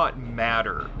does not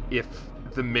matter if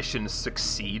the mission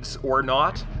succeeds or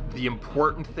not. The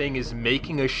important thing is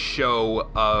making a show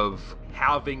of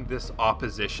having this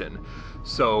opposition.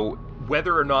 So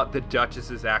whether or not the Duchess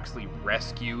is actually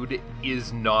rescued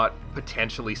is not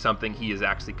potentially something he is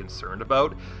actually concerned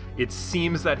about. It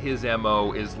seems that his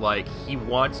MO is like he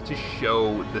wants to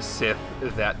show the Sith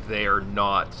that they are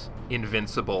not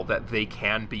invincible, that they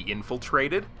can be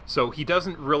infiltrated. So he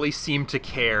doesn't really seem to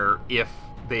care if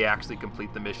they actually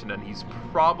complete the mission, and he's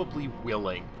probably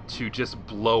willing to just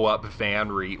blow up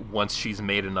Vanry once she's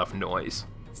made enough noise.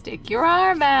 Stick your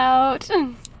arm out.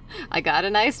 I got a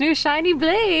nice new shiny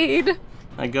blade.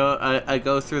 I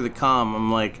go through the comm.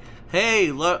 I'm like,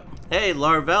 hey,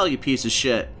 Larval, you piece of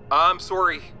shit. I'm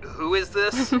sorry, who is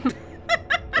this?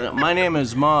 My name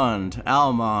is Almond.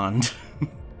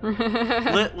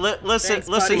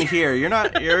 Listen here. You're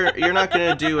not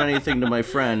gonna do anything to my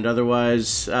friend.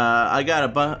 Otherwise, I got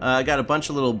a bunch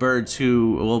of little birds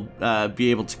who will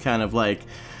be able to kind of like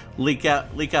leak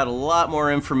out a lot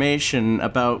more information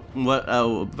about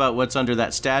what's under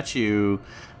that statue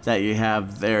that you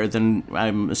have there than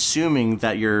I'm assuming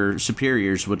that your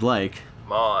superiors would like.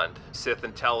 Mond, Sith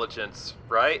intelligence,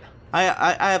 right?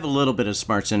 I have a little bit of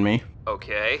smarts in me.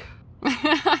 Okay.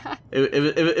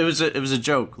 It was a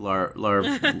joke, Lar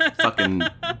fucking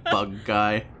bug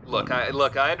guy. Look,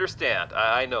 I understand.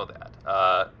 I know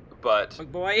that. But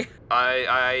Bug boy.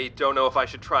 I don't know if I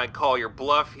should try and call your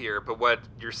bluff here, but what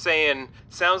you're saying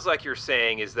sounds like you're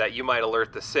saying is that you might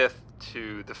alert the Sith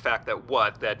to the fact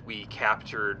that we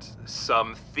captured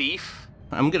some thief.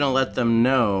 I'm gonna let them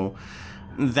know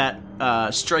that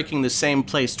striking the same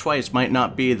place twice might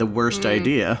not be the worst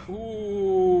idea.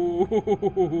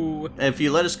 Ooh. If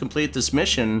you let us complete this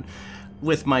mission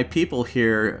with my people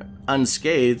here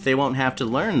unscathed, they won't have to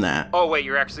learn that. Oh wait,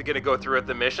 you're actually gonna go through with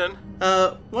the mission?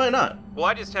 Why not? Well,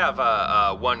 I just have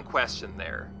one question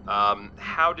there.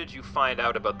 How did you find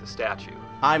out about the statue?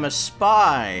 I'm a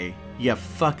spy, you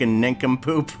fucking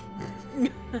nincompoop.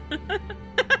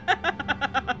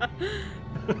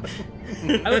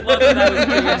 I would love if that was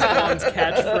James Bond's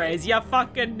catchphrase. Ya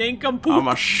fucking nincompoop. I'm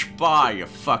a spy, you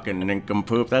fucking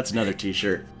nincompoop. That's another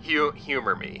t-shirt.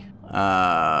 Humor me.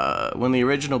 When the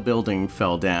original building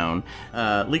fell down,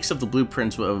 leaks of the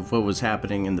blueprints of what was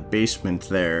happening in the basement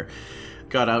there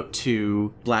got out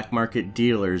to black market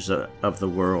dealers of the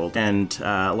world, and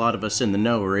a lot of us in the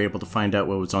know were able to find out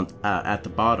what was on at the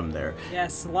bottom there.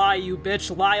 Yes, lie, you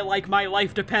bitch. Lie like my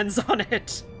life depends on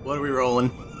it. What are we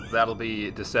rolling? That'll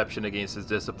be deception against his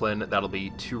discipline. That'll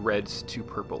be 2 reds, 2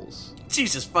 purples.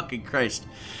 Jesus fucking Christ.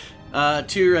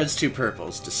 2 reds, 2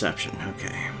 purples. Deception.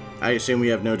 Okay. I assume we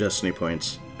have no destiny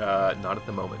points. Not at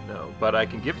the moment, no. But I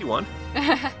can give you one.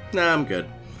 Nah, I'm good.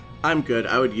 I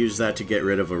would use that to get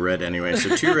rid of a red anyway.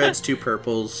 So 2 reds, 2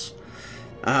 purples.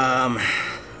 1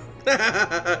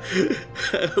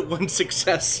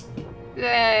 success.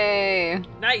 Yay.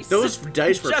 Nice. Those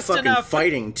dice were Just fucking enough.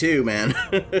 fighting too, man.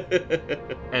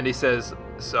 And he says,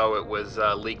 so it was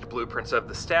leaked blueprints of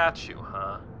the statue,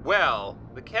 huh? Well,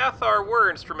 the Cathar were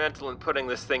instrumental in putting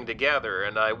this thing together,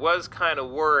 and I was kind of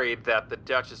worried that the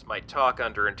Duchess might talk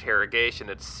under interrogation.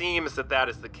 It seems that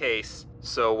is the case.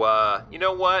 So, you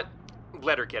know what?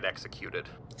 Let her get executed.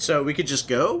 So we could just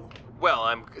go? Well,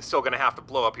 I'm still gonna have to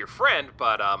blow up your friend,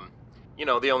 but, you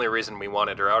know, the only reason we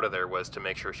wanted her out of there was to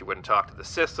make sure she wouldn't talk to the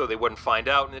Sith so they wouldn't find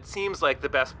out, and it seems like the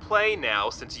best play now,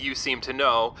 since you seem to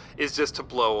know, is just to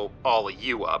blow all of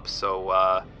you up,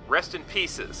 so, rest in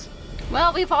pieces.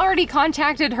 Well, we've already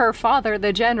contacted her father,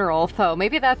 the general, so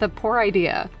maybe that's a poor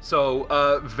idea. So,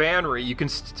 Vanry, you can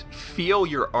feel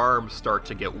your arm start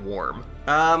to get warm.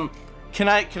 Can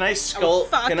I skull?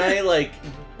 fuck. Can I, like,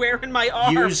 Where in my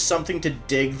arm? use something to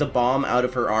dig the bomb out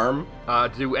of her arm?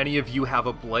 Do any of you have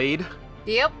a blade?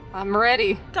 Yep, I'm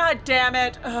ready. God damn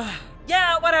it. Ugh.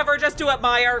 Yeah, whatever. Just do it,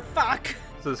 Meyer. Fuck.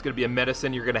 So this is going to be a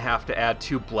medicine. You're going to have to add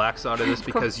 2 blacks onto this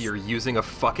because you're using a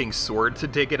fucking sword to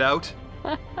dig it out.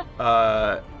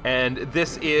 And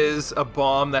this is a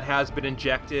bomb that has been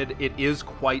injected. It is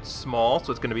quite small,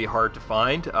 so it's going to be hard to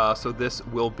find. So this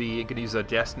will be, you can use a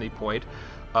destiny point.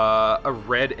 a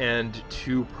red and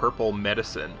 2 purple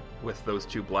medicine with those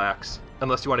 2 blacks.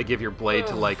 Unless you want to give your blade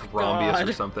to, like, Rombius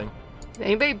or something.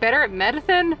 Anybody better at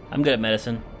medicine? I'm good at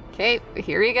medicine. Okay,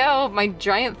 here you go, my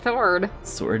giant sword.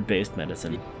 Sword-based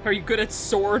medicine. Are you good at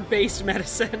sword-based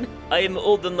medicine? I am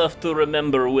old enough to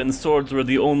remember when swords were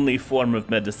the only form of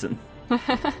medicine.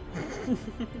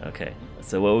 Okay,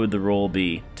 so what would the roll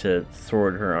be to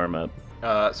sword her arm up?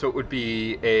 So it would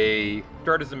be a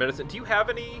start as a medicine. Do you have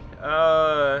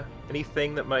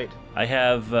anything that might? I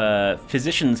have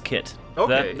physician's kit.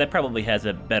 Okay. That probably has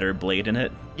a better blade in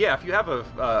it. Yeah, if you have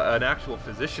an actual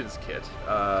physician's kit,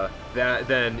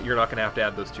 then you're not going to have to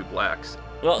add those 2 blacks.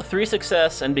 Well, 3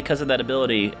 success, and because of that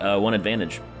ability, 1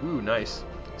 advantage. Ooh, nice.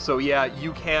 So yeah,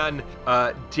 you can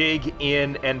dig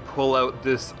in and pull out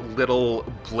this little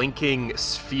blinking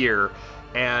sphere.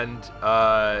 And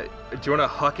do you want to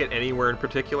huck it anywhere in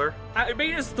particular? I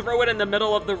may just throw it in the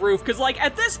middle of the roof, because, like,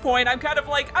 at this point, I'm kind of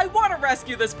like, I want to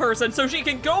rescue this person so she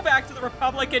can go back to the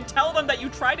Republic and tell them that you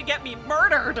tried to get me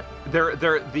murdered.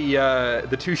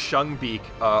 The 2 Shungbeak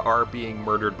are being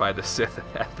murdered by the Sith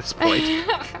at this point.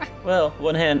 Well,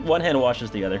 one hand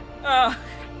washes the other. Oh,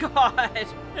 God.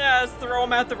 Yeah, let's throw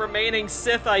them at the remaining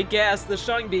Sith, I guess. The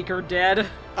Shungbeak are dead.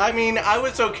 I mean, I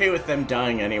was okay with them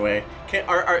dying anyway.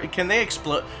 Can they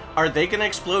explode? Are they gonna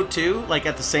explode too? Like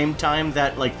at the same time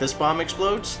that like this bomb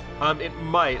explodes? It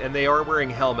might, and they are wearing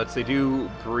helmets. They do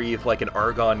breathe like an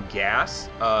argon gas.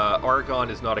 Argon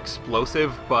is not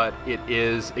explosive, but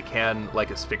it can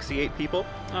like asphyxiate people.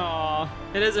 Aw,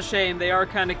 it is a shame. They are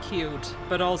kind of cute,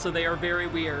 but also they are very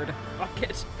weird. Fuck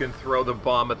it. You can throw the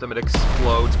bomb at them, it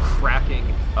explodes, cracking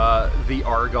the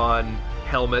argon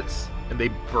helmets. And they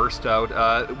burst out.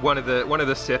 One of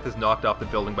the Sith is knocked off the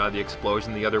building by the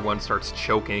explosion. The other one starts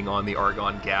choking on the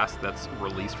argon gas that's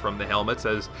released from the helmets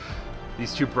as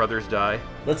these 2 brothers die.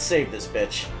 Let's save this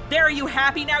bitch. There, are you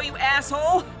happy now, you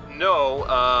asshole? No,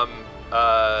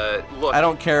 look. I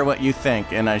don't care what you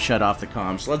think, and I shut off the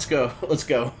comms. Let's go. Let's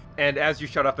go. And as you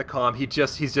shut off the comm,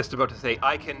 he's just about to say,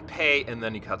 "I can pay," and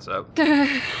then he cuts out.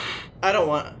 I don't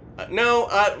want. No,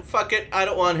 fuck it. I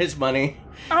don't want his money.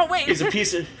 Oh wait. He's a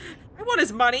piece of. I want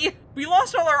his money. We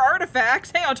lost all our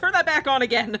artifacts. Hang on, turn that back on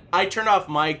again. I turned off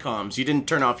my comms. You didn't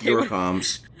turn off your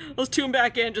comms. Let's tune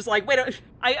back in, just like, wait,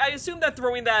 I assume that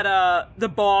throwing that, the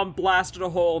bomb blasted a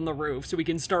hole in the roof so we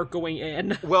can start going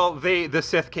in. Well, the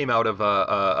Sith came out of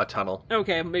a tunnel.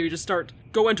 Okay, maybe just start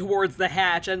going towards the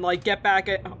hatch and, like, get back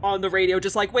on the radio,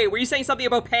 just like, wait, were you saying something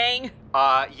about paying?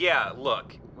 Yeah,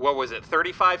 look. What was it,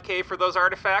 35K for those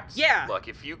artifacts? Yeah. Look,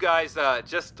 if you guys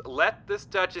just let this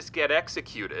Duchess get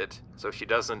executed so she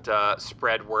doesn't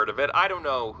spread word of it. I don't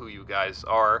know who you guys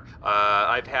are.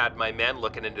 I've had my men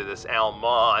looking into this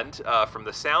Almond. From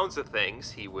the sounds of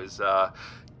things, he was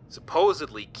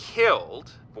supposedly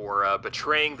killed for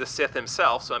betraying the Sith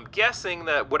himself, so I'm guessing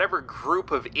that whatever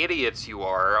group of idiots you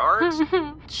aren't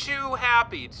too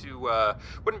happy to,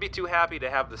 wouldn't be too happy to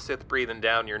have the Sith breathing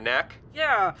down your neck.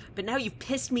 Yeah, but now you've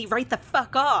pissed me right the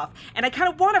fuck off, and I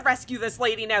kind of want to rescue this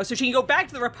lady now so she can go back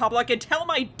to the Republic and tell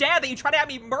my dad that you tried to have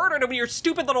me murdered over your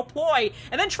stupid little ploy,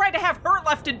 and then tried to have her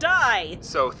left to die.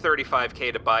 So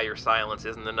 35K to buy your silence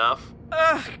isn't enough?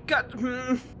 Ugh,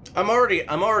 God. I'm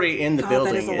already in the God,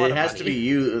 building. that is a lot It of has to money. be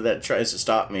you that tries to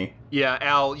stop me. Yeah,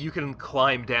 Al, you can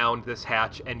climb down this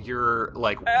hatch, and you're,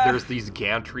 like, there's these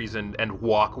gantries and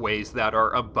walkways that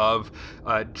are above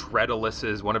one of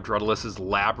Dreadulus's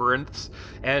labyrinths,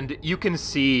 and you can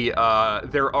see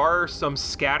there are some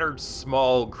scattered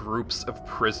small groups of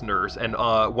prisoners, and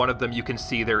one of them you can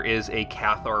see there is a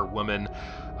Cathar woman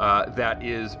that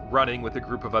is running with a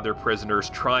group of other prisoners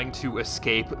trying to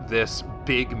escape this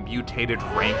big mutated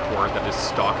rancor that is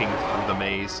stalking through the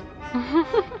maze.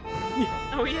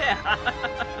 Oh yeah.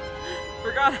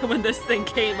 Forgot when this thing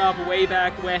came up way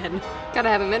back when. Gotta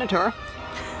have a Minotaur.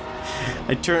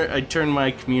 I turn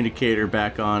my communicator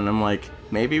back on. I'm like,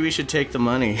 maybe we should take the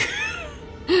money.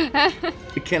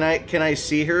 Can I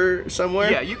see her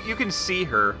somewhere? Yeah, you can see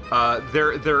her.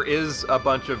 There is a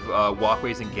bunch of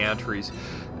walkways and gantries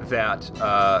that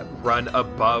run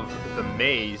above the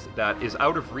maze that is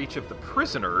out of reach of the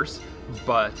prisoners,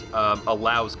 but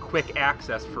allows quick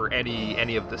access for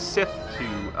any of the Sith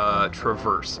to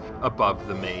traverse above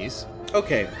the maze.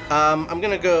 Okay. I'm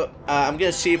gonna go. I'm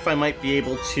gonna see if I might be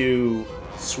able to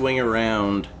swing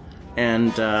around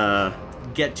and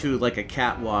get to like a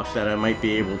catwalk that I might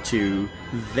be able to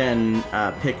then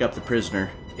pick up the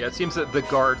prisoner. Yeah, it seems that the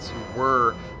guards who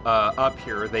were up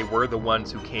here, they were the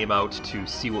ones who came out to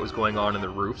see what was going on in the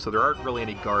roof, so there aren't really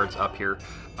any guards up here.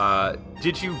 Do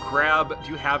you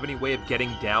have any way of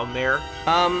getting down there?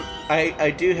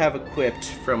 I do have equipped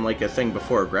from like a thing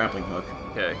before a grappling hook.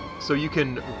 Okay, so you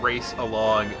can race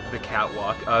along the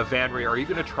catwalk. Vanry, are you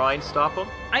going to try and stop him?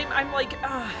 I'm like,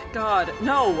 God,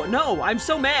 no, I'm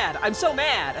so mad.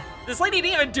 This lady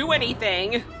didn't even do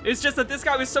anything. It's just that this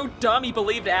guy was so dumb he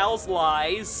believed Al's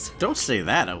lies. Don't say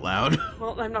that out loud.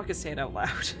 Well, I'm not gonna say it out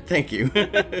loud. Thank you.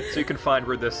 So you can find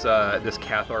where this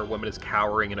Cathar woman is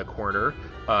cowering in a corner.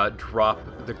 Drop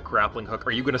the grappling hook.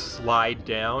 Are you going to slide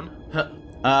down?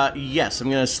 Yes, I'm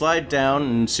gonna slide down,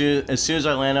 and as soon as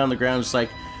I land on the ground, it's like,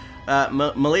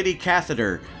 Milady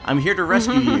Catheter, I'm here to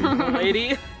rescue you.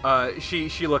 Lady?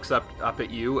 She looks up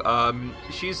at you.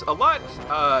 She's a lot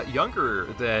younger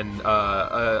than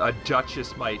a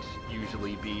duchess might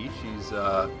usually be. She's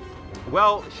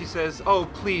well, she says, "Oh,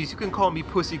 please, you can call me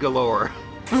Pussy Galore."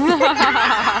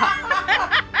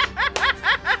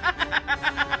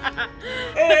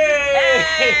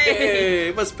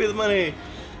 Hey, must be the money.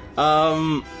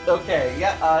 Okay,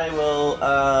 yeah, I will,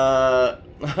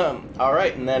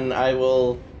 alright, and then I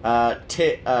will,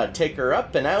 take her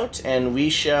up and out, and we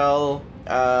shall,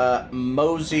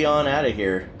 mosey on out of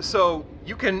here. So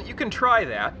you can try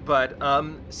that, but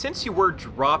since you were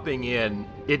dropping in,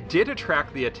 it did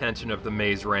attract the attention of the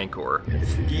Maze Rancor.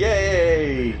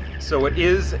 Yay! So it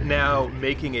is now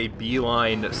making a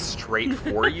beeline straight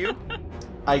for you.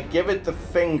 I give it the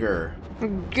finger.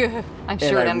 I'm sure it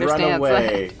and I understands run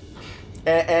away.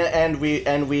 And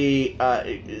we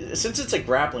since it's a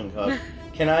grappling hook,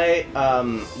 can I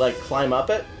like climb up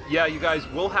it? Yeah, you guys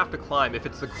will have to climb. If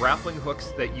it's the grappling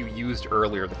hooks that you used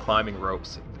earlier, the climbing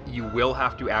ropes, you will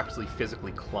have to actually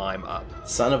physically climb up.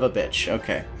 Son of a bitch.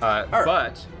 Okay.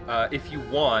 But if you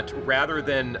want, rather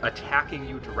than attacking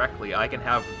you directly, I can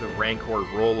have the Rancor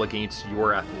roll against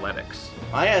your athletics.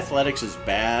 My athletics is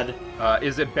bad.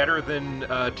 Is it better than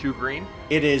 2 green?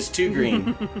 It is 2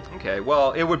 green. Okay,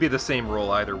 well, it would be the same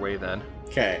roll either way then.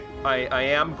 Okay. I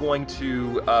am going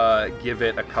to give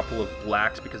it a couple of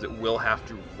blacks because it will have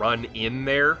to run in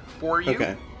there for you.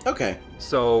 Okay.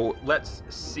 So let's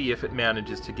see if it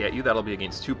manages to get you. That'll be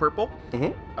against 2 purple.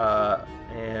 Mm-hmm.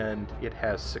 And it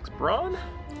has 6 brawn.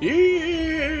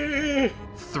 Yeah.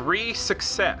 3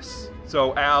 success.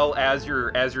 So Al, as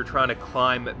you're trying to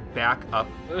climb back up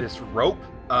this rope,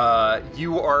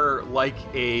 you are like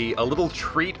a little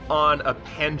treat on a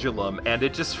pendulum, and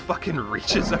it just fucking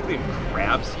reaches out and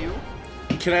grabs you.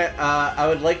 Can I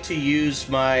would like to use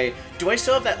my... Do I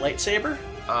still have that lightsaber?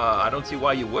 I don't see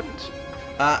why you wouldn't.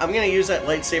 I'm gonna use that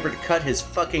lightsaber to cut his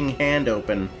fucking hand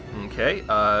open. Okay,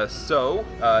 so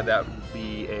that would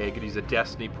be could use a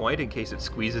destiny point in case it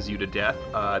squeezes you to death.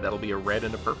 That'll be a red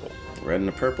and a purple. Red and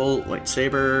a purple,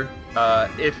 lightsaber.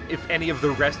 If any of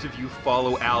the rest of you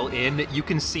follow Al in, you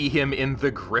can see him in the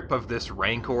grip of this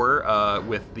Rancor,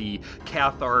 with the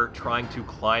Cathar trying to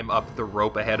climb up the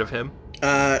rope ahead of him.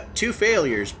 2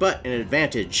 failures, but an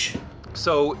advantage.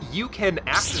 So you can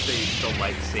activate the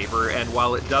lightsaber, and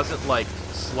while it doesn't, like,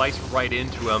 slice right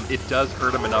into him, it does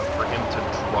hurt him enough for him to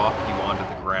drop you onto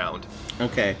the ground.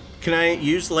 Okay. Can I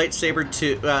use the lightsaber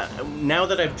to, now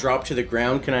that I've dropped to the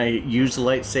ground, can I use the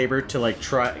lightsaber to, like,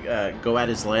 try, go at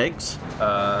his legs?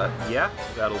 Yeah,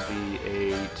 that'll be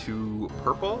a 2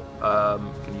 purple.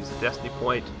 You can use a destiny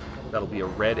point. That'll be a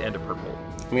red and a purple.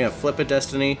 I'm gonna flip a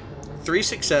destiny. 3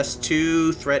 success,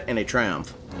 2 threat, and a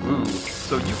triumph. Ooh.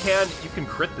 So you can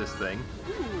crit this thing.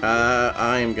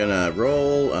 I'm gonna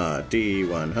roll,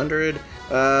 D100,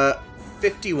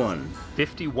 51.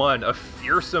 51, a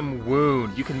fearsome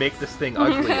wound. You can make this thing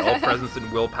ugly. All presence and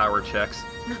willpower checks.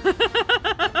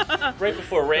 Right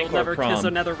before Rancor You'll never prom. kiss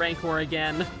another Rancor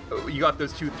again. You got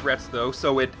those 2 threats though,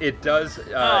 so it does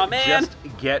man. just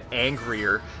get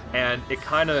angrier, and it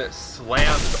kind of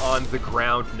slams on the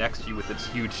ground next to you with its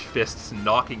huge fists,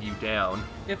 knocking you down.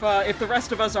 If the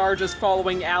rest of us are just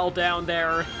following Al down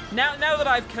there, now that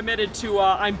I've committed to,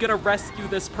 I'm gonna rescue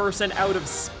this person out of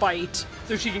spite,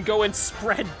 so she can go and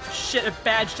spread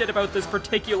bad shit about this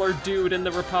particular dude in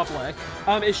the Republic.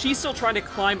 Is she still trying to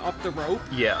climb up the rope?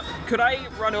 Yeah. Could I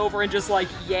run over and just, like,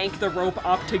 yank the rope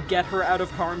up to get her out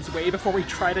of harm's way before we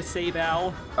try to save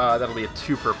Al? That'll be a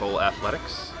 2 purple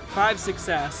athletics. 5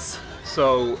 success.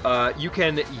 So you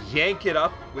can yank it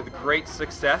up with great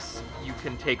success. You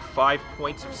can take 5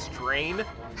 points of strain.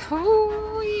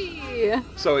 Hoo-wee.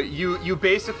 So you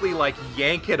basically like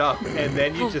yank it up and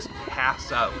then you just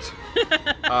pass out.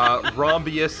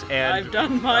 Rombius and I've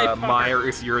done my part. Meyer,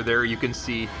 if you're there, you can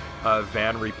see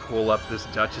Vanry pull up this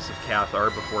Duchess of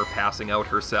Cathar before passing out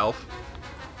herself.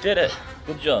 Did it.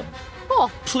 Good job. Cool.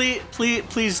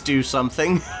 Please do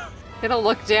something. It'll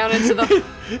look down into the...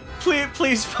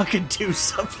 please fucking do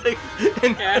something.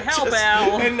 And Yeah, help,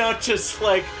 Al. And not just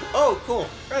like, oh, cool,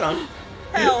 right on.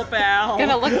 Help, Al.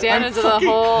 Gonna look down I'm into fucking-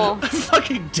 the hole. I'm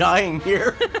fucking dying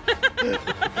here.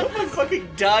 I'm fucking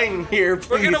dying here, please.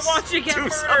 We're gonna watch you get do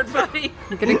murdered, buddy.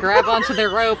 I'm gonna grab onto the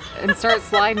rope and start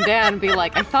sliding down and be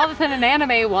like, I saw this in an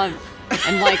anime once.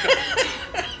 And like,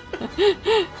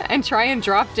 and try and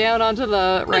drop down onto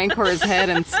the Rancor's head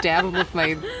and stab him with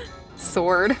my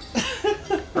sword.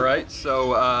 All right,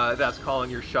 so that's calling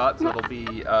your shot. So it'll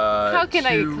be. How can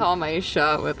two... I call my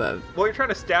shot with a... Well, you're trying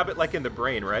to stab it like in the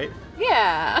brain, right?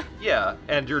 Yeah. Yeah,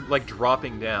 and you're like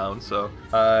dropping down, so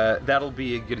that'll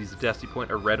be a Goodies Destiny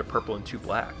point, a red, a purple, and 2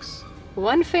 blacks.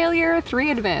 1 failure, 3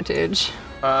 advantage.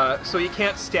 So you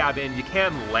can't stab in. You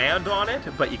can land on it,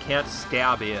 but you can't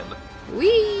stab in.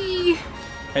 Whee!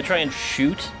 I try and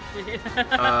shoot.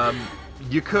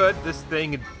 You could. This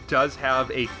thing does have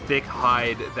a thick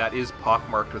hide that is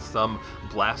pockmarked with some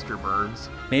blaster burns.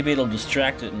 Maybe it'll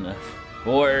distract it enough.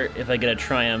 Or if I get a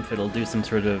triumph, it'll do some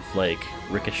sort of like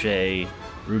ricochet,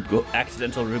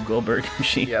 accidental Rube Goldberg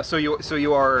machine. Yeah. So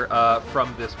you are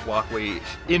from this walkway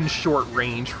in short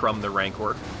range from the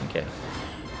Rancor. Okay.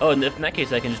 Oh, and in that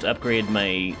case, I can just upgrade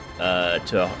my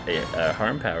to a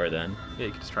harm power then. Yeah,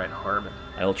 you can just try and harm it.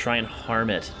 I will try and harm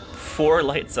it. 4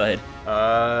 light side.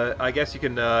 I guess you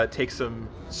can take some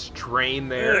strain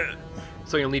there.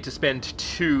 So you'll need to spend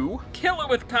 2. Kill it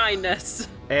with kindness.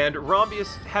 And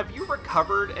Rombius, have you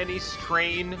recovered any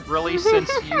strain really since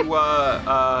you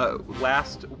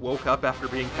last woke up after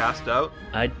being passed out?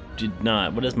 I did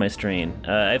not. What is my strain?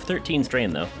 I have 13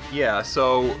 strain though. Yeah,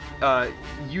 so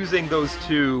using those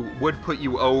 2 would put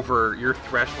you over your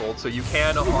threshold, so you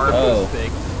can harm this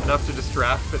thing enough to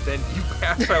distract, but then you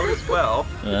pass out as well.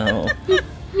 Oh.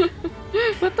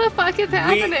 What the fuck is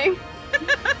happening?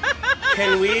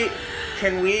 Okay,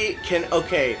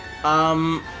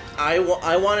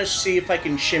 I want to see if I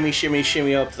can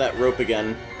shimmy up that rope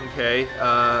again. Okay,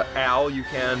 Al, you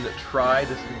can try.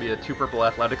 This is going to be a 2 purple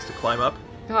athletics to climb up.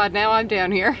 God, now I'm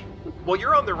down here. Well,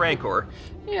 you're on the Rancor.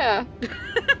 Yeah.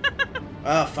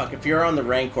 Oh, fuck, if you're on the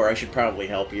Rancor, I should probably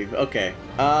help you. Okay.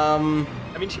 I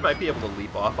mean, she might be able to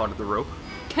leap off onto the rope.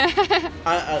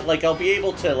 I'll be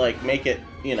able to, like, make it,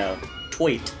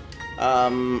 tweet.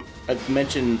 I've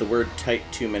mentioned the word tight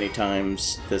too many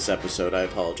times this episode, I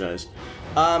apologize.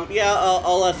 Yeah,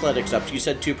 I'll athletics up. You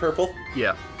said 2 purple?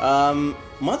 Yeah.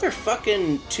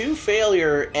 Motherfucking 2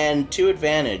 failure and 2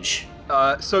 advantage.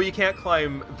 So you can't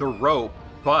climb the rope,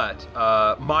 but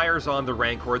Myers on the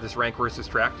Rancor. This Rancor is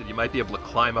distracted. You might be able to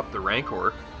climb up the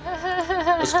Rancor.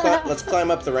 Let's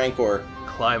climb up the Rancor.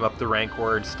 Climb up the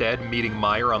Rancor instead, meeting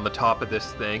Meyer on the top of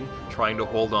this thing, trying to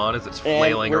hold on as it's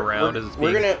flailing around as it's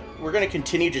being... We're gonna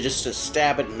continue to just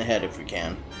stab it in the head if we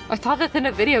can. I saw this in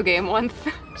a video game once.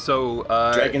 So,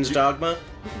 Dragon's Dogma?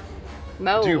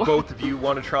 No. do both of you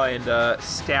want to try and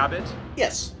stab it?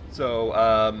 Yes. So,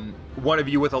 one of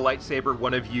you with a lightsaber,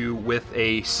 one of you with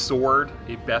a sword,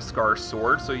 a Beskar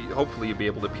sword, so hopefully you'll be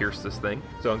able to pierce this thing.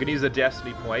 So I'm going to use a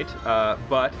destiny point,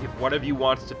 but if one of you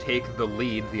wants to take the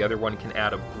lead, the other one can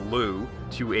add a blue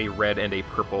to a red and a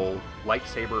purple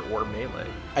lightsaber or melee.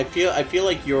 I feel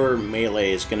like your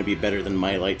melee is going to be better than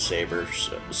my lightsaber,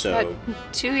 so...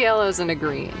 2 yellows and a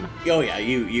green. Oh yeah,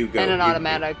 you go. And an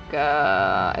automatic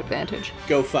advantage.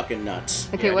 Go fucking nuts.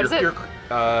 Okay, Yeah, what is it?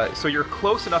 So you're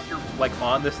close enough, you're like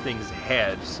on this thing's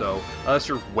head, so unless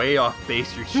you're way off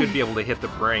base, you should be able to hit the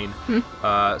brain.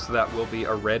 So that will be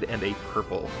a red and a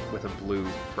purple with a blue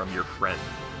from your friend.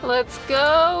 Let's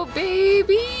go,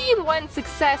 baby! 1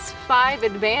 success, 5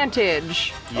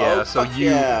 advantage. Yeah, Oh, so fuck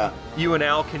yeah. you and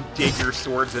Al can dig your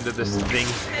swords into this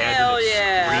thing's head, Hell and it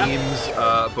yeah.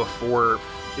 screams before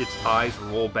its eyes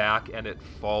roll back and it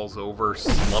falls over,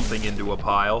 slumping into a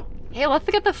pile. Hey, let's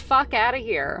get the fuck out of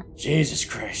here. Jesus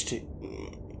Christ.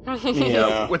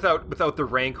 Yeah. Without the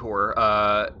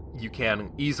Rancor, you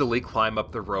can easily climb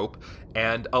up the rope,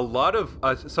 and a lot of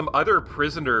some other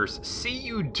prisoners see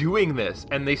you doing this,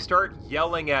 and they start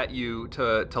yelling at you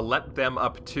to let them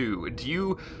up too. Do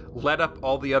you let up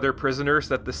all the other prisoners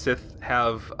that the Sith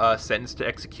have sentenced to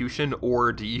execution,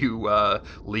 or do you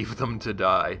leave them to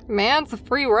die? Man, it's a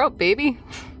free rope, baby.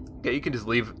 Yeah, you can just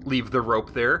leave the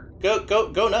rope there.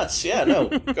 Go nuts. Yeah, no.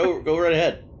 go right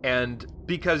ahead. And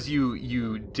because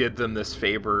you did them this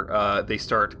favor, they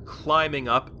start climbing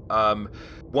up.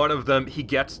 One of them, he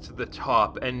gets to the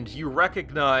top, and you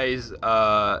recognize,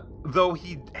 though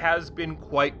he has been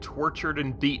quite tortured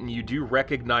and beaten, you do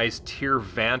recognize Tyr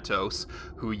Vantos,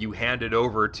 who you handed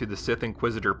over to the Sith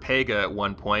Inquisitor Pega at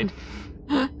one point.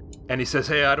 And he says,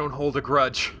 "Hey, I don't hold a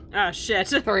grudge. Ah, shit.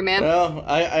 Sorry, man. Well,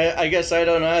 I guess I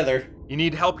don't either. You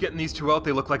need help getting these 2 out?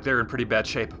 They look like they're in pretty bad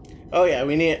shape." Oh yeah,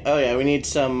 we need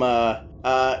some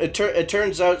It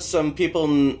turns out some people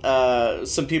in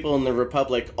the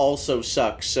Republic also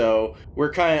suck, so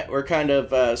we're kind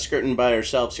of skirting by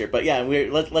ourselves here. But yeah,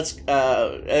 let's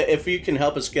if you can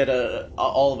help us get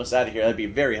all of us out of here, that'd be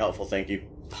very helpful. Thank you.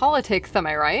 Politics, am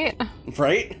I right?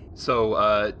 Right?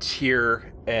 So,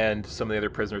 Tyr and some of the other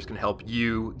prisoners can help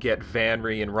you get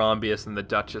Vanry and Rombius and the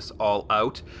Duchess all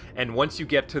out. And once you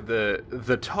get to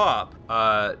the top,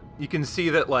 you can see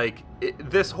that, like,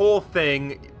 this whole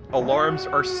thing, alarms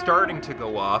are starting to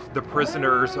go off. The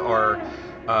prisoners are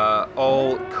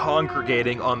all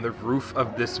congregating on the roof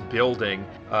of this building.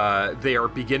 They are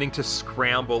beginning to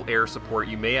scramble air support.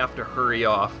 You may have to hurry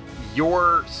off.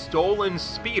 Your stolen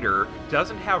speeder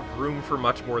doesn't have room for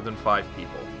much more than 5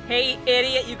 people. Hey,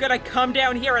 idiot, you gonna come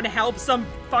down here and help some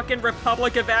fucking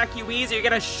Republic evacuees, or you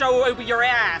gonna show your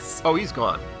ass? Oh, he's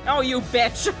gone. Oh, you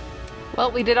bitch.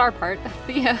 Well, we did our part.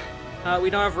 See ya. We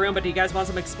don't have room, but do you guys want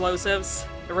some explosives?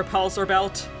 A repulsor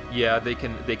belt? Yeah, they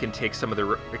can take some of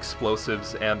the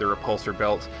explosives and the repulsor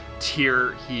belt.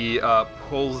 Tyr, he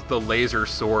pulls the laser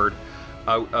sword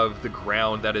out of the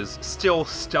ground that is still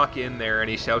stuck in there, and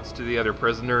he shouts to the other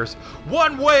prisoners,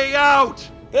 "One way out!"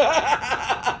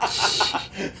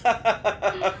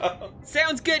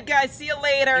 Sounds good, guys. See you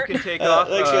later. You can take off.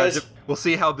 Thanks, guys. We'll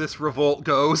see how this revolt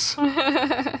goes.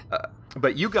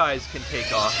 But you guys can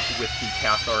take off with the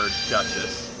Cathar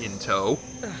Duchess in tow.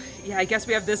 Yeah, I guess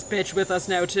we have this bitch with us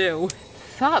now, too.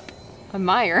 Sup? I'm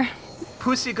Meyer.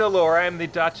 Pussy galore, I am the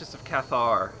Duchess of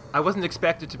Cathar. I wasn't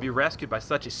expected to be rescued by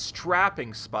such a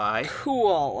strapping spy.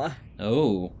 Cool.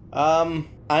 Oh. I'm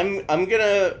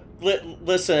gonna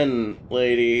listen,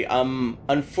 lady.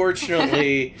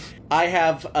 Unfortunately, I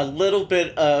have a little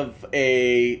bit of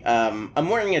a I'm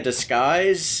wearing a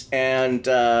disguise, and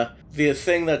the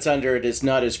thing that's under it is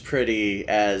not as pretty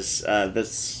as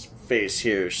this face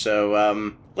here.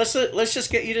 So let's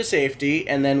just get you to safety,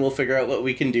 and then we'll figure out what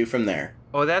we can do from there.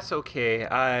 Oh, that's okay.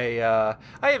 I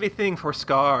have a thing for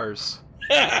scars.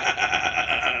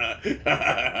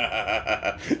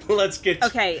 Let's get...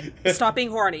 Okay, stop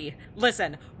being horny.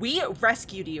 Listen, we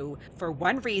rescued you for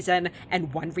one reason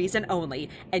and one reason only.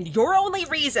 And your only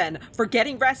reason for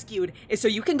getting rescued is so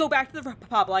you can go back to the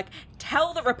Republic,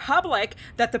 tell the Republic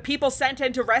that the people sent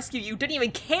in to rescue you didn't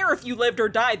even care if you lived or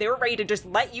died. They were ready to just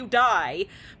let you die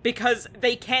because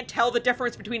they can't tell the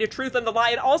difference between a truth and the lie.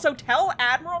 And also tell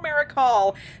Admiral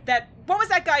Maricol that, what was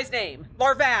that guy's name?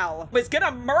 Larval was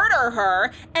gonna murder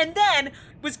her and then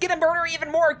was gonna murder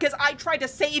even more because I tried to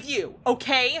save you,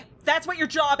 okay? That's what your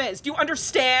job is. Do you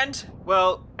understand?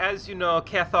 Well, as you know,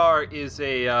 Cathar is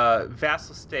a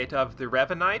vassal state of the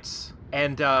Revenites,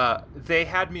 and they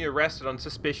had me arrested on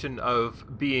suspicion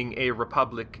of being a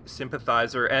Republic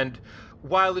sympathizer. And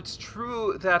while it's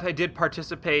true that I did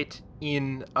participate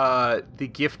in the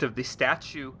gift of the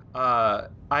statue, I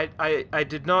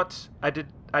did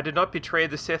not betray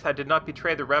the Sith. I did not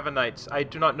betray the Revenites. I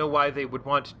do not know why they would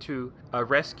want to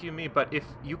rescue me, but if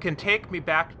you can take me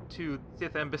back to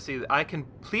Sith Embassy, I can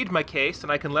plead my case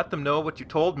and I can let them know what you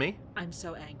told me. I'm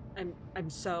so angry. I'm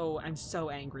so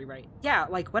angry, right? Yeah,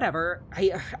 like whatever.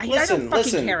 I Listen, don't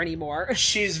fucking care anymore.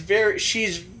 She's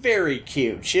very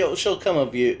cute. She'll come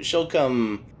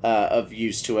of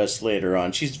use to us later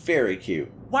on. She's very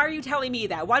cute. Why are you telling me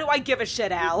that? Why do I give a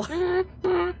shit, Al?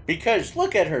 Because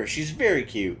look at her. She's very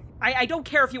cute. I don't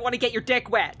care if you want to get your dick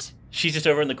wet. She's just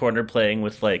over in the corner playing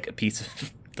with, like, a piece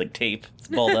of, like, tape. It's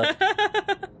balled up.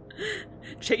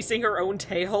 Chasing her own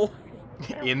tail.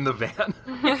 In the van.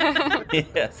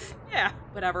 Yes. Yeah,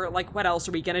 whatever. Like, what else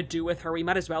are we gonna do with her? We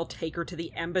might as well take her to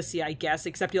the embassy, I guess,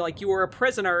 except you were a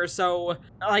prisoner, so,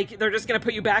 like, they're just gonna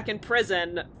put you back in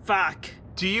prison. Fuck.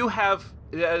 Do you have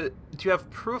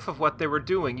proof of what they were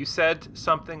doing? You said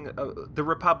something, the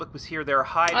Republic was here, they're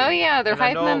hiding. Oh yeah, they're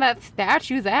hiding in that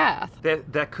statue's ass.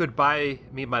 That could buy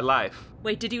me my life.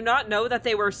 Wait, did you not know that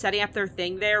they were setting up their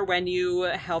thing there when you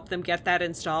helped them get that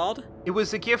installed? It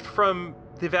was a gift from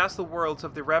the vassal worlds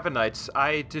of the Revenites.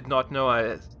 I did not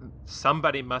know.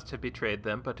 Somebody must have betrayed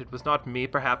them, but it was not me.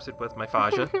 Perhaps it was my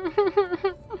Faja.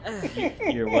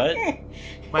 You're what?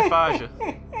 My Faja.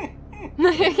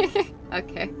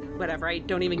 Okay. Whatever, I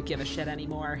don't even give a shit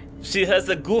anymore. She has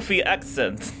a goofy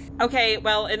accent. Okay,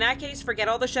 well, in that case, forget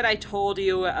all the shit I told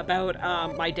you about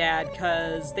my dad,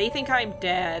 because they think I'm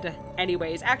dead.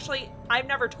 Anyways, actually, I've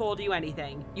never told you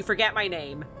anything. You forget my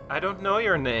name. I don't know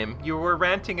your name. You were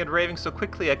ranting and raving so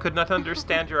quickly I could not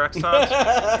understand your accent.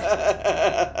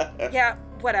 Yeah,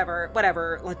 whatever.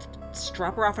 Let's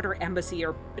drop her off at her embassy,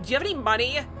 or... Do you have any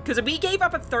money? Because we gave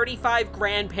up a 35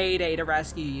 grand payday to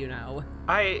rescue you, know.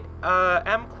 I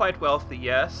am quite wealthy,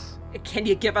 yes. Can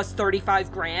you give us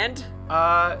 35 grand?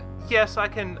 Yes, I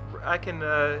can I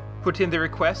can put in the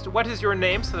request. What is your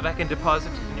name so that I can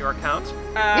deposit it in your account?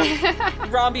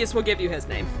 Rombius will give you his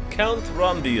name. Count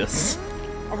Rombius.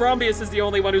 Rombius is the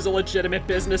only one who's a legitimate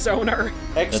business owner.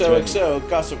 XOXO,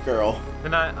 Gossip Girl.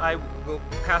 And I will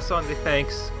pass on the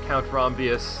thanks, Count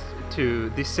Rombius, to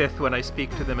the Sith when I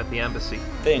speak to them at the embassy.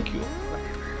 Thank you.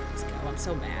 Let's go. I'm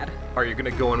so mad. Are you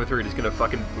gonna go in with her or just gonna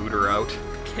fucking boot her out?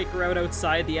 Kick her out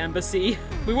outside the embassy.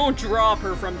 We won't drop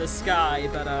her from the sky,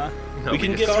 but No, We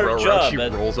can just give her a throw out, job She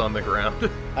at- rolls on the ground.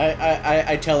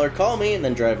 I tell her, call me, and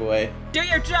then drive away. do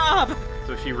your job!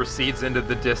 So she recedes into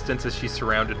the distance as she's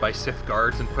surrounded by Sith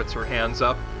guards and puts her hands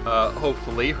up.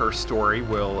 Hopefully her story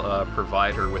will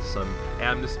provide her with some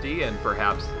amnesty, and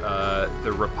perhaps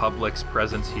the Republic's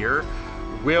presence here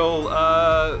will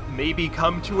maybe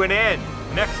come to an end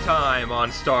next time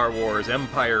on Star Wars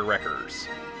Empire Wreckers.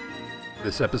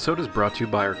 This episode is brought to you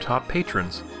by our top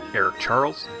patrons, Eric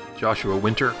Charles, Joshua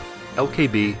Winter,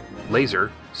 LKB,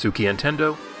 Laser, Suki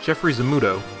Nintendo, Jeffrey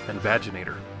Zamudo, and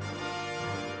Vaginator.